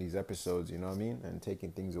things from these episodes. You know what I mean? And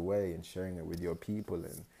taking things away and sharing it with your people,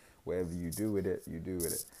 and whatever you do with it, you do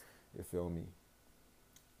with it. You feel me?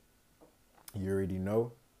 You already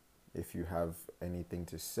know. If you have anything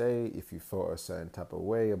to say, if you felt a certain type of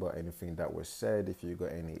way about anything that was said, if you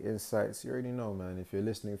got any insights, you already know, man. If you're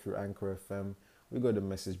listening through Anchor FM, we got the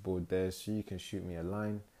message board there, so you can shoot me a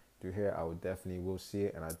line through here. I will see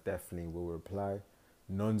it, and I definitely will reply.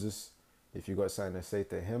 Nonsus, if you got something to say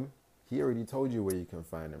to him, he already told you where you can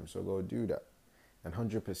find him, so go do that. And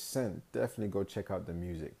 100%, definitely go check out the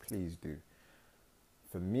music. Please do.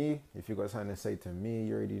 For me, if you got something to say to me,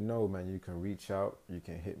 you already know, man. You can reach out. You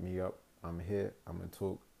can hit me up. I'm here. I'm going to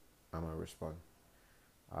talk. I'm going to respond.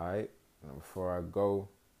 All right? Now, before I go,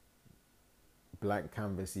 Blank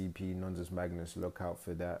Canvas EP, Nonsus Magnus, look out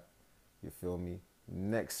for that. You feel me?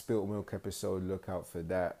 Next Spilt Milk episode, look out for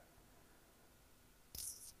that.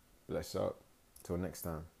 Bless up. Till next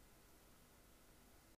time.